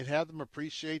and have them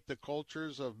appreciate the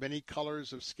cultures of many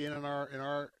colors of skin in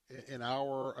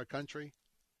our country.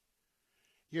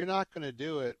 You're not going to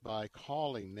do it by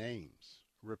calling names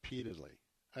repeatedly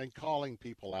and calling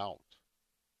people out.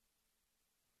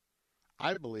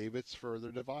 I believe it's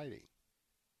further dividing.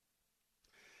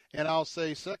 And I'll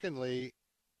say, secondly,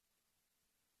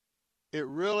 it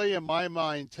really, in my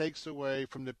mind, takes away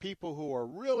from the people who are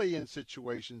really in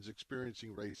situations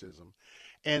experiencing racism.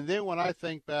 And then when I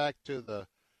think back to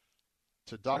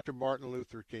Dr. Martin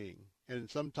Luther King, and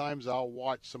sometimes I'll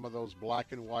watch some of those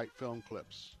black and white film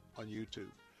clips on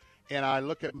YouTube, and I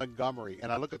look at Montgomery,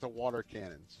 and I look at the water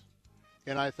cannons,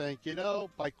 and I think,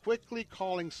 by quickly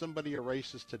calling somebody a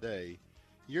racist today,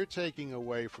 you're taking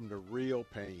away from the real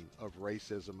pain of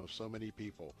racism of so many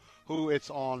people who it's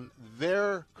on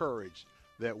their courage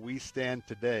that we stand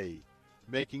today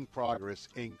making progress,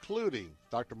 including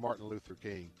Dr. Martin Luther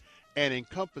King and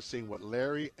encompassing what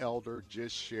Larry Elder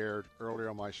just shared earlier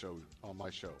on my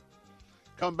show.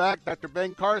 Come back, Dr.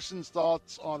 Ben Carson's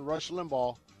thoughts on Rush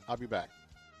Limbaugh. I'll be back.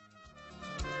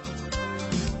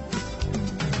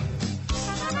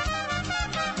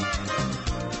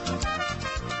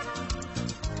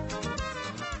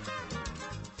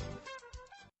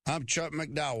 I'm Chuck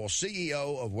McDowell,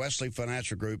 CEO of Wesley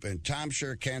Financial Group and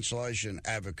timeshare cancellation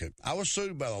advocate. I was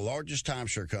sued by the largest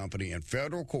timeshare company in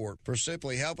federal court for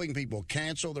simply helping people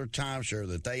cancel their timeshare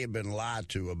that they had been lied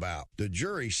to about. The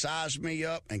jury sized me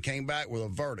up and came back with a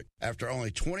verdict after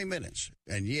only 20 minutes.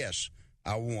 And yes,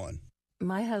 I won.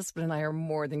 My husband and I are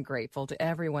more than grateful to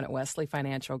everyone at Wesley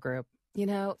Financial Group. You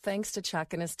know, thanks to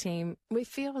Chuck and his team, we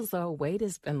feel as though a weight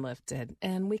has been lifted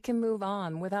and we can move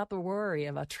on without the worry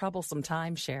of a troublesome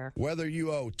timeshare. Whether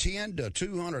you owe $10,000 to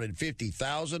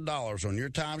 $250,000 on your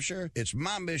timeshare, it's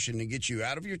my mission to get you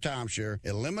out of your timeshare,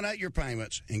 eliminate your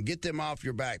payments, and get them off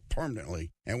your back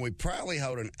permanently. And we proudly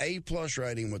hold an A+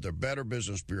 rating with the Better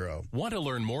Business Bureau. Want to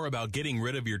learn more about getting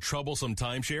rid of your troublesome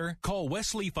timeshare? Call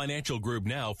Wesley Financial Group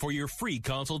now for your free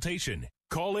consultation.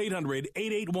 Call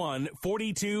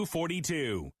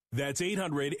 800-881-4242. That's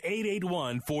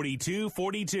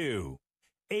 800-881-4242.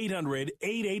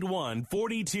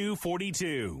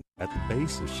 800-881-4242. At the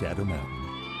base of Shadow Mountain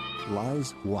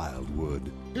lies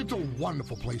Wildwood. It's a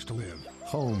wonderful place to live.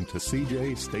 Home to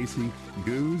CJ, Stacy,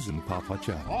 Goose, and Papa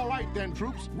Chow. All right then,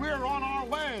 troops, we're on our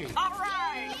way. All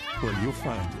right. Where you'll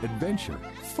find adventure,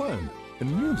 fun,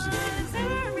 and music. Is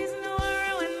there a reason to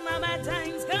worry when my bad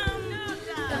times come?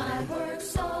 God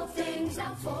works all things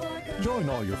out for good. Join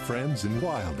all your friends in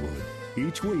Wildwood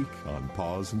each week on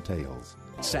Paws and Tales.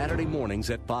 Saturday mornings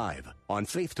at 5 on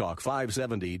Faith Talk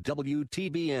 570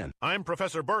 WTBN. I'm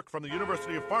Professor Burke from the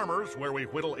University of Farmers, where we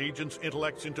whittle agents'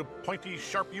 intellects into pointy,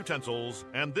 sharp utensils.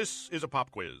 And this is a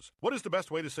pop quiz. What is the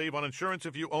best way to save on insurance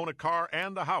if you own a car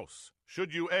and a house?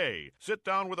 Should you A, sit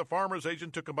down with a farmer's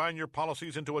agent to combine your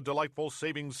policies into a delightful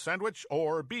savings sandwich,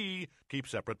 or B, keep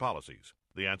separate policies?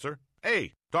 The answer?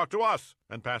 A, talk to us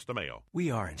and pass the mail.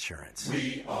 We are insurance.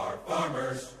 We are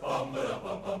farmers. Bum, ba,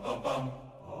 bum, bum, bum, bum.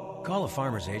 Call a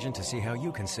farmer's agent to see how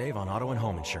you can save on auto and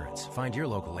home insurance. Find your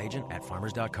local agent at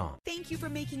farmers.com. Thank you for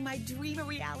making my dream a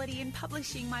reality and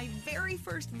publishing my very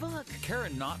first book.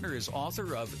 Karen Notner is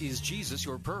author of Is Jesus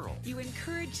Your Pearl? You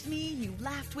encouraged me, you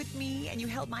laughed with me, and you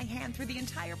held my hand through the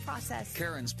entire process.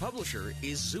 Karen's publisher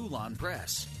is Zulon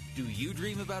Press. Do you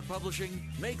dream about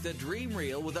publishing? Make the dream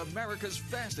real with America's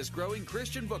fastest growing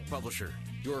Christian book publisher.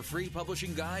 Your free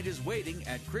publishing guide is waiting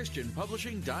at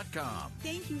ChristianPublishing.com.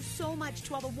 Thank you so much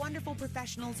to all the wonderful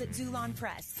professionals at Zulon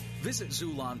Press. Visit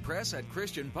Zulon Press at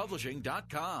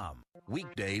ChristianPublishing.com.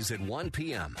 Weekdays at 1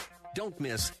 p.m. Don't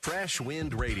miss Fresh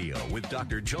Wind Radio with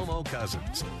Dr. Jomo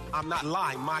Cousins. I'm not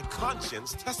lying. My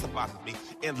conscience testifies with me,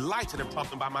 enlightened and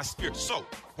talking by my spirit. So,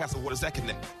 Pastor, what does that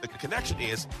connect? The connection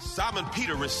is Simon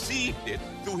Peter received it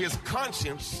through his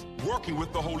conscience working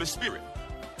with the Holy Spirit.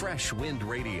 Fresh Wind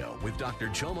Radio with Dr.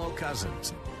 Jomo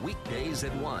Cousins. Weekdays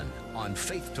at 1 on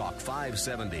Faith Talk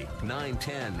 570,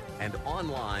 910, and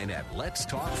online at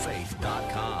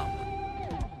letstalkfaith.com.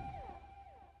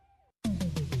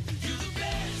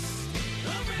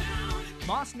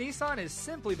 Moss Nissan is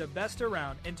simply the best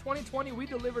around. In 2020, we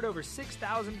delivered over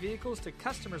 6,000 vehicles to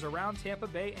customers around Tampa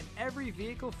Bay, and every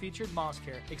vehicle featured Moss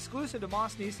Care, exclusive to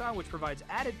Moss Nissan, which provides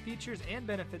added features and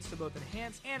benefits to both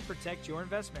enhance and protect your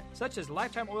investment, such as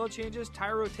lifetime oil changes,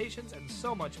 tire rotations, and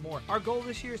so much more. Our goal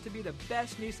this year is to be the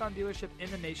best Nissan dealership in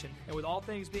the nation, and with all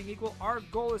things being equal, our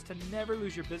goal is to never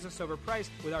lose your business over price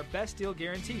with our best deal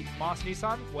guarantee. Moss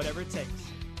Nissan, whatever it takes.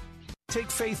 Take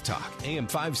Faith Talk, AM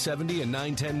 570 and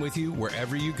 910 with you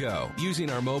wherever you go using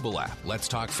our mobile app,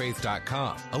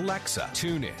 letstalkfaith.com, Alexa,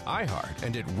 TuneIn, iHeart,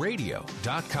 and at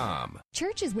radio.com.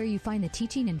 Church is where you find the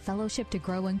teaching and fellowship to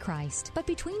grow in Christ. But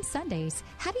between Sundays,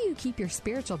 how do you keep your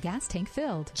spiritual gas tank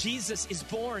filled? Jesus is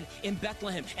born in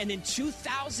Bethlehem. And then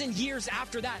 2,000 years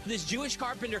after that, this Jewish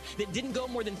carpenter that didn't go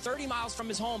more than 30 miles from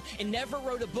his home and never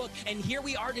wrote a book. And here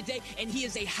we are today, and he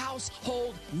is a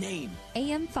household name.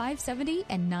 AM 570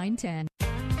 and 910.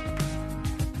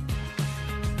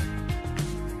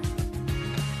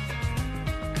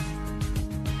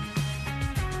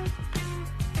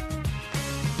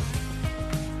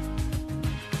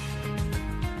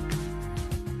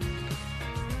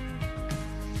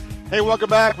 Hey, welcome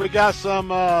back. We got some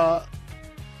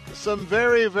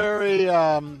very, very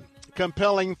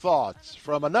compelling thoughts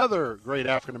from another great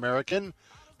African-American,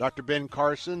 Dr. Ben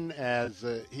Carson, as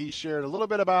he shared a little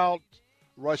bit about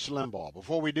Rush Limbaugh.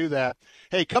 Before we do that,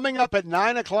 hey, coming up at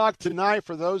 9 o'clock tonight,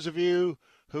 for those of you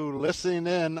who listen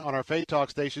in on our Faith Talk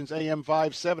stations, AM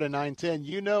 570 and 910,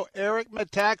 you know Eric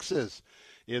Metaxas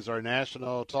is our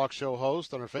national talk show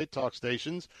host on our Faith Talk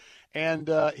stations. And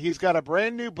he's got a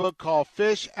brand new book called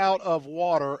Fish Out of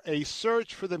Water, A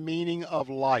Search for the Meaning of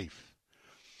Life.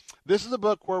 This is a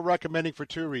book we're recommending for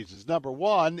two reasons. Number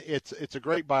one, it's a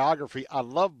great biography. I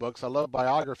love books. I love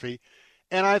biography.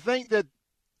 And I think that,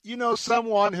 you know,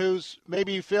 someone who's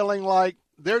maybe feeling like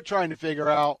they're trying to figure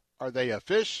out, are they a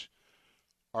fish?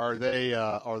 Are they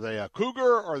a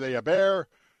cougar? Are they a bear?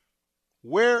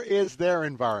 Where is their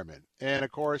environment? And,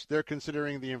 of course, they're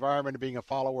considering the environment of being a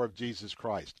follower of Jesus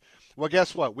Christ. Well,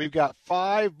 guess what? We've got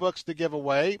 5 books to give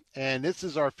away, and this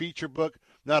is our feature book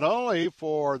not only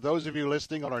for those of you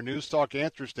listening on our News Talk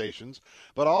answer stations,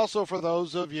 but also for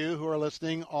those of you who are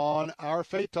listening on our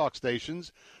Faith Talk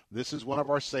stations. This is one of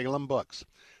our Salem books.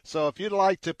 So if you'd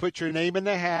like to put your name in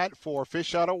the hat for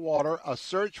Fish Out of Water, A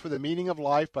Search for the Meaning of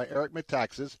Life by Eric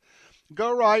Metaxas,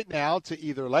 go right now to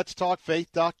either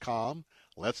letstalkfaith.com,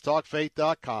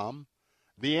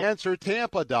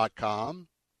 theanswertampa.com,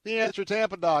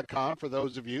 theanswertampa.com for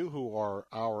those of you who are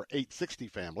our 860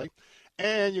 family.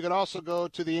 And you can also go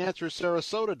to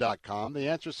theanswersarasota.com,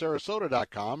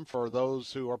 theanswersarasota.com for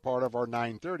those who are part of our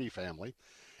 930 family.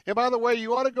 And by the way,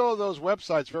 you ought to go to those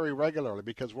websites very regularly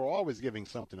because we're always giving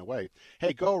something away.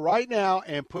 Hey, go right now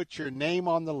and put your name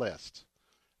on the list.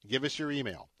 Give us your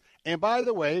email. And by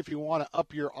the way, if you want to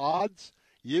up your odds,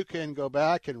 you can go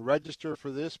back and register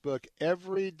for this book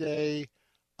every day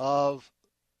of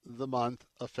the month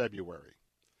of February.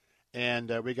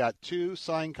 And we got 2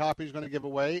 signed copies going to give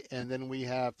away, and then we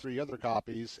have 3 other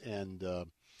copies, and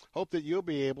hope that you'll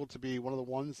be able to be one of the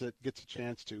ones that gets a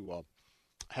chance to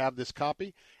have this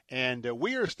copy. And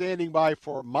we are standing by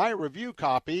for my review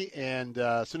copy, and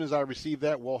as soon as I receive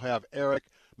that, we'll have Eric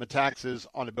Metaxas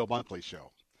on the Bill Bunkley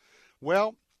Show.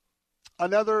 Well,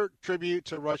 another tribute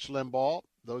to Rush Limbaugh.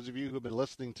 Those of you who have been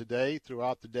listening today,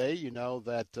 throughout the day, you know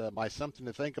that my Something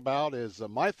to Think About is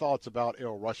my thoughts about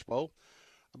El Rushbo.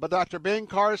 But Dr. Ben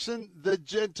Carson, the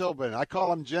gentleman, I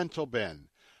call him Gentle Ben,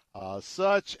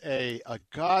 such a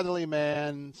godly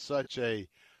man, such a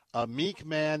meek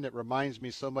man that reminds me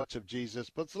so much of Jesus.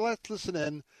 But so let's listen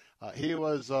in. He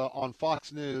was on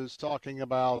Fox News talking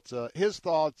about his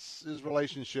thoughts, his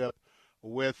relationship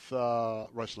with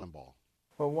Rush Limbaugh.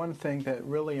 Well, one thing that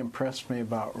really impressed me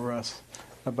about Rush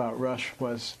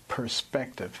was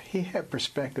perspective. He had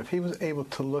perspective. He was able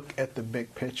to look at the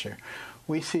big picture.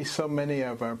 We see so many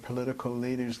of our political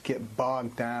leaders get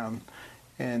bogged down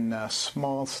in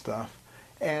small stuff.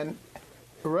 And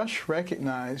Rush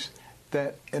recognized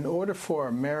that in order for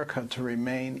America to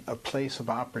remain a place of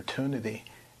opportunity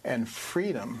and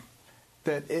freedom,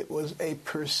 that it was a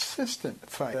persistent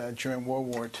fight during World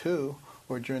War II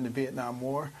or during the Vietnam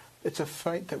War. It's a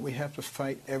fight that we have to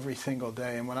fight every single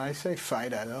day. And when I say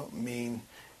fight, I don't mean,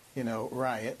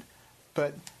 riot,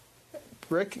 but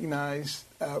recognize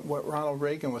what Ronald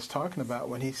Reagan was talking about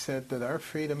when he said that our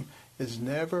freedom is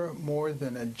never more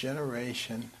than a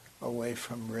generation away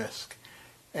from risk.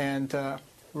 And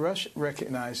Rush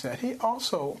recognized that. He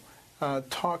also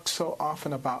talked so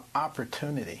often about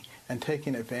opportunity and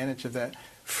taking advantage of that.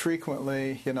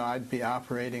 Frequently, I'd be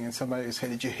operating and somebody would say,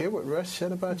 "Did you hear what Rush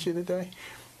said about you today?"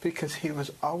 Because he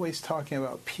was always talking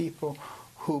about people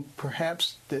who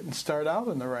perhaps didn't start out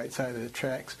on the right side of the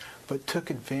tracks, but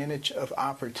took advantage of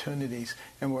opportunities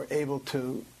and were able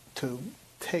to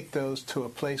take those to a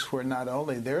place where not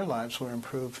only their lives were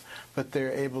improved, but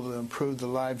they're able to improve the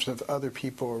lives of other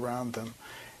people around them.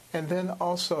 And then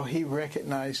also he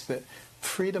recognized that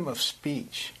freedom of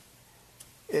speech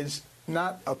is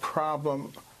not a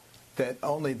problem that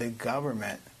only the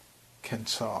government can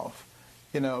solve.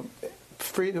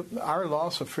 Freedom, our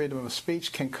loss of freedom of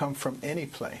speech can come from any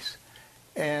place.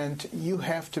 And you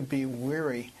have to be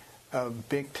wary of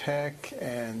big tech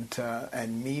and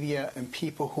media and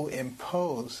people who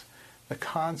impose the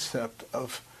concept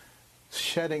of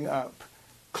shutting up,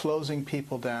 closing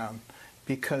people down,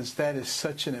 because that is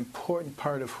such an important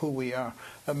part of who we are.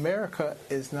 America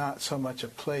is not so much a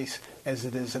place as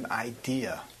it is an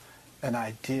idea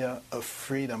of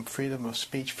freedom, freedom of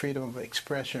speech, freedom of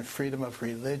expression, freedom of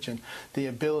religion, the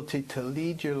ability to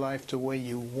lead your life the way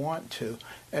you want to,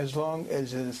 as long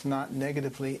as it is not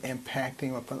negatively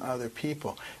impacting upon other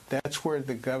people. That's where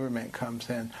the government comes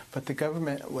in. But the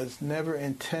government was never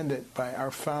intended by our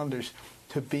founders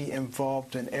to be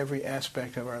involved in every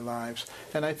aspect of our lives.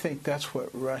 And I think that's what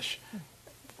Rush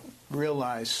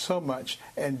realized so much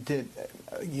and did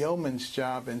a yeoman's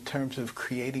job in terms of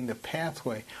creating the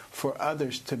pathway for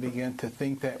others to begin to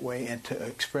think that way and to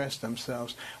express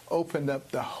themselves, opened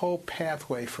up the whole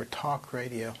pathway for talk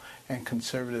radio and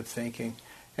conservative thinking.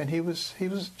 And he was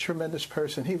a tremendous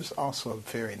person. He was also a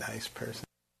very nice person.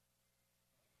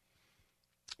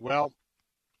 Well,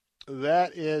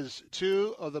 that is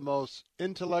 2 of the most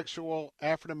intellectual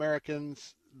African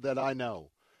Americans that I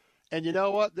know. And you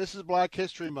know what? This is Black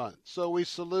History Month, so we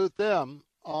salute them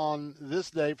on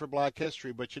this day for Black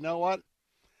History. But you know what?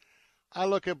 I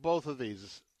look at both of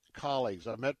these colleagues.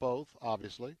 I've met both,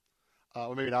 obviously.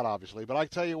 Well, maybe not obviously, but I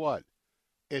tell you what.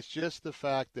 It's just the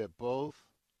fact that both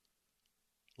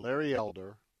Larry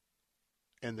Elder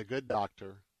and the good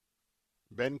doctor,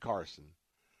 Ben Carson,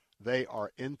 they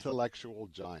are intellectual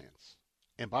giants.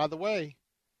 And by the way,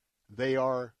 they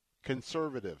are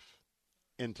conservative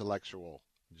intellectual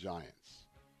Giants.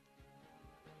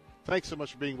 Thanks so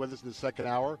much for being with us in the second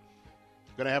hour.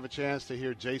 Going to have a chance to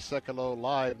hear Jay Sekulow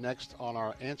live next on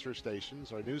our answer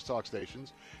stations, our news talk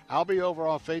stations. I'll be over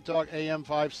on Faith Talk AM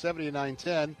 570 and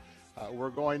 910. We're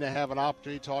going to have an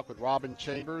opportunity to talk with Robin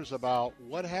Chambers about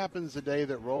what happens the day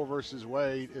that Roe versus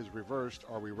Wade is reversed.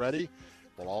 Are we ready?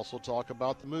 We'll also talk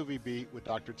about the movie beat with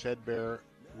Dr. Ted Baer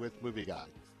with Movie Guy.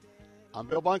 I'm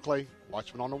Bill Bunkley,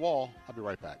 Watchman on the Wall. I'll be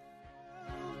right back.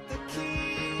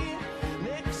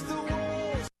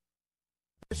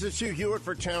 This is Hugh Hewitt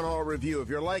for Town Hall Review. If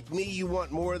you're like me, you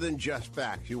want more than just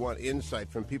facts. You want insight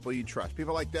from people you trust.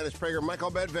 People like Dennis Prager,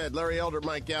 Michael Bedved, Larry Elder,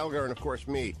 Mike Gallagher, and, of course,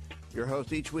 me, your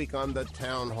host each week on the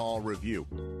Town Hall Review,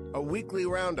 a weekly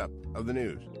roundup of the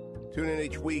news. Tune in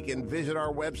each week and visit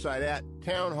our website at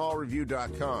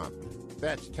townhallreview.com.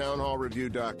 That's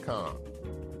townhallreview.com.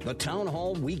 The Town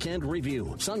Hall Weekend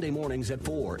Review, Sunday mornings at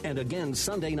 4 and again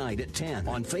Sunday night at 10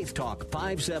 on Faith Talk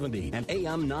 570 and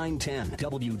AM 910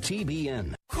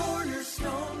 WTBN.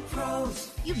 Cornerstone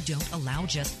Pros. You don't allow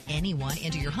just anyone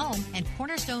into your home, and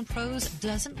Cornerstone Pros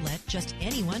doesn't let just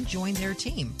anyone join their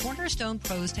team. Cornerstone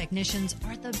Pros technicians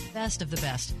are the best of the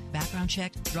best. Background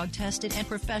checked, drug tested, and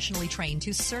professionally trained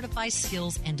to certify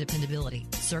skills and dependability.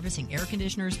 Servicing air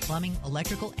conditioners, plumbing,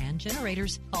 electrical, and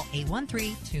generators. Call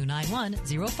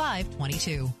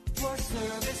 813-291-0522. For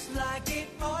service like it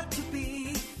ought to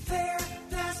be, fair,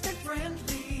 fast, and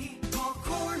friendly. Call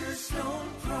Cornerstone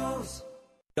Pros.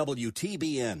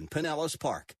 WTBN, Pinellas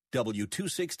Park,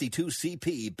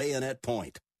 W262CP, Bayonet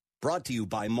Point. Brought to you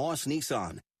by Moss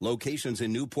Nissan. Locations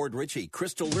in Newport Richey,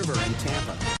 Crystal River, and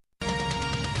Tampa.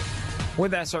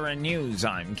 With SRN News,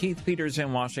 I'm Keith Peters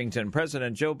in Washington.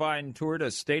 President Joe Biden toured a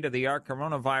state-of-the-art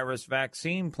coronavirus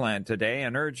vaccine plant today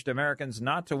and urged Americans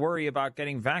not to worry about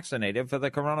getting vaccinated for the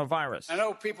coronavirus. I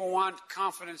know people want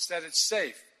confidence that it's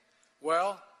safe.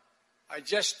 Well, I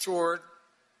just toured,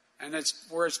 and it's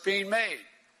where it's being made.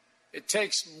 It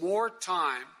takes more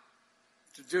time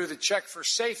to do the check for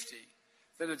safety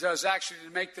than it does actually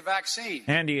to make the vaccine.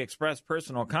 And he expressed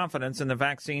personal confidence in the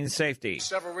vaccine's safety.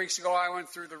 Several weeks ago, I went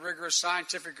through the rigorous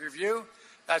scientific review.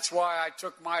 That's why I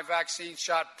took my vaccine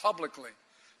shot publicly,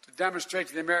 to demonstrate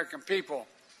to the American people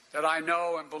that I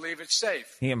know and believe it's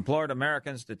safe. He implored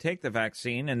Americans to take the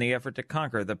vaccine in the effort to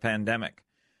conquer the pandemic.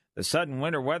 The sudden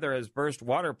winter weather has burst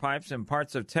water pipes in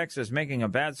parts of Texas, making a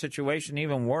bad situation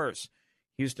even worse.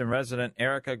 Houston resident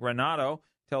Erica Granado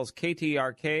tells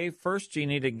KTRK first she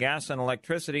needed gas and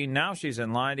electricity. Now she's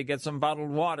in line to get some bottled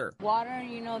water. Water,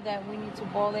 you know that we need to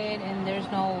boil it, and there's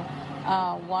no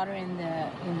water in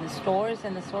the stores,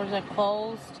 and the stores are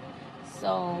closed,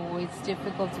 so it's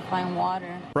difficult to find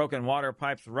water. Broken water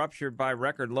pipes ruptured by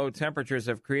record low temperatures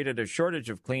have created a shortage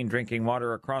of clean drinking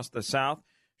water across the South,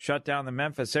 shut down the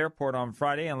Memphis airport on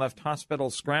Friday, and left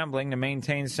hospitals scrambling to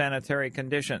maintain sanitary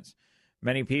conditions.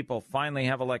 Many people finally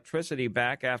have electricity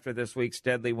back after this week's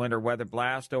deadly winter weather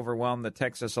blast overwhelmed the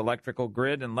Texas electrical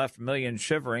grid and left millions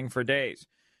shivering for days.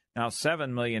 Now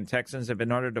 7 million Texans have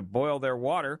been ordered to boil their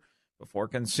water before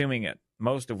consuming it.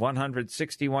 Most of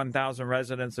 161,000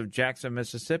 residents of Jackson,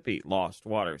 Mississippi lost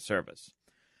water service.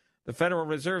 The Federal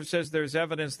Reserve says there's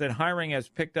evidence that hiring has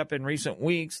picked up in recent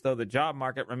weeks, though the job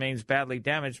market remains badly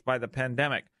damaged by the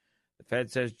pandemic. The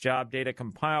Fed says job data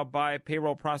compiled by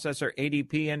payroll processor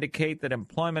ADP indicate that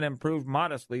employment improved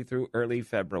modestly through early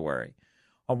February.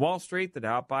 On Wall Street, the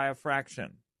Dow by a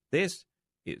fraction. This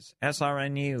is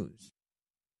SRN News.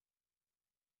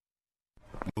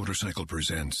 Motorcycle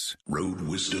presents Road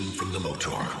Wisdom from the Motor.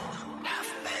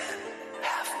 Half man,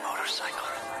 half motorcycle.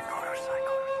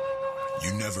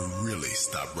 You never really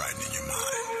stop riding in your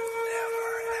mind.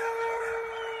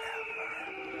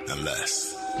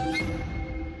 Unless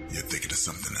you're thinking of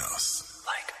something else.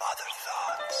 Like other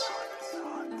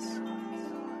thoughts.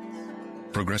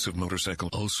 Progressive Motorcycle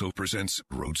also presents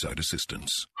Roadside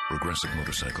Assistance. Progressive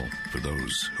Motorcycle, for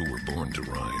those who were born to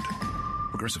ride.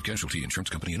 Progressive Casualty Insurance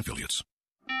Company and Affiliates.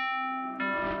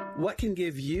 What can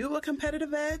give you a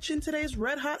competitive edge in today's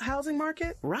red-hot housing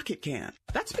market? Rocket can.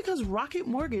 That's because Rocket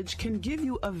Mortgage can give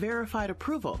you a verified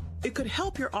approval. It could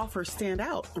help your offer stand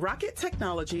out. Rocket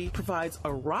Technology provides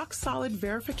a rock-solid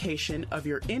verification of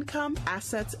your income,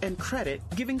 assets, and credit,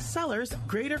 giving sellers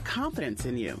greater confidence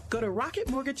in you. Go to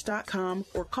rocketmortgage.com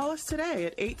or call us today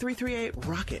at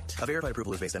 8338-ROCKET. A verified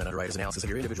approval is based on an underwriter's analysis of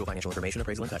your individual financial information,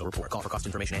 appraisal, and title report. Call for cost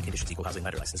information and conditions. Equal housing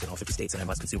lender license in all 50 states and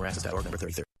MLSConsumerAccess.org number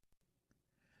 33.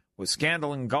 With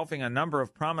scandal engulfing a number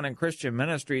of prominent Christian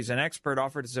ministries, an expert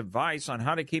offered his advice on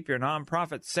how to keep your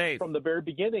nonprofit safe. From the very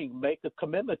beginning, make a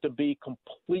commitment to be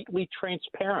completely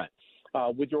transparent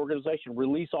with your organization.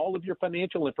 Release all of your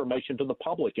financial information to the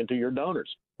public and to your donors.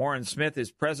 Warren Smith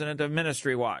is president of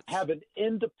Ministry Watch. Have an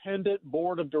independent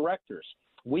board of directors.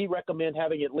 We recommend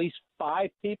having at least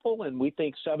 5 people, and we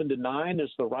think 7 to 9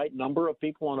 is the right number of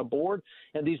people on a board,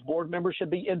 and these board members should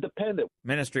be independent.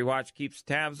 Ministry Watch keeps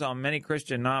tabs on many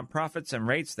Christian nonprofits and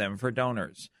rates them for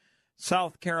donors.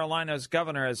 South Carolina's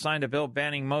governor has signed a bill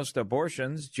banning most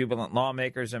abortions. Jubilant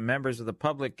lawmakers and members of the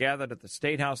public gathered at the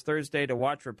State House Thursday to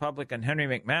watch Republican Henry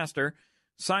McMaster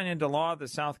sign into law the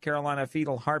South Carolina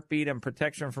Fetal Heartbeat and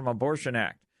Protection from Abortion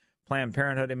Act. Planned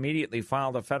Parenthood immediately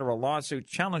filed a federal lawsuit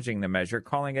challenging the measure,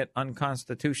 calling it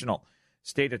unconstitutional.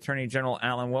 State Attorney General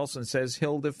Alan Wilson says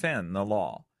he'll defend the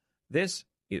law. This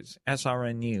is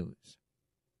SRN News.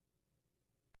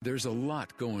 There's a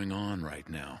lot going on right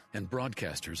now, and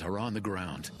broadcasters are on the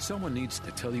ground. Someone needs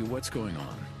to tell you what's going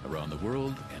on around the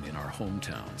world and in our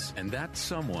hometowns. And that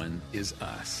someone is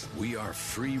us. We are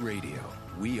free radio.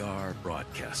 We are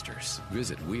broadcasters.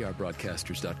 Visit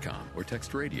wearebroadcasters.com or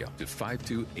text radio to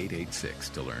 52886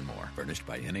 to learn more. Furnished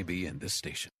by NAB and this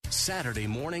station. Saturday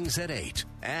mornings at 8.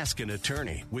 Ask an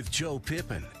Attorney with Joe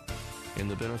Pippin. And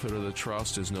the benefit of the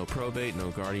trust is no probate,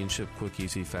 no guardianship, quick,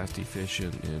 easy, fast,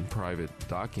 efficient, and private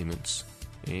documents.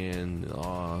 And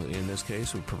in this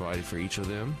case, we provided for each of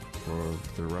them for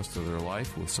the rest of their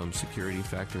life with some security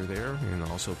factor there, and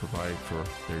also provide for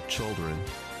their children.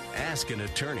 Ask an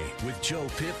Attorney with Joe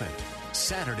Pippin.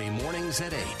 Saturday mornings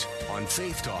at 8 on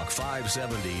Faith Talk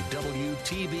 570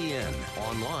 WTBN.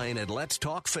 Online at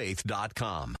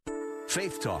letstalkfaith.com.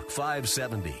 Faith Talk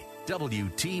 570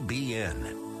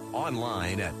 WTBN.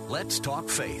 Online at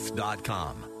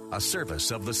letstalkfaith.com, a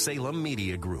service of the Salem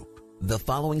Media Group. The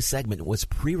following segment was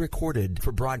pre-recorded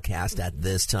for broadcast at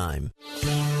this time.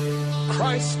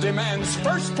 Christ demands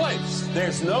first place.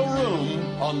 There's no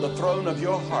room on the throne of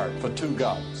your heart for two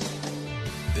gods.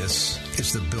 This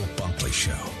is the Bill Bunkley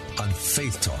Show on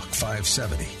Faith Talk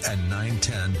 570 and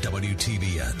 910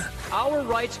 WTBN. Our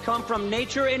rights come from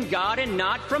nature and God and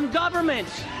not from government.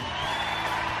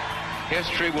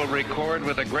 History will record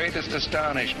with the greatest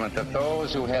astonishment that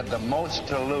those who had the most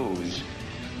to lose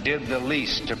did the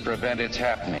least to prevent its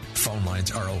happening. Phone lines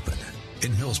are open.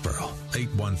 In Hillsborough,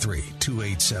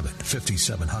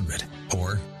 813-287-5700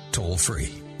 or toll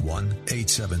free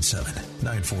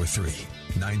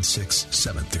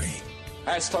 1-877-943-9673.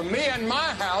 As for me and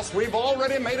my house, we've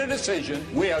already made a decision.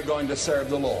 We are going to serve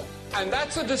the Lord. And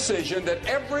that's a decision that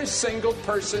every single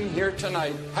person here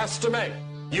tonight has to make.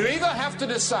 You either have to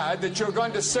decide that you're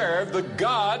going to serve the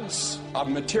gods of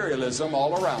materialism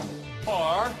all around you,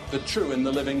 or the true and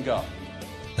the living God.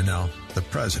 And now, the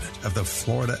president of the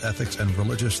Florida Ethics and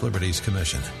Religious Liberties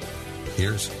Commission.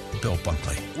 Here's Bill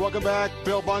Bunkley. Welcome back.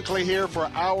 Bill Bunkley here for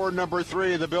hour number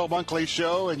 3 of the Bill Bunkley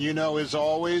Show. And you know, as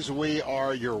always, we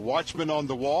are your watchmen on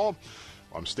the wall.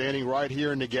 I'm standing right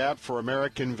here in the gap for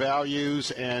American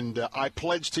values, and I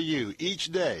pledge to you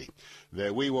each day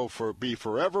that we will be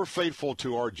forever faithful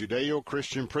to our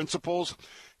Judeo-Christian principles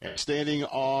and standing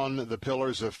on the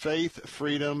pillars of faith,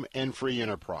 freedom, and free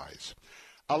enterprise.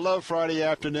 I love Friday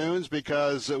afternoons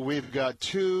because we've got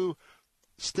 2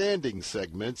 standing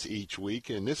segments each week,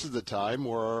 and this is the time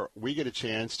where we get a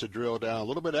chance to drill down a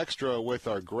little bit extra with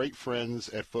our great friends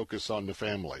at Focus on the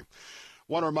Family. I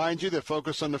want to remind you that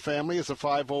Focus on the Family is a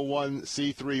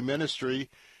 501c3 ministry,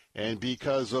 and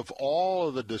because of all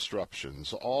of the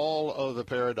disruptions, all of the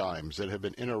paradigms that have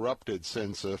been interrupted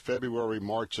since February,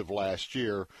 March of last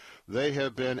year, they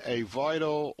have been a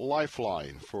vital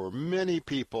lifeline for many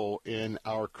people in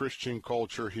our Christian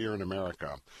culture here in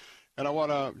America. And I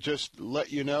want to just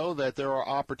let you know that there are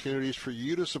opportunities for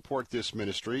you to support this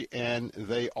ministry, and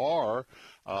they are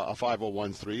a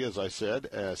 501c3, as I said,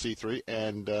 C3,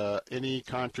 and any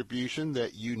contribution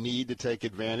that you need to take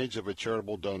advantage of a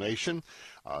charitable donation,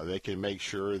 they can make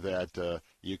sure that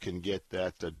you can get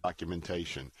that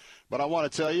documentation. But I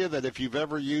want to tell you that if you've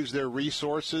ever used their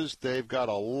resources, they've got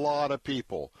a lot of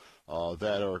people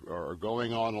that are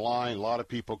going online, a lot of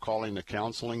people calling the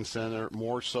counseling center,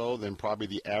 more so than probably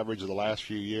the average of the last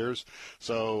few years.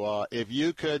 So if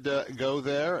you could go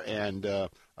there and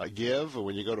give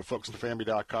when you go to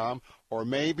focusonthefamily.com, or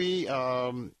maybe,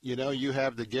 you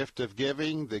have the gift of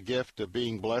giving, the gift of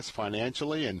being blessed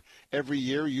financially, and every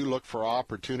year you look for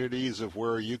opportunities of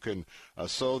where you can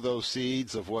sow those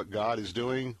seeds of what God is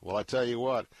doing. Well, I tell you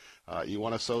what, you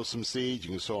want to sow some seeds,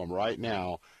 you can sow them right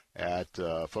now at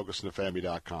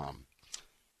focusonthefamily.com.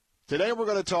 Today we're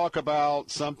going to talk about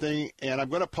something, and I'm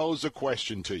going to pose a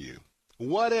question to you.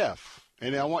 What if,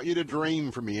 and I want you to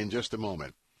dream for me in just a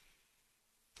moment,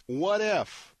 what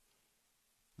if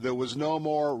there was no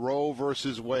more Roe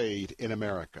versus Wade in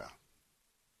America?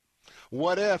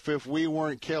 What if we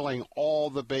weren't killing all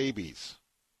the babies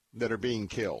that are being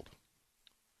killed?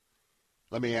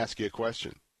 Let me ask you a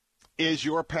question. Is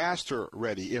your pastor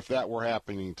ready if that were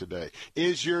happening today?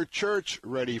 Is your church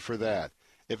ready for that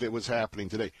if it was happening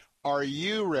today? Are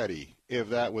you ready if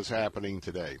that was happening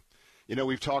today? You know,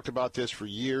 we've talked about this for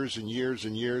years and years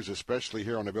and years, especially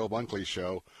here on the Bill Bunkley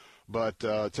Show. But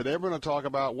today we're going to talk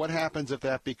about what happens if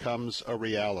that becomes a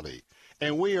reality.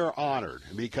 And we are honored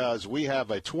because we have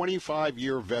a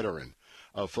 25-year veteran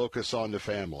of Focus on the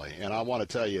Family. And I want to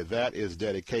tell you, that is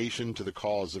dedication to the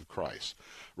cause of Christ.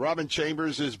 Robin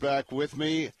Chambers is back with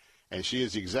me, and she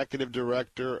is the Executive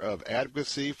Director of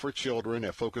Advocacy for Children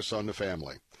at Focus on the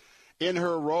Family. In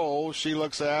her role, she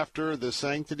looks after the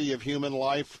sanctity of human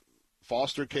life,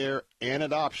 foster care, and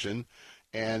adoption.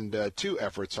 And two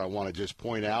efforts I want to just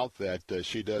point out that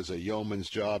she does a yeoman's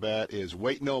job at is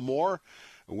Wait No More,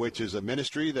 which is a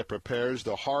ministry that prepares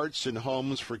the hearts and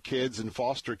homes for kids in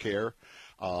foster care,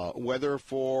 whether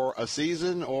for a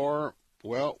season or,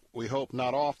 well, we hope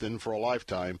not often, for a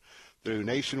lifetime, through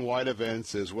nationwide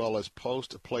events as well as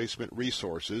post-placement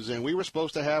resources. And we were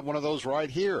supposed to have one of those right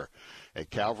here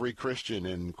at Calvary Christian,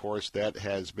 and, of course, that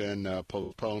has been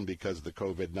postponed because of the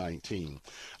COVID-19.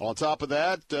 On top of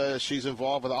that, she's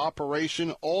involved with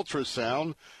Operation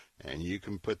Ultrasound, and you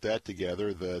can put that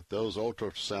together, that those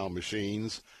ultrasound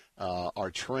machines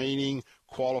are training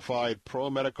qualified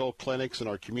pro-medical clinics in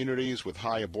our communities with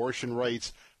high abortion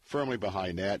rates. Firmly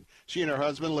behind that. She and her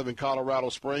husband live in Colorado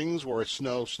Springs, where it's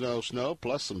snow,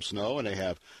 plus some snow, and they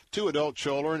have 2 adult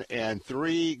children and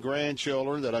 3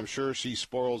 grandchildren that I'm sure she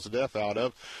spoils the death out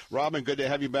of. Robin, good to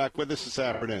have you back with us this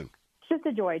afternoon. It's just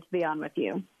a joy to be on with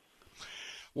you.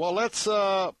 Well, let's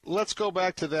go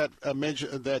back to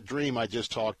that dream I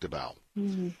just talked about.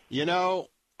 Mm-hmm. You know,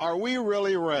 are we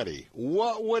really ready?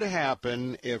 What would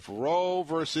happen if Roe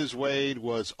versus Wade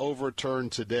was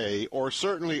overturned today, or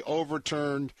certainly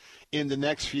overturned in the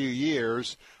next few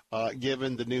years,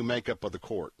 given the new makeup of the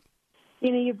court?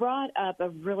 You know, you brought up a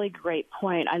really great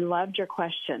point. I loved your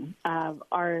question.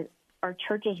 Are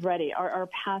churches ready? Are our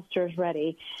pastors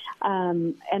ready?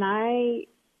 And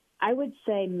I would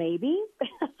say maybe.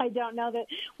 I don't know that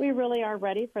we really are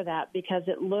ready for that, because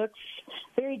it looks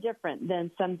very different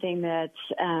than something that,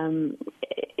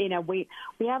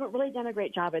 we haven't really done a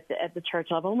great job at the church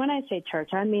level. And when I say church,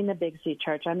 I mean the Big C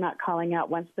church. I'm not calling out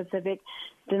one specific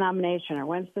denomination or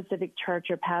one specific church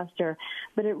or pastor,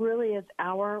 but it really is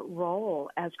our role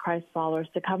as Christ followers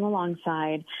to come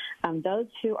alongside those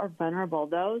who are vulnerable,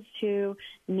 those who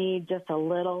need just a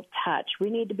little touch.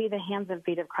 We need to be the hands and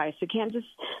feet of Christ. We can't just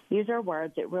use our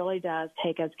words. It really does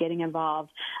take us getting involved,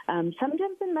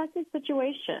 sometimes in messy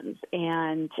situations.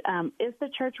 And is the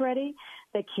church ready?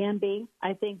 They can be.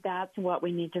 I think that's what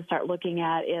we need to start looking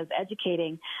at, is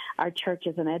educating our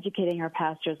churches and educating our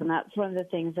pastors. And that's one of the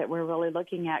things that we're really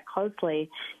looking at closely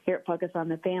here at Focus on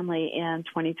the Family in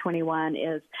 2021,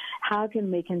 is how can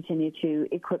we continue to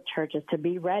equip churches to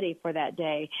be ready for that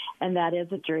day. And that is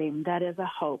a dream. That is a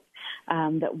hope,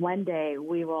 that one day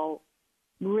we will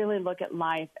really look at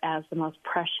life as the most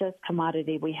precious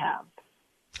commodity we have.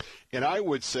 And I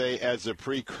would say, as a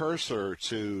precursor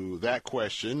to that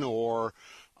question, or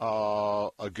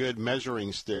a good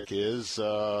measuring stick is,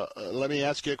 let me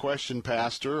ask you a question,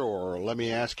 Pastor, or let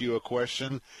me ask you a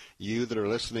question, you that are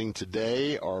listening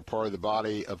today are part of the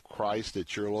body of Christ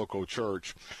at your local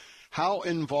church. How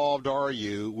involved are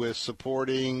you with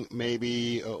supporting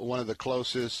maybe one of the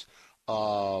closest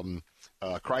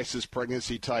crisis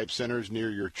pregnancy type centers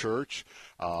near your church?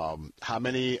 How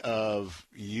many of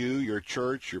you, your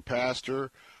church, your pastor,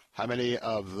 how many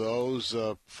of those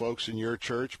folks in your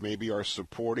church maybe are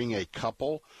supporting a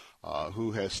couple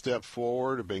who has stepped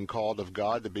forward, been called of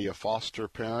God to be a foster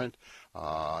parent?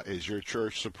 Is your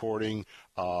church supporting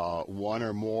one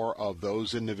or more of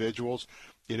those individuals?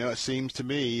 You know, it seems to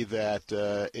me that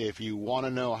if you want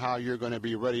to know how you're going to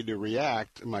be ready to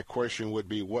react, my question would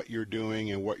be what you're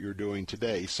doing and what you're doing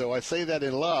today. So I say that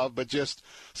in love, but just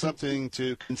something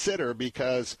to consider,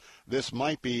 because this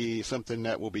might be something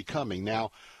that will be coming.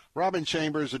 Now, Robin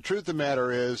Chambers, the truth of the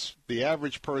matter is, the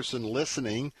average person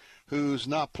listening who's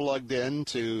not plugged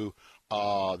into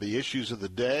the issues of the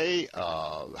day,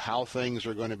 how things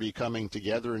are going to be coming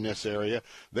together in this area,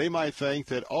 they might think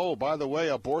that, oh, by the way,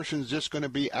 abortion's just going to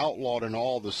be outlawed in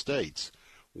all the states.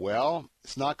 Well,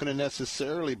 it's not going to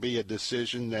necessarily be a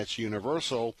decision that's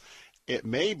universal. It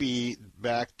may be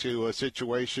back to a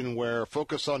situation where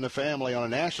Focus on the Family on a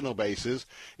national basis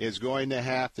is going to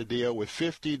have to deal with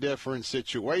 50 different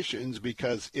situations,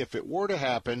 because if it were to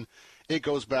happen, it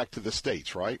goes back to the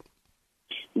states, right?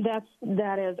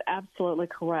 That is absolutely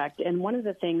correct. And one of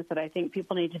the things that I think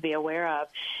people need to be aware of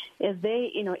is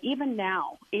even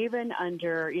now, even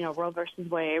under, Roe versus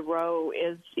Wade, Roe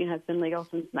has been legal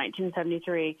since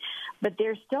 1973, but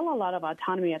there's still a lot of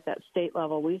autonomy at that state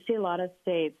level. We see a lot of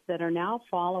states that are now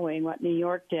following what New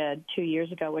York did 2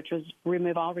 years ago, which was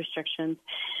remove all restrictions.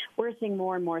 We're seeing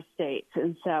more and more states.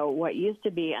 And so what used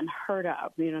to be unheard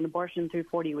of, an abortion through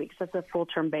 40 weeks, that's a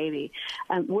full-term baby.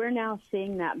 We're now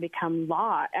seeing that become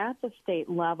law at the state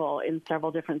level in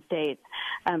several different states.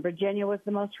 Virginia was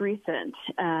the most recent.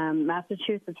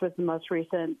 Massachusetts was the most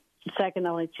recent, second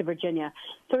only to Virginia.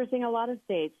 So we're seeing a lot of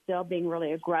states still being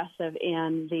really aggressive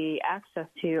in the access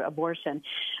to abortion.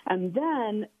 And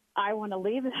then I want to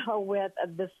leave it with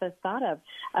this thought of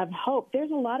hope.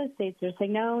 There's a lot of states that are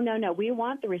saying, no, we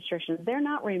want the restrictions. They're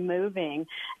not removing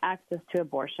access to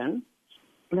abortion.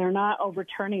 They're not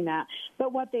overturning that.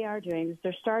 But what they are doing is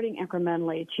they're starting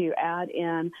incrementally to add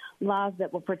in laws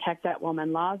that will protect that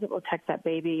woman, laws that will protect that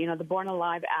baby, the Born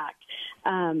Alive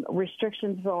Act,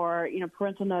 restrictions for,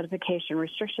 parental notification,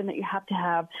 restriction that you have to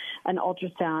have an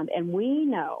ultrasound. And we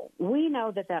know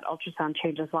that ultrasound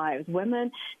changes lives.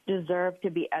 Women deserve to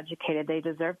be educated. They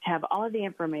deserve to have all of the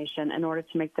information in order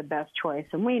to make the best choice.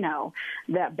 And we know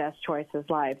that best choice is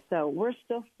life. So we're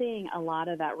still seeing a lot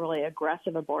of that really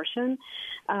aggressive abortion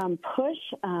push.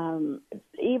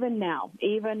 Even now,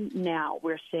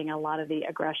 we're seeing a lot of the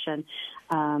aggression,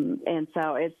 and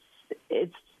so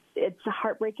it's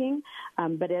heartbreaking,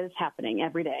 but it is happening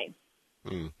every day.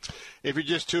 If you're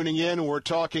just tuning in, we're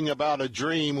talking about a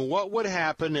dream. What would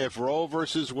happen if Roe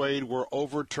versus Wade were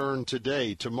overturned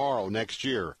today, tomorrow, next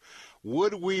year?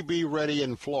 Would we be ready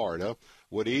in Florida?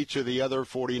 Would each of the other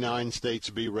 49 states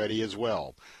be ready as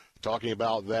well? Talking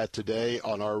about that today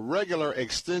on our regular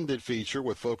extended feature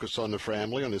with Focus on the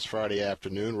Family on this Friday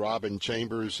afternoon. Robin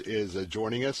Chambers is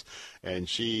joining us, and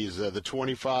she's the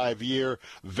 25-year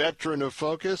veteran of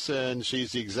Focus, and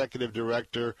she's the executive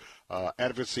director,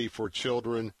 advocacy for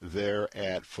children there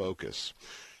at Focus.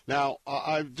 Now,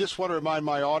 I just want to remind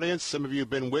my audience, some of you have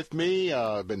been with me.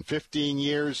 I've been 15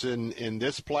 years in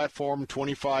this platform,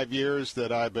 25 years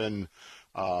that I've been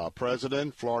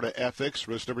President, Florida Ethics,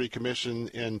 Religious Liberty Commission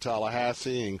in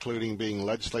Tallahassee, including being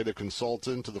legislative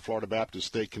consultant to the Florida Baptist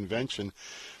State Convention.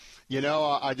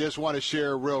 I just want to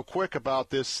share real quick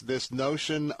about this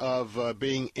notion of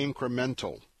being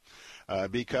incremental.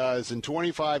 Because in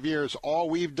 25 years, all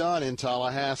we've done in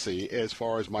Tallahassee, as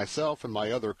far as myself and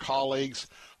my other colleagues,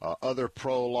 other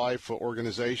pro-life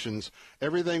organizations,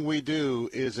 everything we do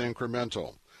is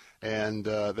incremental. And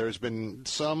there's been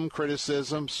some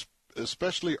criticisms,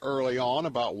 especially early on,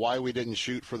 about why we didn't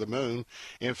shoot for the moon.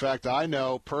 In fact, I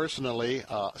know personally,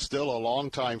 still a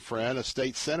longtime friend, a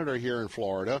state senator here in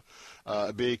Florida,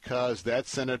 because that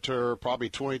senator probably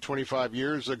 20, 25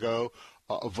 years ago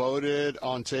voted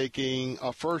on taking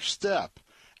a first step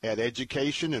at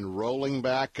education and rolling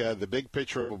back the big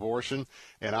picture of abortion.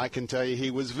 And I can tell you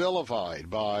he was vilified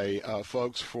by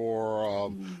folks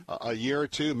for a year or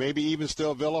two, maybe even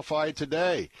still vilified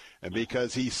today,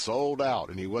 because he sold out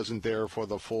and he wasn't there for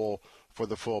the full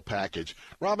package.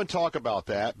 Robin, talk about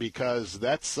that, because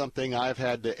that's something I've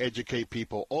had to educate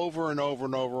people over and over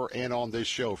and over, and on this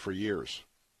show for years.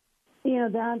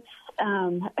 That's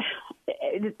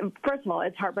first of all,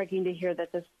 it's heartbreaking to hear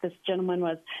that this gentleman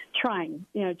was trying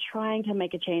to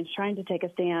make a change, trying to take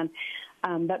a stand,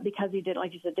 but because he didn't,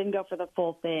 like you said, didn't go for the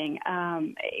full thing,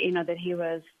 that he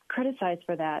was criticized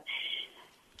for that.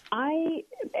 I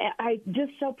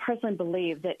just so personally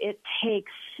believe that it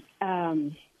takes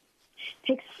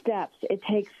steps. It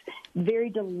takes very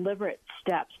deliberate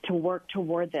steps to work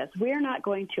toward this. We're not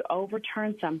going to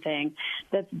overturn something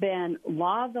that's been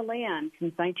law of the land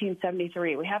since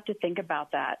 1973. We have to think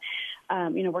about that.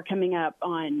 We're coming up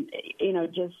on,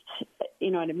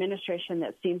 an administration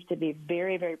that seems to be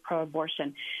very, very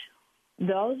pro-abortion.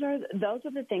 Those are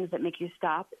the things that make you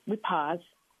stop, we pause,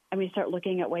 and we start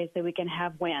looking at ways that we can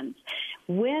have wins.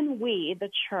 When we, the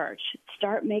church,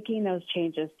 start making those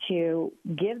changes to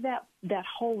give that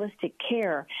holistic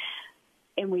care,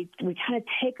 and we kind of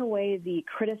take away the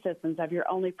criticisms of you're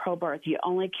only pro-birth, you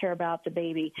only care about the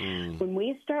baby. When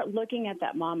we start looking at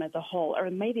that mom as a whole, or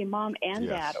maybe mom and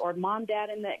dad, or mom, dad,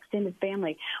 and the extended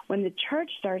family, when the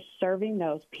church starts serving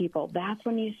those people, that's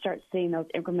when you start seeing those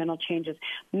incremental changes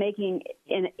making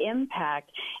an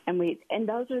impact, and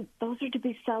those are to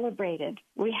be celebrated.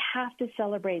 We have to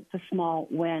celebrate the small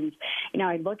wins.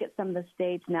 I look at some of the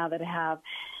states now that have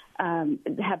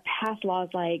passed laws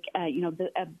like,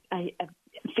 a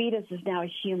fetus is now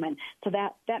a human. So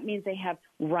that means they have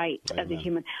rights as a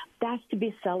human. That's to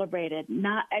be celebrated.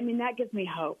 That gives me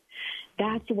hope.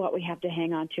 That's what we have to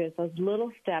hang on to, is those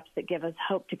little steps that give us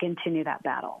hope to continue that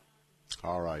battle.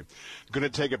 All right. Going to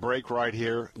take a break right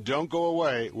here. Don't go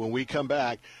away. When we come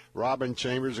back, Robin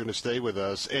Chambers is going to stay with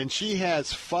us, and she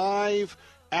has 5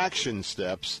 action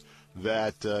steps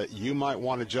that you might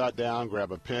want to jot down.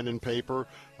 Grab a pen and paper,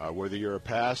 whether you're a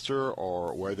pastor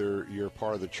or whether you're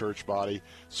part of the church body.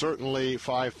 Certainly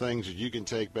 5 things that you can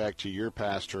take back to your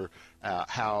pastor,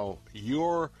 how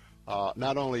your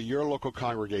not only your local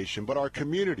congregation, but our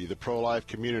community, the pro-life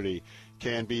community,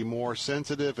 can be more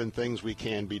sensitive in things we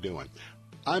can be doing.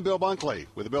 I'm Bill Bunkley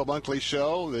with The Bill Bunkley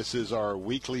Show. This is our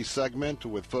weekly segment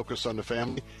with Focus on the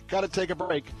Family. Got to take a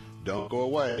break. Don't go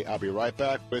away. I'll be right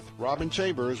back with Robin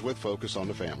Chambers with Focus on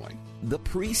the Family. The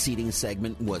preceding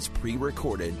segment was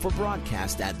pre-recorded for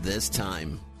broadcast at this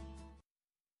time.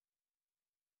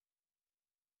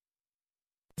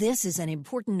 This is an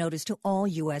important notice to all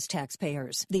U.S.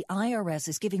 taxpayers. The IRS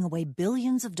is giving away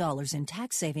billions of dollars in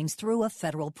tax savings through a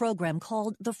federal program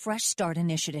called the Fresh Start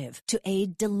Initiative to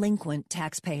aid delinquent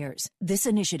taxpayers. This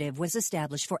initiative was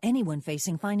established for anyone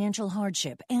facing financial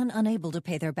hardship and unable to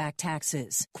pay their back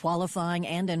taxes. Qualifying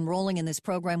and enrolling in this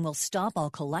program will stop all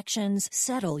collections,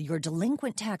 settle your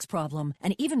delinquent tax problem,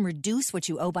 and even reduce what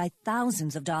you owe by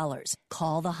thousands of dollars.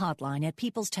 Call the hotline at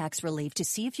People's Tax Relief to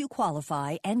see if you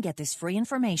qualify and get this free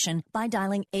information by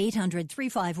dialing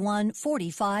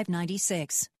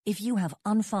 800-351-4596. If you have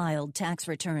unfiled tax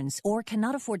returns or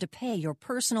cannot afford to pay your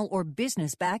personal or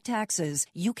business back taxes,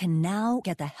 you can now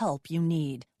get the help you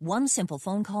need. One simple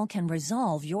phone call can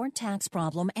resolve your tax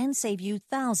problem and save you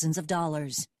thousands of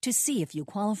dollars. To see if you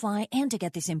qualify and to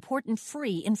get this important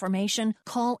free information,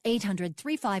 call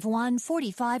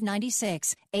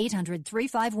 800-351-4596,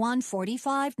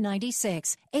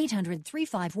 800-351-4596,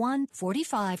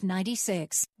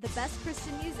 800-351-4596. The best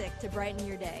Christian music to brighten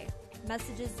your day.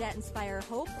 Messages that inspire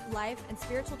hope, life, and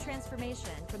spiritual transformation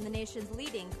from the nation's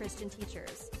leading Christian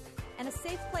teachers. And a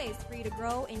safe place for you to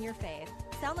grow in your faith.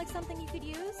 Sound like something you could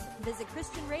use? Visit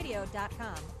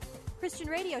ChristianRadio.com.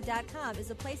 ChristianRadio.com is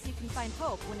a place you can find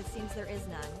hope when it seems there is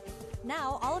none.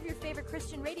 Now, all of your favorite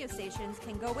Christian radio stations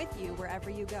can go with you wherever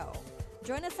you go.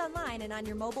 Join us online and on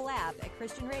your mobile app at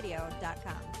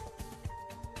ChristianRadio.com.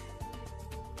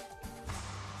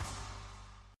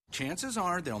 Chances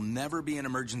are there'll never be an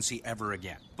emergency ever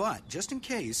again. But just in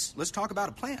case, let's talk about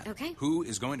a plan. Okay. Who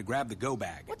is going to grab the go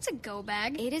bag? What's a go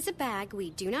bag? It is a bag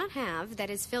we do not have that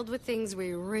is filled with things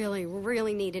we really,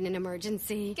 really need in an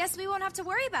emergency. Guess we won't have to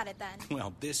worry about it then.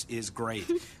 Well, this is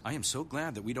great. I am so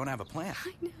glad that we don't have a plan.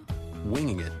 I know.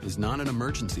 Winging it is not an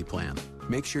emergency plan.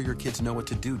 Make sure your kids know what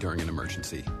to do during an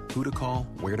emergency. Who to call,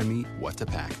 where to meet, what to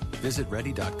pack. Visit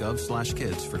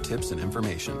ready.gov/kids for tips and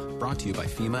information. Brought to you by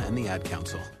FEMA and the Ad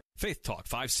Council. Faith Talk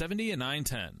 570 and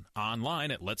 910. Online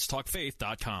at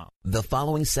letstalkfaith.com. The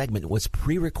following segment was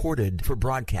pre-recorded for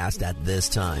broadcast at this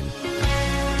time.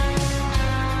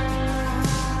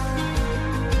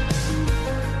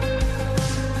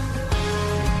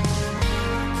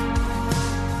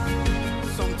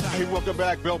 Hey, welcome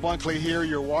back. Bill Bunkley here,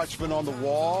 your watchman on the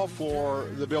wall for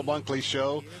the Bill Bunkley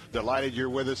Show. Delighted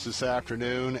you're with us this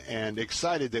afternoon and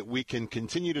excited that we can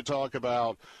continue to talk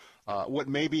about what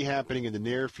may be happening in the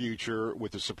near future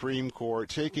with the Supreme Court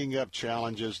taking up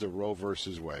challenges to Roe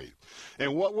versus Wade.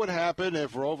 And what would happen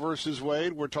if Roe versus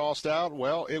Wade were tossed out?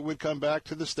 Well, it would come back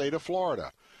to the state of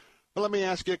Florida. But let me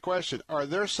ask you a question. Are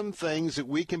there some things that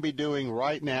we can be doing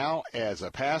right now as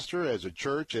a pastor, as a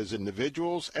church, as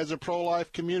individuals, as a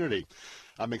pro-life community?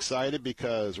 I'm excited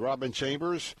because Robin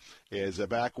Chambers is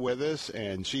back with us,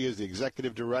 and she is the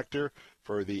executive director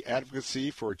for the Advocacy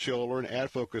for Children at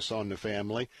Focus on the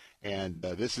Family, and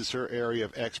this is her area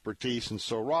of expertise. And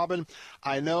so, Robin,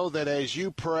 I know that as you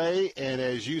pray and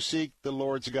as you seek the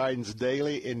Lord's guidance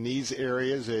daily in these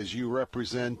areas, as you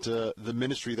represent the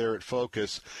ministry there at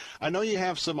Focus, I know you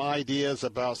have some ideas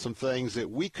about some things that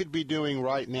we could be doing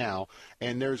right now,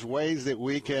 and there's ways that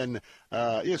we can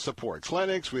support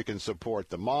clinics, we can support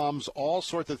the moms, all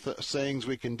sorts of things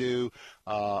we can do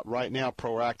right now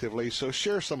proactively. So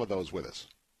share some of those with us.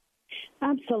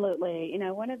 Absolutely.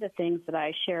 One of the things that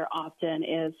I share often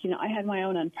is, I had my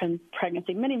own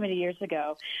pregnancy many, many years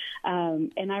ago.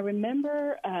 And I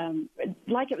remember,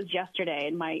 like it was yesterday,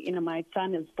 and my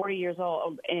son is 40 years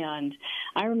old. And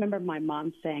I remember my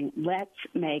mom saying, let's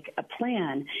make a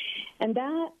plan. And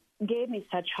that gave me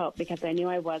such hope because I knew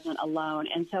I wasn't alone.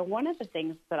 And so one of the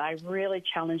things that I really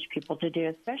challenge people to do,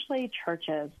 especially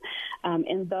churches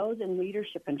and those in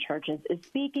leadership in churches, is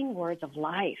speaking words of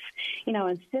life.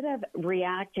 Instead of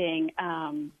reacting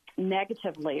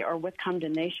negatively or with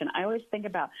condemnation, I always think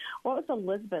about what was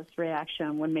Elizabeth's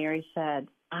reaction when Mary said,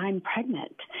 I'm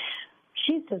pregnant.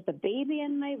 She says, the baby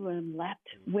in my womb leapt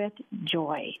with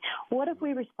joy. What if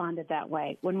we responded that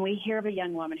way when we hear of a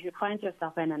young woman who finds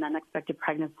herself in an unexpected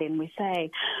pregnancy and we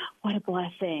say, what a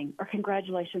blessing, or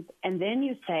congratulations, and then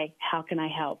you say, how can I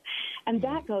help? And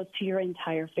that goes to your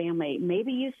entire family.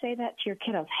 Maybe you say that to your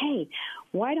kiddos, hey,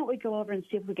 why don't we go over and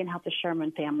see if we can help the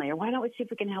Sherman family, or why don't we see if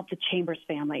we can help the Chambers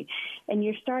family? And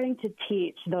you're starting to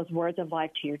teach those words of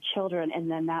life to your children,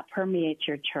 and then that permeates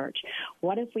your church.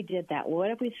 What if we did that?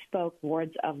 What if we spoke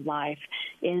words of life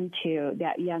into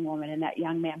that young woman and that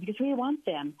young man? Because we want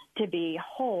them to be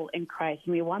whole in Christ,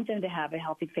 and we want them to have a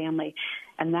healthy family.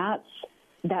 And that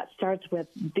starts with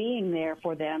being there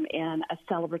for them in a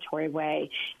celebratory way,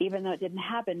 even though it didn't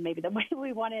happen maybe the way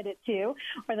we wanted it to,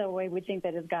 or the way we think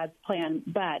that is God's plan,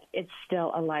 but it's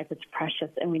still a life that's precious,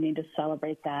 and we need to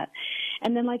celebrate that.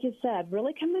 And then, like you said,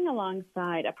 really coming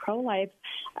alongside a pro-life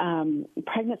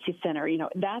pregnancy center,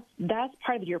 that's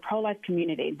part of your pro-life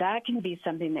community. That can be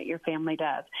something that your family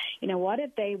does. What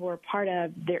if they were part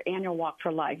of their annual Walk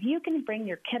for Life? You can bring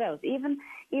your kiddos, even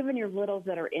your littles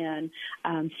that are in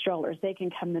strollers. They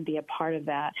can come and be a part of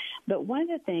that. But one of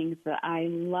the things that I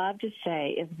love to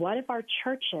say is, what if our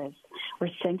churches were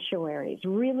sanctuaries,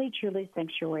 really, truly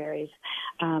sanctuaries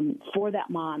for that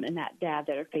mom and that dad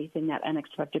that are facing that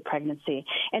unexpected pregnancy?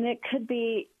 And it could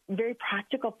be very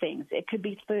practical things. It could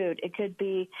be food. It could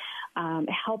be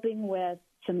helping with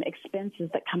some expenses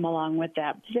that come along with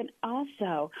that. But then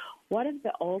also, what if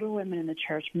the older women in the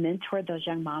church mentored those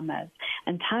young mamas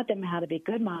and taught them how to be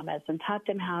good mamas and taught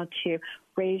them how to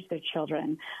raise their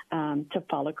children to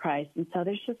follow Christ? And so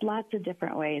there's just lots of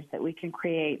different ways that we can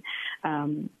create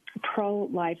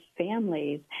pro-life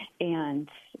families, and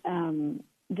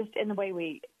just in the way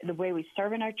we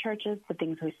serve in our churches, the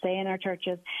things we say in our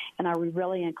churches, and are we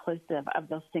really inclusive of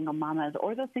those single mamas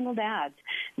or those single dads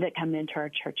that come into our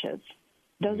churches?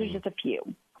 Those are just a few.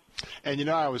 And,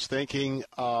 I was thinking,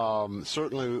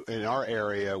 certainly in our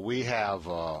area, we have,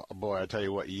 I tell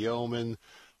you what, yeoman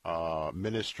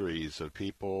ministries of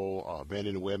people, men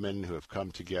and women who have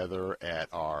come together at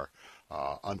our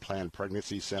unplanned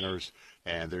pregnancy centers,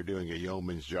 and they're doing a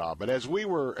yeoman's job. But as we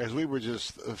were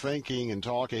just thinking and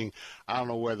talking, I don't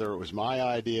know whether it was my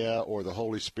idea or the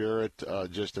Holy Spirit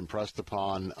just impressed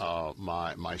upon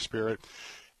my spirit.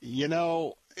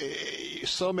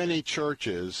 So many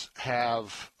churches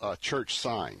have church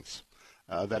signs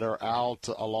that are out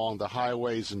along the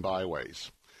highways and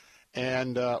byways.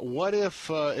 And what if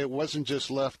it wasn't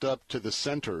just left up to the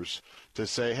centers to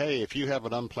say, hey, if you have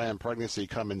an unplanned pregnancy,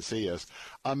 come and see us?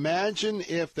 Imagine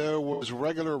if there was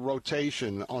regular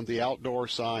rotation on the outdoor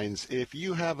signs. If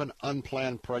you have an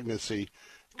unplanned pregnancy,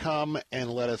 come and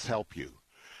let us help you.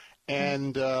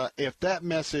 And if that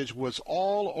message was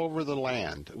all over the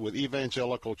land with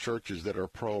evangelical churches that are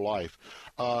pro-life,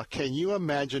 can you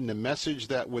imagine the message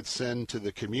that would send to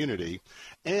the community?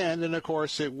 And of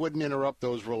course, it wouldn't interrupt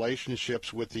those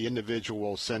relationships with the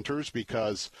individual centers,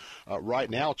 because right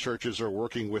now churches are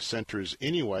working with centers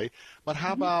anyway. But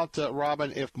how about,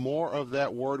 Robin, if more of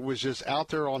that word was just out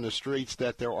there on the streets,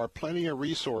 that there are plenty of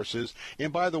resources?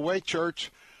 And by the way,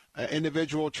 church,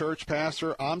 individual church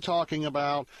pastor, I'm talking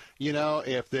about,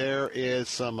 if there is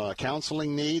some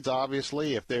counseling needs,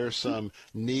 obviously, if there's some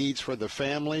needs for the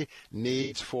family,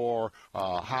 needs for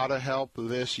how to help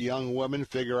this young woman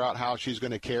figure out how she's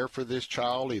going to care for this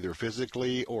child, either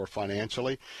physically or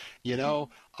financially, an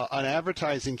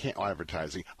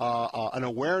an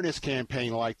awareness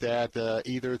campaign like that,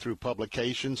 either through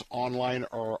publications, online,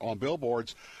 or on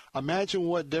billboards. Imagine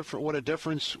what a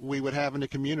difference we would have in the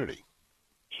community.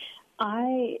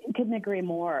 I couldn't agree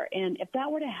more. And if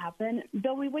that were to happen,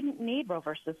 Bill, we wouldn't need Roe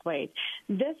versus Wade.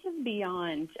 This is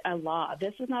beyond a law.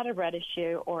 This is not a red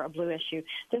issue or a blue issue.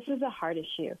 This is a heart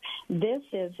issue. This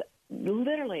is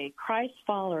literally Christ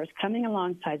followers coming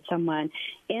alongside someone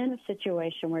in a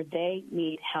situation where they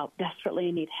need help,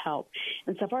 desperately need help.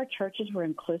 And so if our churches were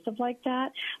inclusive like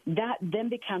that, that then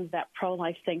becomes that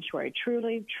pro-life sanctuary,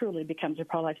 truly, truly becomes a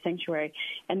pro-life sanctuary.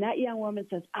 And that young woman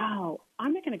says, oh,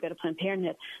 I'm not going to go to Planned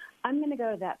Parenthood. I'm going to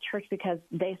go to that church because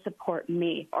they support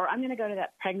me, or I'm going to go to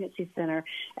that pregnancy center,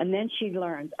 and then she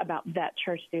learns about that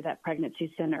church through that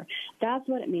pregnancy center. That's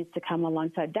what it means to come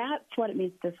alongside. That's what it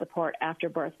means to support after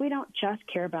birth. We don't just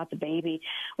care about the baby.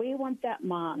 We want that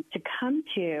mom to come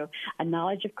to a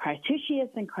knowledge of Christ, who she is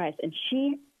in Christ, and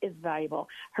she is valuable.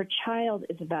 Her child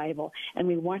is valuable, and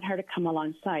we want her to come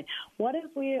alongside. What if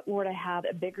we were to have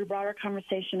a bigger, broader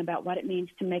conversation about what it means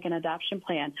to make an adoption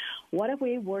plan? What if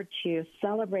we were to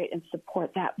celebrate and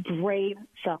support that brave,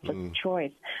 selfless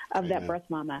choice of that birth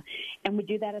mama? And we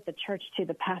do that at the church, too.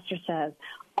 The pastor says,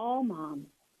 all moms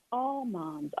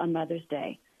on Mother's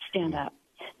Day, stand up.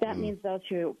 That means those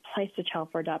who placed a child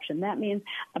for adoption. That means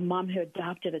a mom who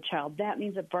adopted a child. That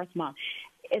means a birth mom.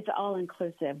 It's all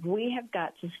inclusive. We have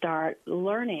got to start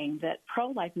learning that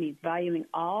pro-life means valuing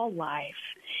all life,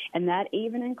 and that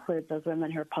even includes those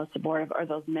women who are post-abortive or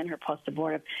those men who are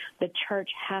post-abortive. The church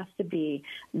has to be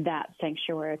that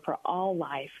sanctuary for all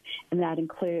life, and that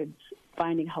includes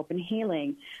finding hope and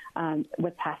healing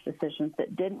with past decisions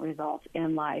that didn't result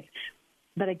in life.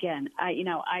 But again,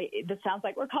 this sounds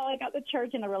like we're calling out the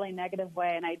church in a really negative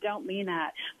way, and I don't mean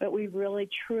that. But we really,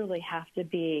 truly have to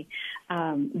be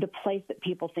the place that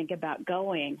people think about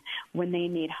going when they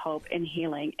need hope and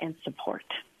healing and support.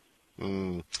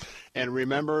 And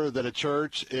remember that a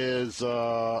church is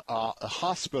a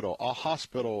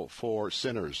hospital for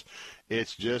sinners.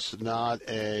 It's just not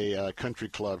a country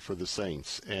club for the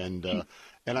saints. And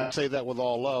I say that with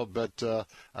all love, but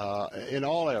in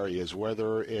all areas,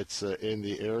 whether it's in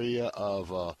the area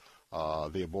of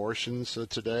the abortions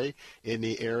today, in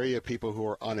the area of people who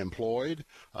are unemployed,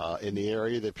 in the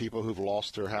area of the people who've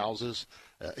lost their houses,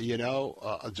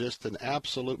 just an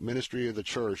absolute ministry of the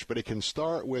church. But it can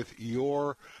start with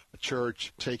your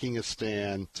church taking a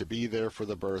stand to be there for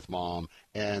the birth mom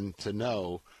and to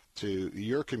know to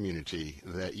your community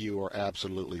that you are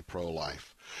absolutely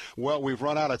pro-life. Well, we've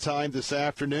run out of time this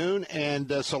afternoon, and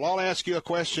so I'll ask you a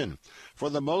question. For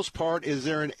the most part, is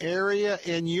there an area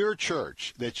in your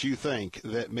church that you think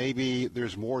that maybe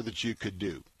there's more that you could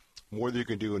do, more that you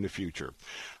can do in the future?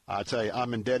 I tell you,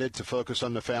 I'm indebted to Focus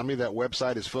on the Family. That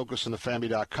website is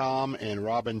focusonthefamily.com, and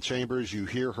Robin Chambers, you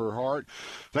hear her heart.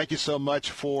 Thank you so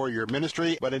much for your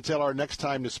ministry, but until our next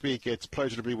time to speak, it's a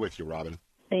pleasure to be with you, Robin.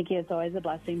 Thank you. It's always a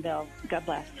blessing, Bill. God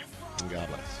bless. God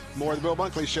bless. More of the Bill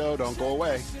Bunkley Show. Don't go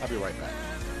away. I'll be right back.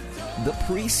 The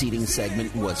preceding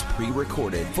segment was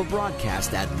pre-recorded for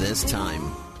broadcast at this time.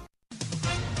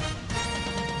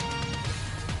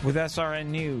 With SRN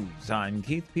News, I'm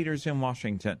Keith Peters in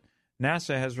Washington.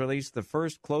 NASA has released the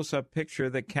first close-up picture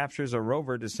that captures a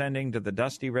rover descending to the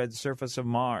dusty red surface of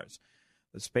Mars.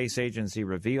 The space agency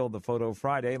revealed the photo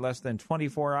Friday, less than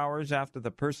 24 hours after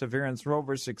the Perseverance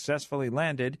rover successfully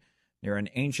landed near an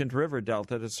ancient river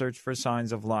delta to search for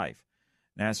signs of life.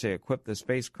 NASA equipped the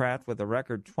spacecraft with a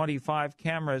record 25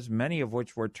 cameras, many of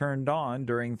which were turned on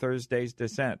during Thursday's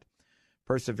descent.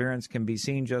 Perseverance can be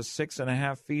seen just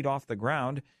 6.5 feet off the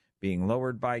ground, being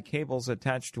lowered by cables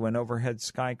attached to an overhead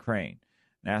sky crane.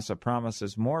 NASA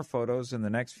promises more photos in the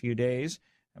next few days,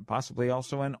 and possibly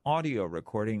also an audio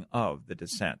recording of the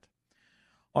descent.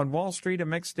 On Wall Street, a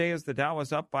mixed day as the Dow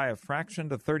was up by a fraction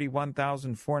to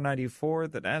 31,494.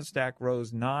 The Nasdaq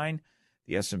rose 9.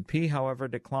 The S&P, however,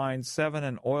 declined 7,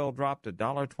 and oil dropped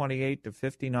 $1.28 to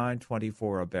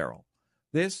 $59.24 a barrel.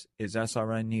 This is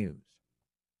SRN News.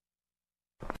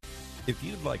 If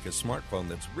you'd like a smartphone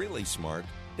that's really smart,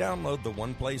 download the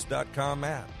OnePlace.com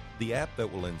app. The app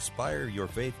that will inspire your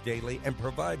faith daily and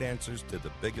provide answers to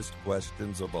the biggest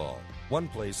questions of all.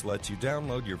 OnePlace lets you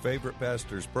download your favorite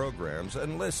pastor's programs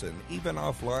and listen, even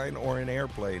offline or in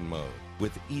airplane mode,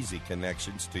 with easy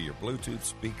connections to your Bluetooth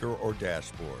speaker or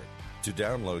dashboard. To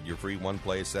download your free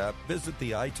OnePlace app, visit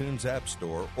the iTunes App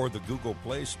Store or the Google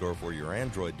Play Store for your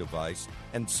Android device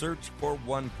and search for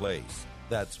OnePlace.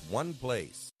 That's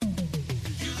OnePlace.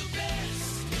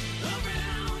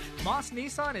 Moss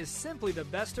Nissan is simply the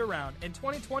best around. In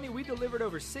 2020, we delivered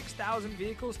over 6,000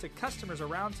 vehicles to customers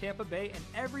around Tampa Bay, and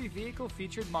every vehicle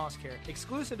featured Moss Care,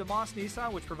 exclusive to Moss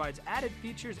Nissan, which provides added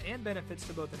features and benefits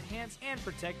to both enhance and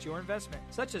protect your investment,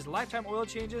 such as lifetime oil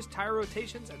changes, tire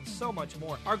rotations, and so much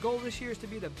more. Our goal this year is to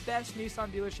be the best Nissan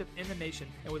dealership in the nation,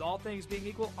 and with all things being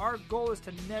equal, our goal is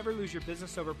to never lose your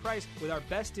business over price with our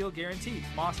best deal guarantee.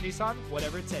 Moss Nissan,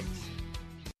 whatever it takes.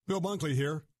 Bill Bunkley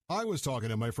here. I was talking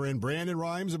to my friend Brandon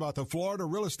Rhymes about the Florida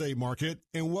real estate market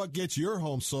and what gets your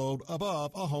home sold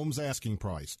above a home's asking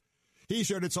price. He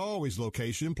shared it's always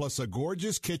location plus a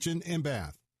gorgeous kitchen and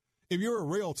bath. If you're a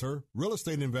realtor, real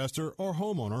estate investor, or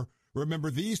homeowner, remember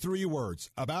these 3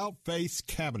 words: About Face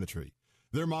Cabinetry.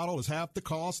 Their model is half the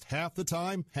cost, half the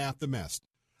time, half the mess.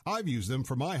 I've used them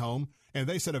for my home, and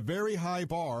they set a very high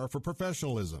bar for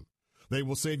professionalism. They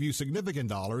will save you significant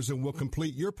dollars and will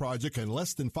complete your project in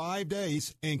less than 5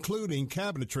 days, including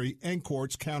cabinetry and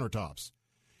quartz countertops.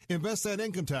 Invest that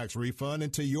income tax refund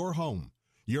into your home.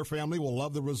 Your family will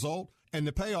love the result, and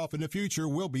the payoff in the future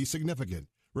will be significant.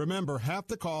 Remember, half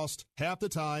the cost, half the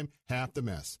time, half the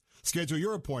mess. Schedule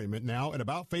your appointment now at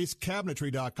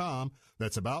AboutFaceCabinetry.com.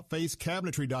 That's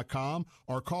AboutFaceCabinetry.com,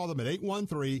 or call them at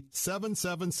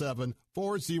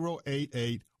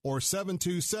 813-777-4088 or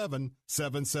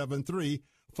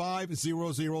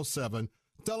 727-773-5007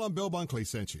 Tell them Bill Bunkley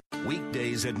sent you.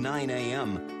 Weekdays at 9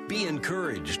 a.m. Be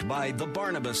encouraged by The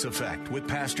Barnabas Effect with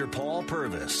Pastor Paul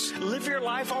Purvis. Live your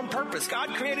life on purpose.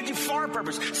 God created you for a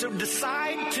purpose. So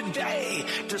decide today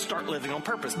to start living on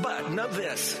purpose. But know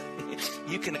this,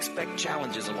 you can expect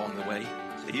challenges along the way.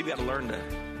 So you've got to learn to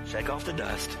shake off the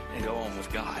dust and go on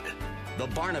with God. The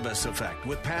Barnabas Effect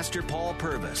with Pastor Paul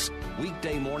Purvis.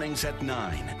 Weekday mornings at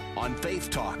 9 on Faith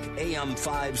Talk, AM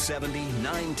 570,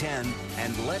 910,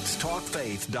 and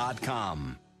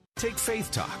letstalkfaith.com. Take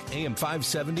Faith Talk, AM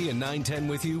 570 and 910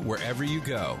 with you wherever you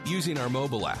go using our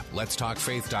mobile app,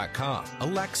 letstalkfaith.com,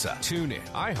 Alexa, TuneIn,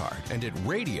 iHeart, and at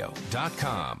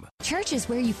radio.com. Church is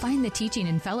where you find the teaching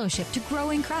and fellowship to grow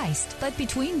in Christ. But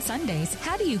between Sundays,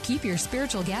 how do you keep your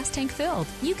spiritual gas tank filled?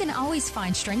 You can always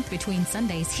find strength between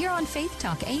Sundays here on Faith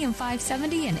Talk, AM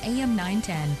 570 and AM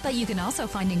 910. But you can also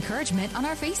find encouragement on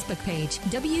our Facebook page,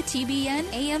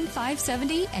 WTBN AM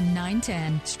 570 and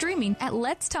 910, streaming at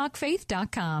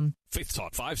letstalkfaith.com. Faith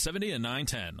Talk 570 and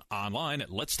 910. Online at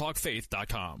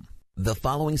letstalkfaith.com. The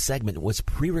following segment was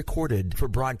pre-recorded for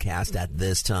broadcast at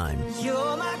this time.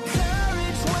 You're my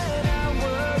courage when I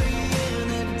worry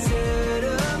in the dead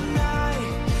of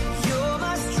night. You're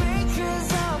my strength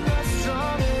 'cause I'm not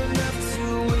strong enough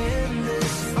to win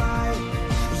this fight.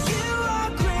 You are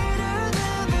greater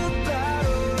than the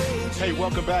battle rage. Hey,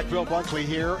 welcome back. Bill Bunkley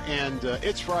here, and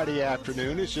it's Friday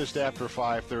afternoon. It's just after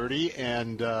 5:30,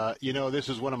 and, this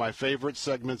is one of my favorite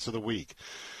segments of the week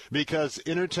because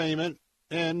entertainment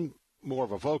and more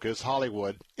of a focus,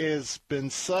 Hollywood, has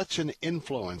been such an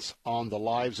influence on the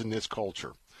lives in this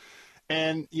culture.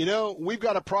 And, we've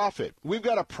got a prophet. We've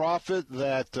got a prophet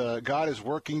that God is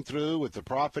working through with the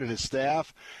prophet and his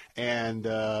staff. And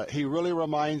he really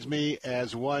reminds me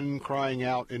as one crying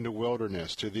out in the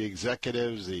wilderness to the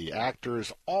executives, the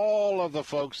actors, all of the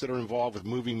folks that are involved with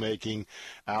movie making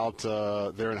out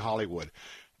there in Hollywood.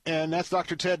 And that's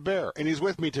Dr. Ted Baehr, and he's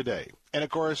with me today. And,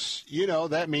 of course,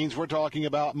 that means we're talking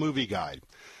about Movie Guide.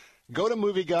 Go to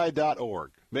movieguide.org.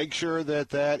 Make sure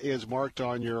that is marked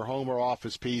on your home or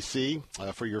office PC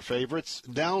for your favorites.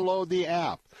 Download the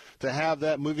app to have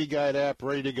that Movie Guide app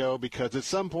ready to go because at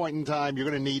some point in time you're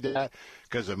going to need that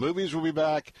because the movies will be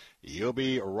back. You'll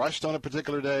be rushed on a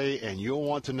particular day, and you'll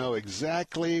want to know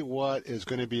exactly what is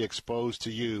going to be exposed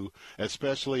to you,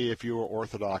 especially if you're an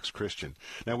Orthodox Christian.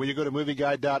 Now, when you go to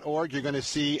movieguide.org, you're going to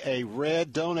see a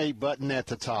red donate button at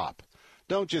the top.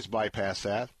 Don't just bypass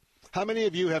that. How many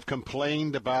of you have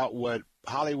complained about what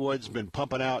Hollywood's been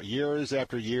pumping out years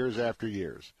after years after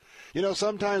years?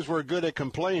 Sometimes we're good at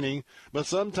complaining, but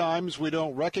sometimes we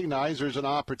don't recognize there's an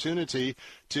opportunity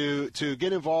to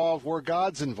get involved where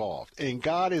God's involved. And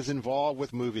God is involved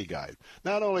with Movie Guide,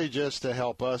 not only just to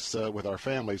help us with our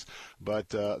families, but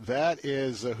that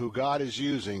is who God is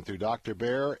using through Dr.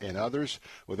 Baehr and others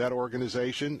with that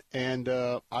organization. And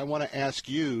I want to ask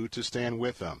you to stand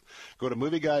with them. Go to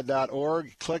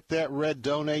movieguide.org, click that red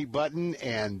donate button,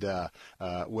 and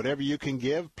whatever you can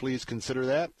give, please consider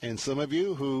that. And some of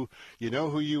you who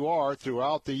who you are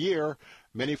throughout the year,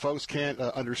 many folks can't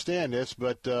understand this,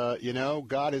 but,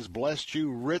 God has blessed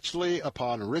you richly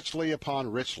upon richly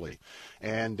upon richly.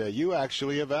 And you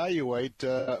actually evaluate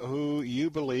who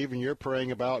you believe and you're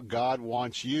praying about God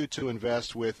wants you to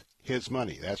invest with his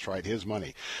money. That's right, his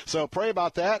money. So pray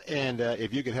about that, and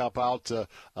if you can help out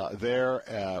there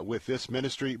with this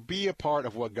ministry, be a part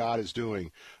of what God is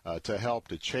doing to help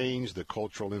to change the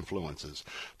cultural influences.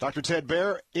 Dr. Ted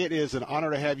Baehr, it is an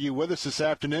honor to have you with us this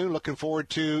afternoon. Looking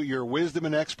forward to your wisdom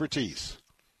and expertise.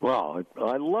 Well,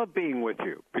 I love being with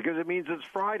you because it means it's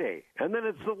Friday, and then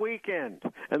it's the weekend,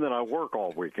 and then I work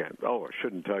all weekend. Oh, I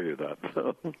shouldn't tell you that.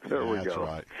 There we go. That's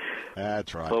right.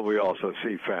 That's right. But we also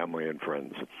see family and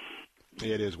friends.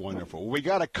 It is wonderful. We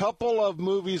got a couple of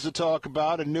movies to talk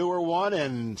about, a newer one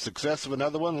and success of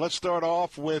another one. Let's start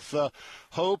off with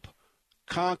Hope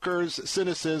Conquers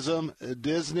Cynicism,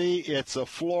 Disney. It's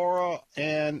Flora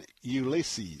and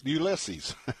Ulysses.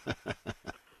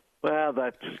 Well,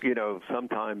 that's,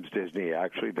 sometimes Disney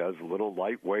actually does little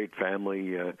lightweight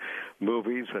family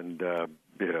movies, and,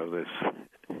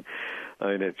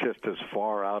 it's just as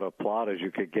far out of plot as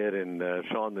you could get in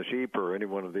Shaun the Sheep or any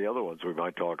one of the other ones we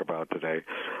might talk about today.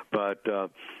 But the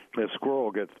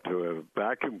squirrel gets to a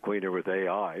vacuum cleaner with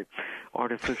AI,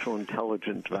 artificial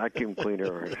intelligence vacuum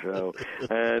cleaner,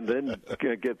 and then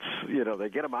gets, they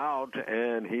get him out,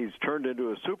 and he's turned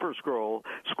into a super squirrel,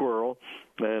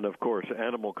 and of course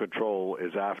animal control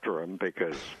is after him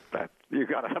because you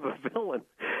got to have a villain.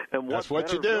 And That's what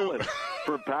what you better do. villain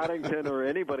for Paddington or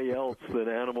anybody else than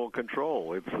Animal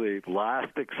Control? It's the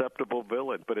last acceptable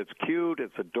villain, but it's cute,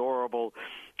 it's adorable.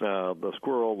 The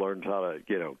squirrel learns how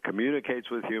to, communicates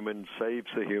with humans, saves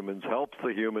the humans, helps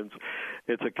the humans.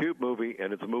 It's a cute movie,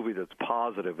 and it's a movie that's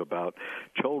positive about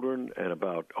children and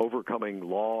about overcoming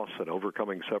loss and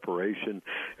overcoming separation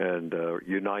and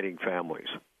uniting families.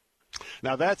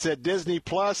 Now, that's at Disney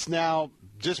Plus. Now,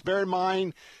 just bear in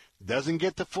mind, doesn't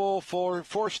get the full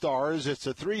four stars. It's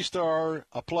a 3-star,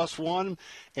 a +1.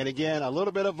 And, again, a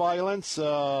little bit of violence,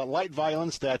 light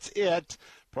violence, that's it.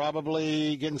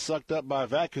 Probably getting sucked up by a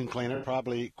vacuum cleaner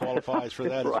probably qualifies for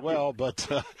that right. as well. But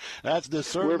that's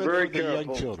discernment of the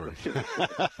young children.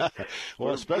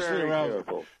 Well, especially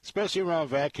around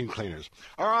vacuum cleaners.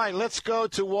 All right, let's go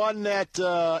to one that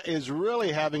is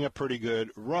really having a pretty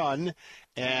good run.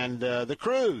 And The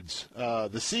Croods,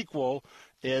 the sequel,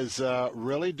 is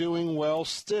really doing well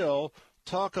still.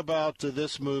 Talk about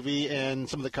this movie and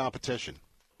some of the competition.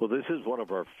 Well, this is one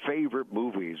of our favorite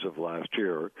movies of last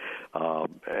year.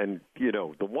 And,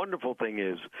 the wonderful thing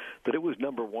is that it was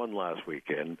number one last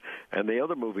weekend, and the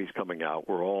other movies coming out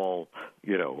were all,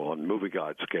 on Movie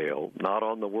Guide scale, not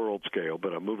on the world scale,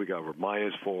 but on Movie Guide were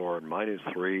 -4 and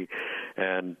 -3.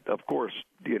 And, of course,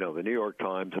 the New York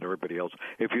Times and everybody else,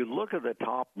 if you look at the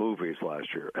top movies last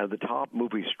year and the top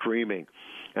movie streaming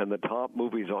and the top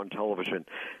movies on television,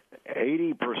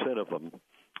 80% of them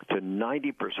to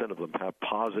 90% of them have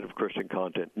positive Christian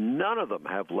content. None of them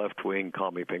have left-wing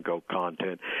commie pinko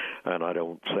content, and I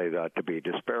don't say that to be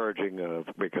disparaging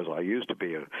because I used to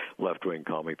be a left-wing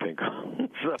commie pinko.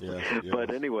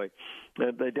 But anyway,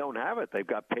 they don't have it. They've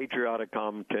got patriotic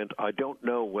content. I don't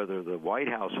know whether the White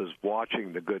House is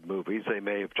watching the good movies. They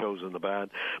may have chosen the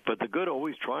bad, but the good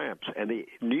always triumphs, and the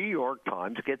New York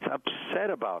Times gets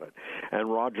upset about it,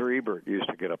 and Roger Ebert used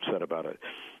to get upset about it.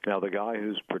 Now, the guy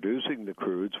who's producing The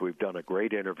Croods, we've done a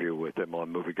great interview with him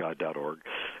on MovieGuide.org,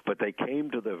 but they came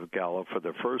to the gala for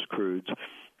their first Croods,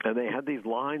 and they had these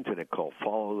lines in it called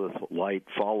 "Follow the Light,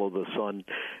 Follow the Sun,"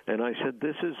 and I said,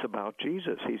 this is about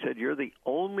Jesus. He said, you're the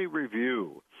only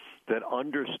review that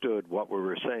understood what we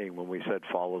were saying when we said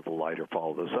follow the light or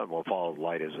follow the sun. Well, follow the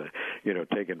light is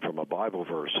taken from a Bible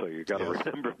verse, so you got to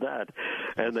remember that.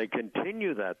 And they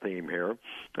continue that theme here,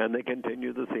 and they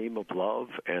continue the theme of love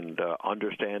and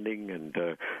understanding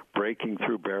and breaking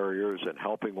through barriers and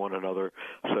helping one another.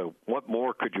 So what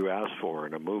more could you ask for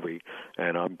in a movie?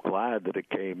 And I'm glad that it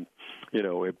came,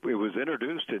 it was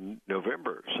introduced in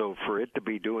November, so for it to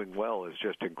be doing well is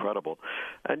just incredible.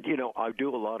 And, I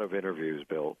do a lot of interviews,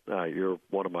 Bill. You're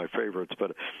one of my favorites,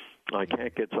 but I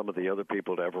can't get some of the other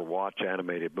people to ever watch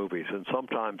animated movies, and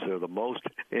sometimes they're the most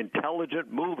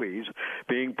intelligent movies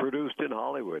being produced in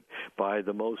Hollywood by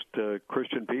the most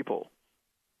Christian people.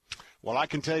 Well, I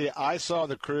can tell you, I saw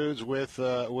The Croods with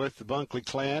the Bunkley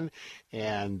Clan,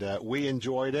 and we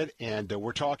enjoyed it, and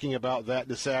we're talking about that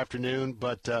this afternoon.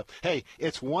 But, hey,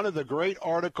 it's one of the great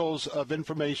articles of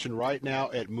information right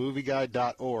now at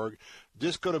MovieGuide.org.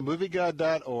 Just go to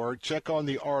MovieGuide.org, check on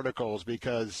the articles,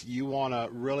 because you want to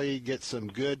really get some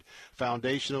good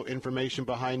foundational information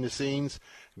behind the scenes.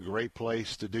 Great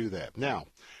place to do that. Now,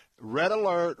 red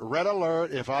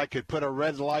alert, if I could put a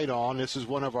red light on. This is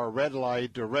one of our red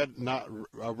light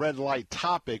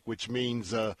topic, which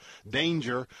means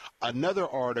danger. Another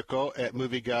article at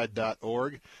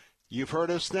MovieGuide.org. You've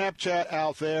heard of Snapchat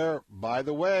out there. By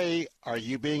the way, are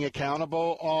you being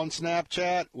accountable on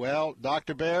Snapchat? Well,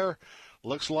 Dr. Bear,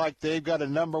 looks like they've got a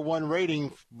 #1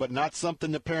 rating, but not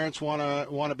something the parents want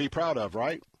to be proud of,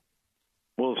 right?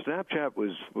 Well, Snapchat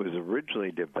was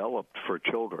originally developed for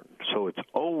children, so it's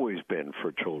always been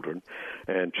for children,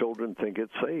 and children think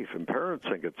it's safe, and parents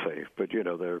think it's safe. But,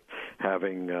 they're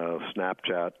having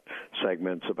Snapchat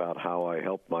segments about how I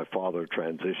helped my father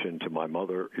transition to my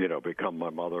mother, become my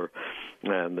mother,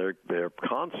 and they're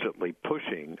constantly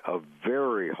pushing a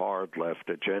very hard left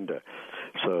agenda.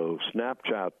 So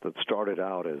Snapchat, that started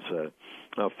out as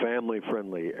a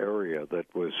family-friendly area that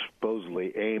was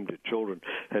supposedly aimed at children,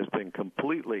 has been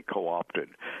completely co-opted.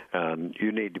 And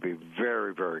you need to be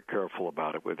very, very careful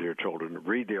about it with your children.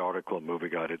 Read the article in Movie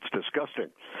Guide. It's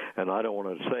disgusting. And I don't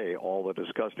want to say all the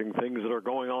disgusting things that are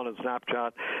going on in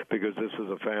Snapchat because this is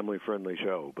a family-friendly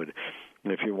show. But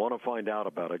if you want to find out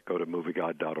about it, go to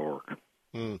MovieGuide.org.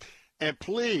 And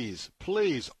please,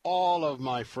 all of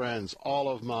my friends, all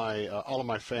of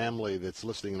my family that's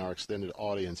listening in our extended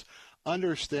audience,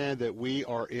 understand that we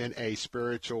are in a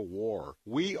spiritual war.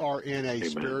 We are in a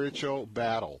spiritual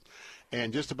battle.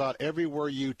 And just about everywhere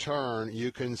you turn,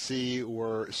 you can see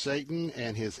where Satan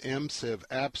and his imps have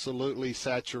absolutely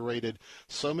saturated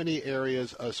so many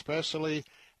areas, especially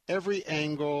every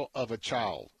angle of a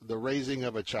child, the raising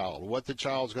of a child, what the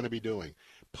child's going to be doing.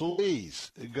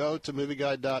 Please go to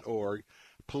movieguide.org.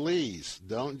 Please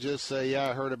don't just say, yeah,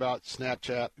 I heard about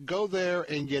Snapchat. Go there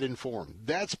and get informed.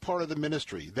 That's part of the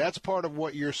ministry. That's part of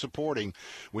what you're supporting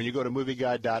when you go to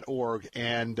movieguide.org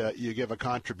and you give a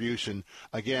contribution,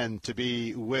 again, to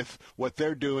be with what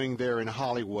they're doing there in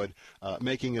Hollywood,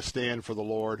 making a stand for the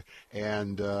Lord,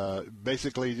 and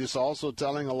basically just also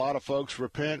telling a lot of folks,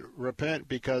 repent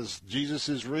because Jesus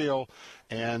is real,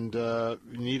 and you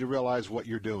need to realize what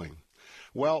you're doing.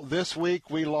 Well, this week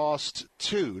we lost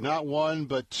two, not one,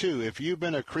 but two. If you've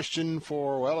been a Christian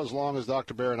for, well, as long as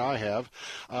Dr. Bear and I have,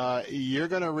 you're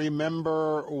going to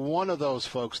remember one of those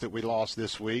folks that we lost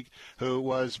this week, who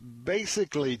was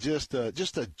basically just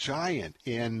a giant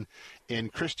in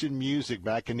Christian music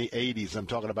back in the 80s. I'm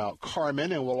talking about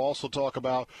Carmen, and we'll also talk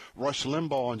about Rush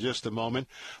Limbaugh in just a moment.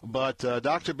 But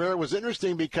Dr. Bear, was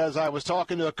interesting because I was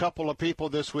talking to a couple of people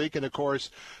this week, and, of course,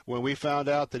 when we found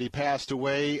out that he passed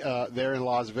away there in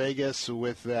Las Vegas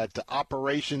with that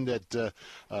operation that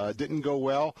didn't go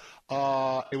well,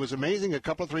 it was amazing. A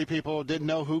couple of three people didn't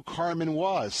know who Carmen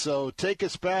was. So take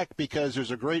us back, because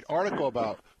there's a great article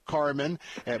about Carmen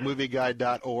at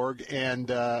movieguide.org, and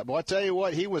well, I'll tell you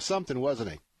what, he was something,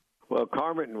 wasn't he? Well,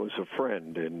 Carmen was a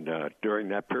friend, and during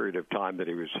that period of time that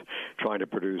he was trying to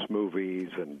produce movies,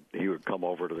 and he would come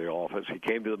over to the office. He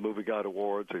came to the Movie Guide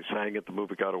Awards. He sang at the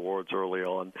Movie Guide Awards early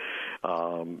on.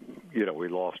 We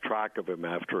lost track of him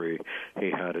after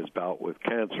he had his bout with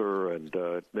cancer, and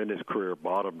then his career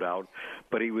bottomed out.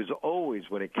 But he was always,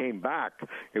 when he came back,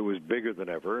 it was bigger than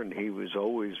ever, and he was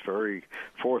always very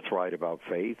forthright about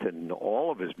faith, and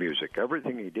all of his music,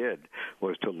 everything he did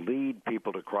was to lead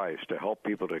people to Christ, to help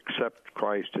people to accept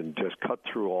Christ and just cut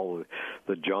through all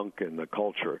the junk in the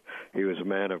culture. He was a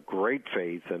man of great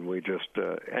faith, and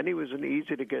and he was an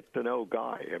easy-to-get-to-know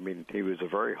guy. I mean, he was a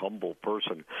very humble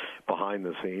person behind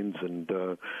the scenes,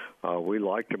 and we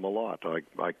liked him a lot.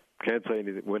 I can't say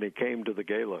anything. When he came to the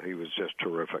gala, he was just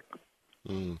terrific.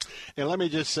 And let me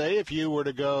just say, if you were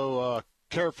to go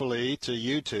carefully to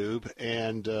YouTube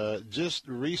and just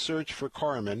research for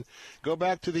Carmen, go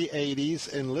back to the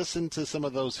 80s and listen to some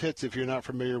of those hits. If you're not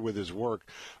familiar with his work,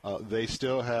 they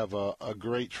still have a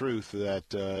great truth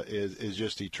that is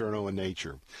just eternal in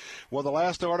nature. Well, the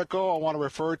last article I want to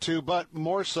refer to, but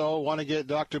more so want to get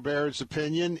Dr. Baird's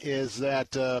opinion, is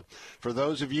that for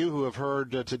those of you who have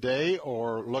heard today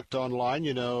or looked online,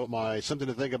 my Something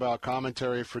to Think About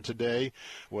commentary for today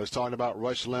was talking about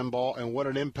Rush Limbaugh and what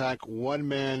an impact one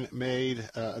man made,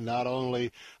 not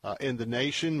only in the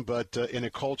nation but in a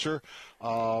culture.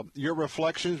 Your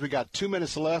reflections, we got 2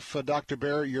 minutes left, Dr.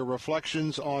 Baird, your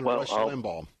reflections on Rush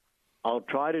Limbaugh. I'll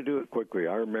try to do it quickly.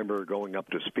 I remember going up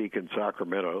to speak in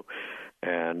Sacramento,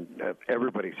 and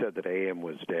everybody said that AM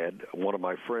was dead. One of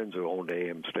my friends who owned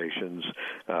AM stations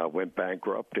went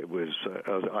bankrupt. It was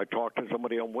I talked to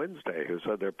somebody on Wednesday who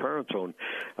said their parents owned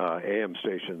AM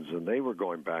stations, and they were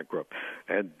going bankrupt.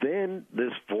 And then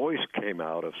this voice came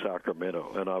out of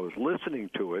Sacramento, and I was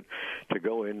listening to it to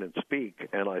go in and speak,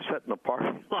 and I sat in the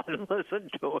parking lot and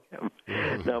listened to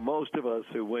him. Now, most of us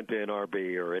who went to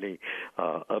NRB or any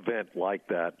event like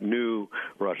that knew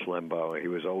Rush Limbaugh. He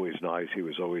was always nice. He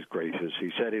was always gracious. He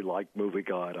said he liked Movie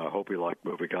Guide. I hope he liked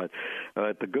Movie Guide.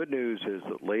 The good news is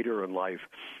that later in life,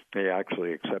 he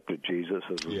actually accepted Jesus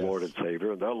as his Lord and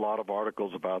Savior. And there are a lot of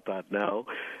articles about that now.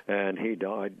 And he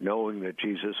died knowing that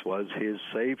Jesus was his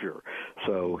Savior.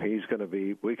 So he's going to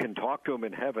be, we can talk to him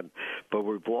in heaven, but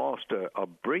we've lost a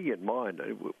brilliant mind.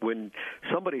 When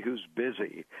somebody who's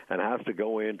busy and has to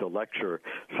go in to lecture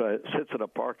sits in a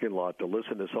parking lot to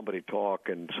listen to somebody talk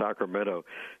in Sacramento,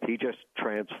 he just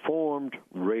transformed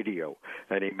radio.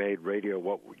 And he made radio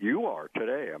what you are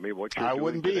today. I mean, what you're doing I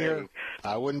wouldn't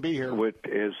be here. With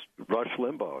is Rush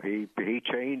Limbaugh. He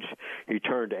changed. He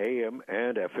turned AM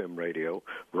and FM radio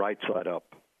right side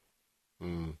up.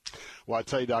 Well, I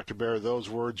tell you, Dr. Baird, those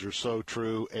words are so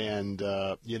true. And,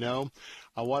 I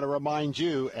want to remind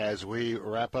you as we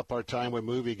wrap up our time with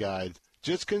Movie Guide,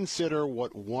 just consider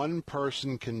what one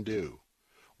person can do.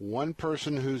 One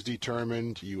person who's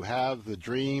determined. You have the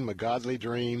dream, a godly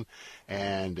dream,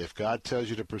 and if God tells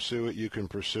you to pursue it, you can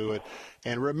pursue it.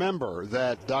 And remember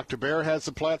that Dr. Baird has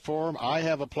a platform, I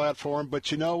have a platform,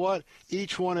 but you know what?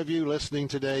 Each one of you listening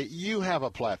today, you have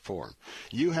a platform.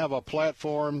 You have a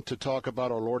platform to talk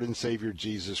about our Lord and Savior,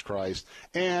 Jesus Christ,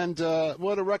 and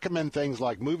want to recommend things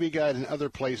like Movie Guide and other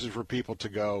places for people to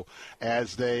go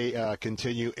as they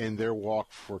continue in their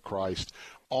walk for Christ.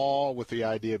 all with the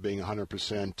idea of being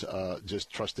 100%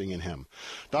 just trusting in him.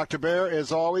 Dr. Bear,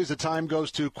 as always, the time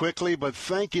goes too quickly, but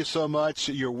thank you so much,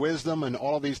 your wisdom and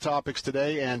all of these topics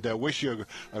today, and wish you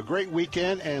a great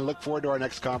weekend and look forward to our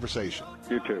next conversation.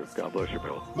 You too. God bless you,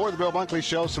 Bill. More of the Bill Bunkley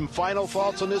Show. Some final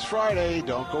thoughts on this Friday.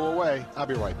 Don't go away. I'll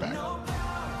be right back.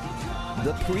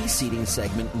 The preceding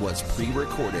segment was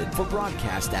pre-recorded for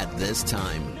broadcast at this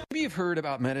time. Maybe you've heard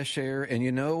about Medi-Share, and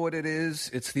you know what it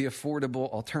is. It's the affordable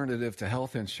alternative to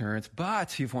health insurance,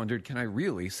 but you've wondered, can I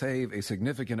really save a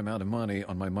significant amount of money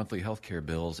on my monthly health care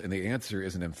bills? And the answer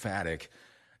is an emphatic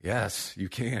yes, you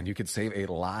can. You can save a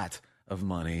lot of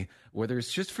money, whether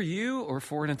it's just for you or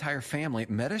for an entire family.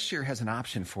 Medi-Share has an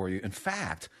option for you. In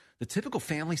fact, the typical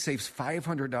family saves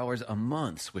 $500 a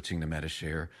month switching to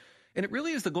Medi-Share. And it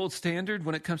really is the gold standard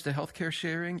when it comes to healthcare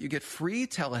sharing. You get free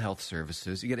telehealth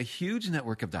services. You get a huge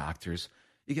network of doctors.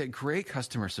 You get great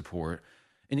customer support.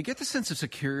 And you get the sense of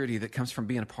security that comes from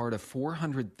being a part of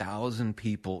 400,000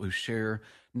 people who share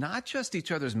not just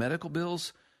each other's medical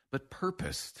bills, but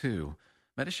purpose, too.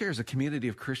 Medi-Share is a community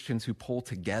of Christians who pull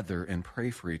together and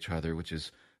pray for each other, which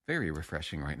is very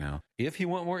refreshing right now. If you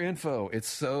want more info, it's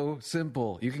so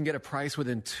simple. You can get a price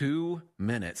within 2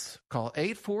 minutes. Call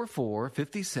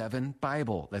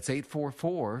 844-57-BIBLE. That's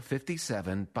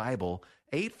 844-57-BIBLE.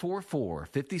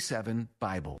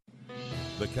 844-57-BIBLE.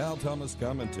 The Cal Thomas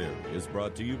Commentary is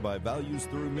brought to you by Values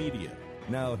Through Media.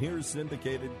 Now here's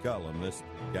syndicated columnist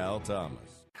Cal Thomas.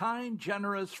 Kind,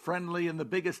 generous, friendly, and the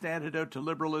biggest antidote to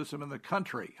liberalism in the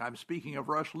country. I'm speaking of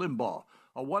Rush Limbaugh,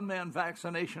 a one-man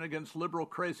vaccination against liberal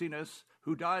craziness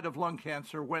who died of lung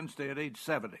cancer Wednesday at age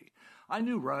 70. I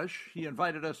knew Rush. He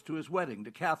invited us to his wedding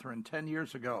to Catherine 10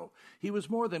 years ago. He was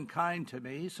more than kind to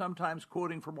me, sometimes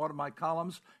quoting from one of my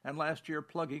columns and last year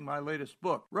plugging my latest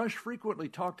book. Rush frequently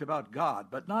talked about God,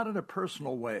 but not in a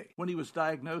personal way. When he was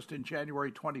diagnosed in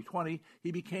January 2020,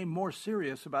 he became more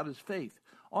serious about his faith.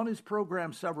 On his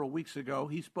program several weeks ago,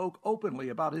 he spoke openly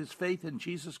about his faith in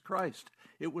Jesus Christ.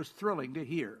 It was thrilling to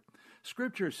hear.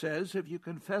 Scripture says, if you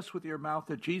confess with your mouth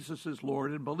that Jesus is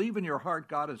Lord and believe in your heart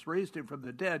God has raised him from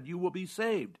the dead, you will be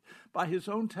saved. By his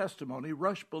own testimony,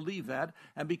 Rush believed that,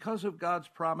 and because of God's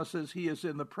promises, he is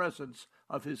in the presence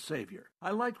of his Savior.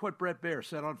 I liked what Bret Baier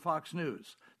said on Fox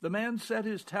News. The man said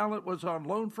his talent was on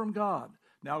loan from God.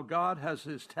 Now God has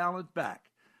his talent back.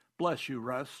 Bless you,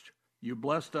 Rush. You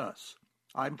blessed us.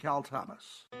 I'm Cal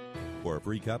Thomas. For a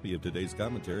free copy of today's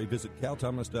commentary, visit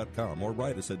calthomas.com or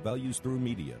write us at Values Through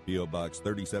Media, P.O. Box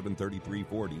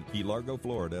 373340, Key Largo,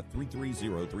 Florida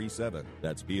 33037.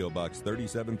 That's P.O. Box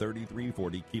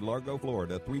 373340, Key Largo,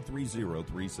 Florida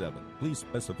 33037. Please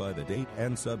specify the date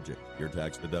and subject. Your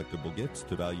tax-deductible gifts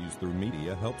to Values Through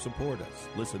Media help support us.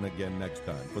 Listen again next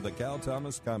time for the Cal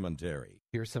Thomas Commentary.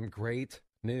 Here's some great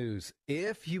news.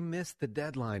 If you missed the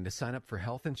deadline to sign up for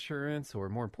health insurance, or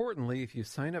more importantly, if you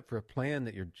sign up for a plan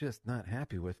that you're just not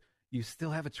happy with, you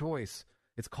still have a choice.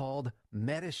 It's called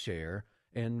Medi-Share,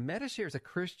 and Medi-Share is a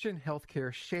Christian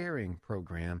healthcare sharing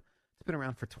program. It's been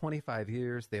around for 25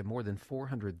 years. They have more than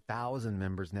 400,000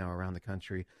 members now around the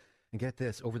country. And get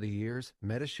this, over the years,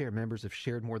 Medi-Share members have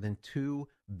shared more than $2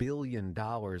 billion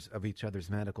of each other's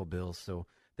medical bills, so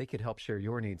they could help share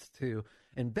your needs too.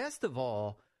 And best of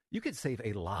all, you could save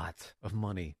a lot of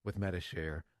money with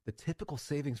Medi-Share. The typical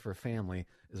savings for a family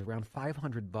is around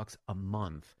 $500 a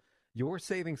month. Your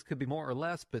savings could be more or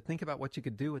less, but think about what you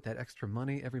could do with that extra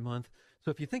money every month.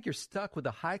 So if you think you're stuck with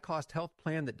a high-cost health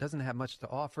plan that doesn't have much to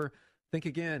offer, think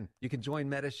again. You can join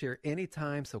Medi-Share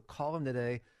anytime, so call them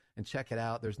today and check it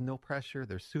out. There's no pressure.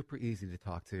 They're super easy to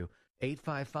talk to.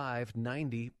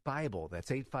 855-90-BIBLE.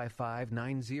 That's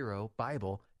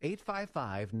 855-90-BIBLE.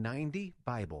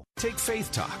 855-90-BIBLE. Take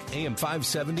Faith Talk, AM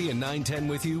 570 and 910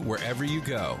 with you wherever you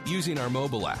go. Using our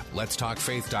mobile app,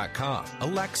 letstalkfaith.com,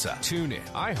 Alexa, TuneIn,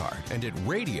 iHeart, and at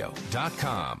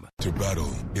radio.com. To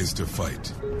battle is to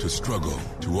fight, to struggle,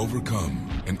 to overcome,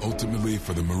 and ultimately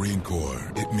for the Marine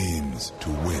Corps, it means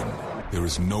to win. There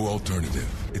is no alternative.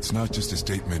 It's not just a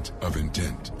statement of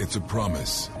intent. It's a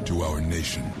promise to our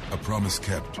nation. A promise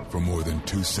kept for more than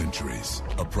 2 centuries.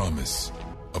 A promise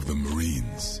of the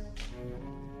Marines.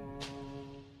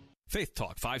 Faith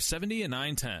Talk 570 and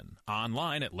 910.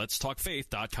 Online at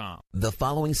letstalkfaith.com. The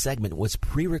following segment was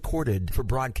pre-recorded for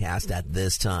broadcast at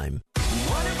this time.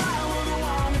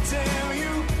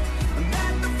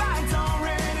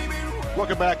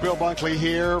 Welcome back. Bill Bunkley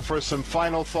here for some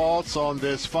final thoughts on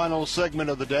this final segment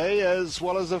of the day as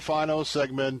well as the final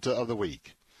segment of the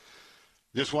week.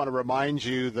 Just want to remind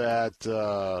you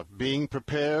that being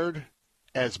prepared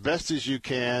as best as you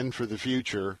can for the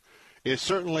future is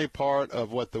certainly part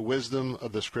of what the wisdom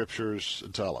of the Scriptures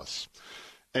tell us.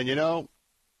 And, you know,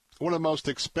 one of the most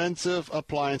expensive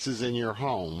appliances in your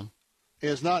home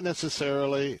is not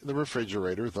necessarily the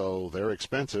refrigerator, though they're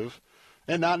expensive,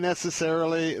 and not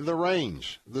necessarily the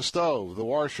range, the stove, the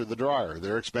washer, the dryer.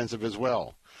 They're expensive as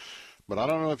well. But I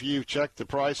don't know if you've checked the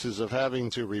prices of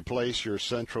having to replace your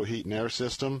central heat and air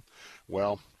system.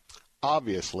 Well,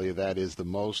 obviously that is the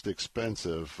most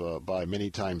expensive by many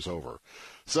times over.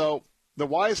 So the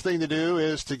wise thing to do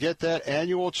is to get that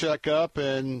annual checkup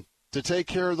and to take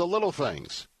care of the little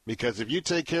things. Because if you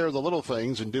take care of the little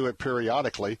things and do it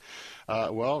periodically,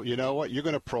 well, you know what? You're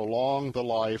going to prolong the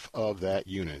life of that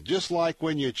unit. Just like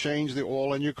when you change the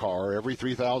oil in your car every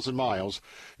 3,000 miles,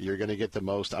 you're going to get the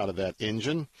most out of that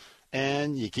engine.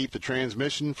 And you keep the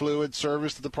transmission fluid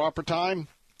serviced at the proper time,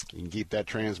 you can keep that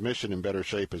transmission in better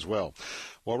shape as well.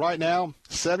 Well, right now,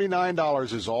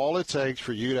 $79 is all it takes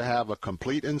for you to have a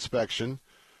complete inspection.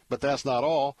 But that's not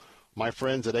all. My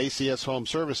friends at ACS Home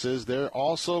Services, they're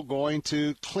also going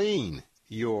to clean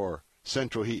your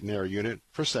central heat and air unit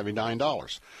for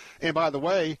 $79. And by the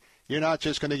way, you're not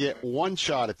just going to get one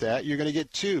shot at that. You're going to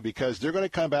get two because they're going to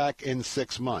come back in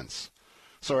 6 months.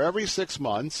 So every 6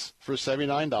 months for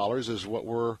 $79 is what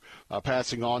we're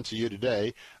passing on to you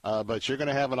today. But you're going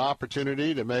to have an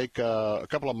opportunity to make a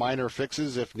couple of minor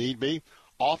fixes if need be.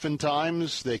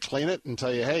 Oftentimes they clean it and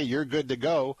tell you, hey, you're good to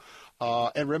go.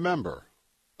 And remember,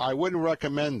 I wouldn't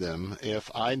recommend them if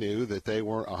I knew that they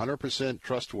weren't 100%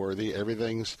 trustworthy.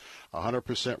 Everything's 100%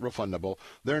 refundable.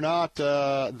 They're not.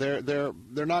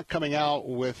 They're not coming out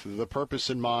with the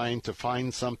purpose in mind to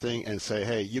find something and say,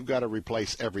 "Hey, you've got to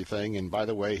replace everything." And by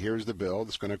the way, here's the bill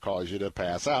that's going to cause you to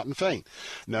pass out and faint.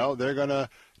 No, they're going to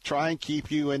try and keep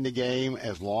you in the game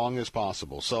as long as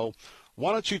possible. So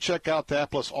why don't you check out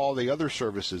that plus all the other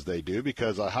services they do,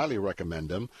 because I highly recommend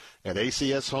them, at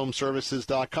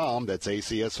acshomeservices.com. That's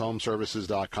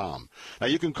acshomeservices.com. Now,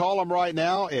 you can call them right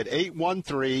now at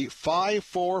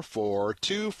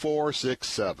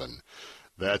 813-544-2467.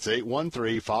 That's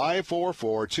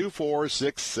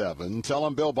 813-544-2467. Tell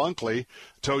them Bill Bunkley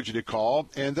told you to call,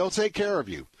 and they'll take care of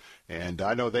you. And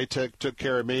I know they took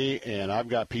care of me, and I've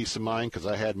got peace of mind because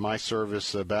I had my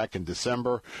service back in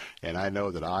December, and I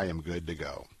know that I am good to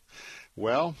go.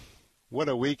 Well, what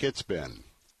a week it's been.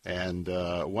 And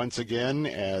once again,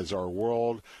 as our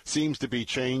world seems to be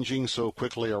changing so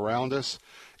quickly around us,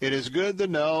 it is good to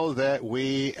know that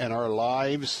we and our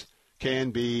lives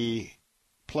can be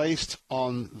placed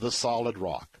on the solid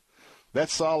rock. That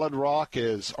solid rock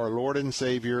is our Lord and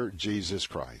Savior, Jesus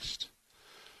Christ.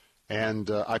 And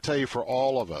I tell you, for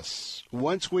all of us,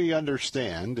 once we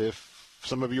understand, if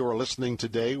some of you are listening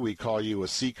today, we call you a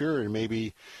seeker, and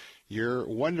maybe you're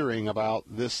wondering about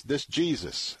this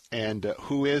Jesus. And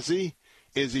who is he?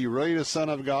 Is he really the Son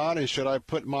of God? And should I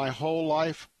put my whole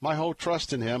life, my whole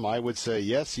trust in him? I would say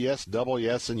yes, yes, double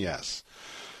yes, and yes.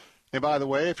 And by the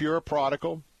way, if you're a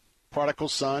prodigal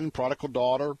son, prodigal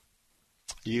daughter,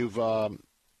 you've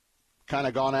kind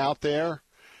of gone out there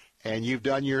and you've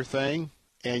done your thing,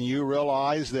 and you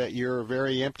realize that you're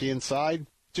very empty inside,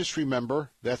 just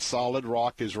remember that solid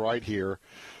rock is right here.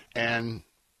 And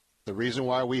the reason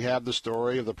why we have the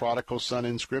story of the prodigal son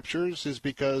in Scriptures is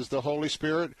because the Holy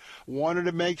Spirit wanted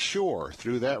to make sure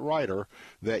through that writer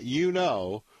that you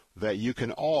know that you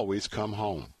can always come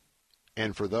home.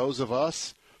 And for those of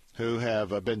us who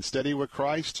have been steady with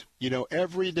Christ, you know,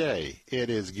 every day it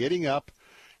is getting up,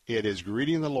 it is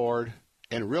greeting the Lord,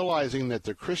 and realizing that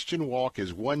the Christian walk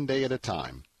is one day at a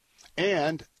time.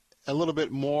 And a little bit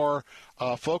more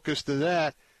focused than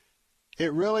that,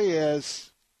 it really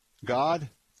is, God,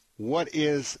 what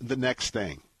is the next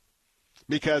thing?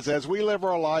 Because as we live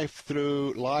our lives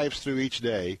through each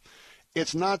day,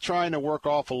 it's not trying to work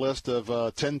off a list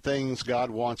of 10 things God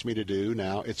wants me to do.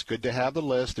 Now, it's good to have the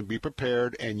list and be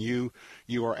prepared, and you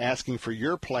are asking for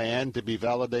your plan to be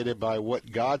validated by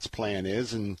what God's plan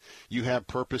is, and you have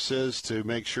purposes to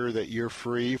make sure that you're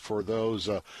free for those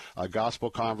gospel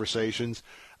conversations.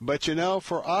 But, you know,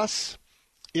 for us,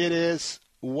 it is,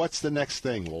 what's the next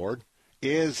thing, Lord?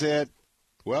 Is it,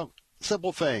 well,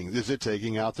 simple things. Is it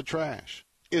taking out the trash?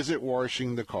 Is it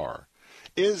washing the car?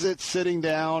 Is it sitting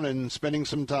down and spending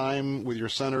some time with your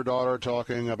son or daughter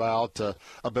talking about a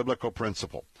biblical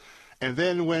principle? And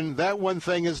then when that one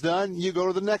thing is done, you go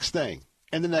to the next thing,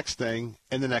 and the next thing,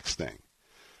 and the next thing.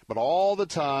 But all the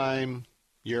time,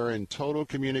 you're in total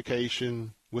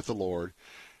communication with the Lord.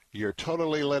 You're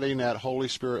totally letting that Holy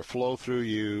Spirit flow through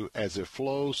you as it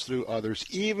flows through others,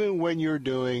 even when you're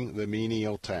doing the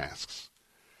menial tasks.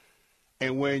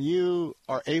 And when you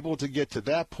are able to get to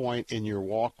that point in your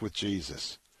walk with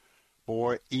Jesus,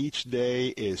 boy, each day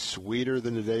is sweeter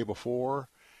than the day before.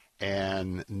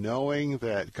 And knowing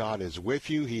that God is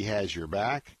with you, he has your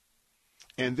back,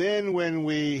 And then when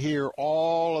we hear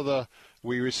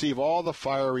we receive all the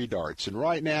fiery darts. And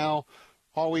right now,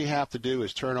 all we have to do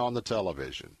is turn on the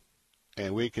television,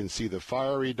 and we can see the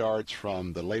fiery darts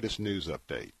from the latest news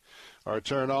update. Or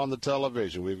turn on the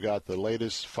television. We've got the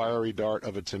latest fiery dart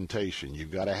of a temptation.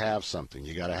 You've got to have something.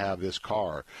 You got to have this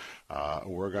car.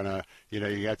 We're going to,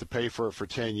 you have to pay for it for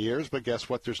 10 years, but guess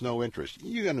what? There's no interest.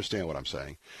 You understand what I'm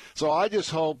saying. So I just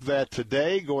hope that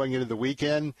today, going into the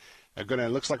weekend, it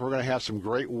looks like we're going to have some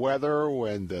great weather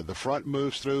when the front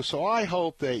moves through. So I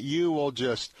hope that you will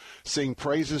just sing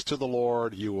praises to the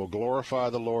Lord. You will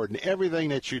glorify the Lord in everything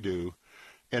that you do.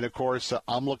 And, of course,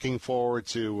 I'm looking forward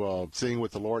to seeing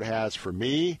what the Lord has for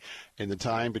me in the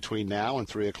time between now and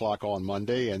 3 o'clock on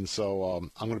Monday. And so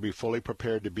I'm going to be fully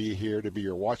prepared to be here, to be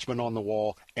your watchman on the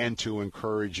wall, and to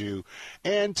encourage you,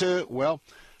 and to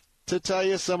tell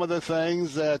you some of the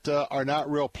things that are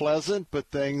not real pleasant, but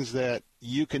things that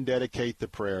you can dedicate to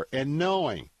prayer, and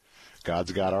knowing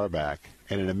God's got our back.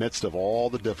 And in the midst of all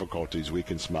the difficulties, we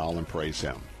can smile and praise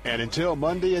him. And until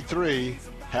Monday at 3,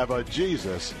 have a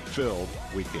Jesus-filled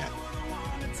weekend.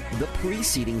 The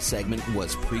preceding segment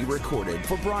was pre-recorded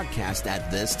for broadcast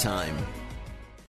at this time.